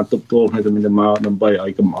ក្លាទប់ទល់ហើយទៅមានមកដើម្បីឲ្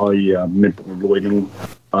យកុំឲ្យមានពុករលួយនឹង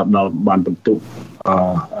ដល់បានបន្ទុក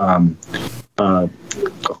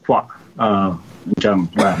កខ្វក់អញ្ចឹង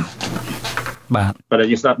បាទតែ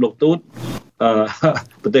យើងស្ដាប់លោកទូត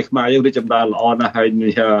ប្រទេសខ្មែរយើងរីកចម្រើនល្អណាស់ហើយ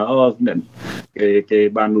គេ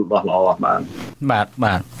បានលូតលាស់ល្អ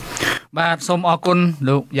បាទសូមអរគុណ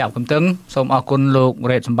លោកយ៉ាប់កំតឹងសូមអរគុណលោក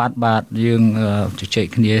រ៉េតសម្បត្តិបាទយើងជជែក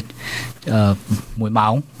គ្នា1ម៉ោ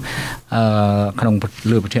ងក្នុង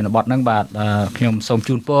លើប្រធានបទហ្នឹងបាទខ្ញុំសូម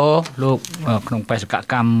ជូនពរលោកក្នុងបេសក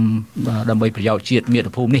កម្មដើម្បីប្រយោជន៍ជាតិមា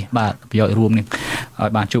តុភូមិនេះបាទប្រយោជន៍រួមនេះឲ្យ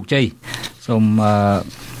បានជោគជ័យសូម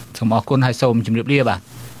អរគុណហើយសូមជម្រាបលា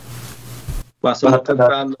បាទសូមអរគុណលោក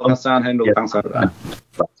តាំងសានហើយលោកតាំងសានបា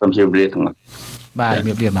ទសូមជម្រាបលាទាំងអស់បាទជម្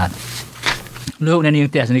រាបលាបាទលោកអ្នកនាង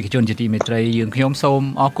ទស្សនិកជនជាទីមេត្រីយើងខ្ញុំសូម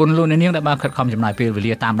អរគុណលោកអ្នកនាងដែលបានខិតខំចំណាយពេលវេ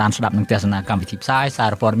លាតាមដានស្ដាប់និងទស្សនាកម្មវិធីផ្សាយសា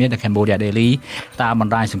រព័ត៌មាននៅ Cambodia Daily តាមប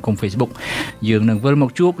ណ្ដាញសង្គម Facebook យើងនឹងវិលមក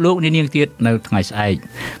ជួបលោកអ្នកនាងទៀតនៅថ្ងៃស្អែក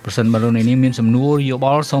ប្រសិនបើលោកអ្នកនាងមានសំណួរយោប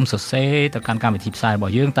ល់សូមសរសេរទៅកាន់កម្មវិធីផ្សាយរប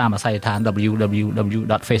ស់យើងតាមអាស័យដ្ឋាន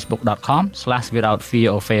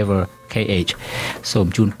www.facebook.com/withoutfearorfavor KH សូម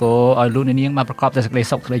ជូនពរឲ្យលោកអ្នកនាងបានប្រកបតែសេចក្តី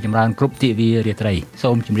សុខសេចក្តីចម្រើនគ្រប់ទិវារាត្រីសូ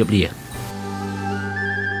មជម្រាបលា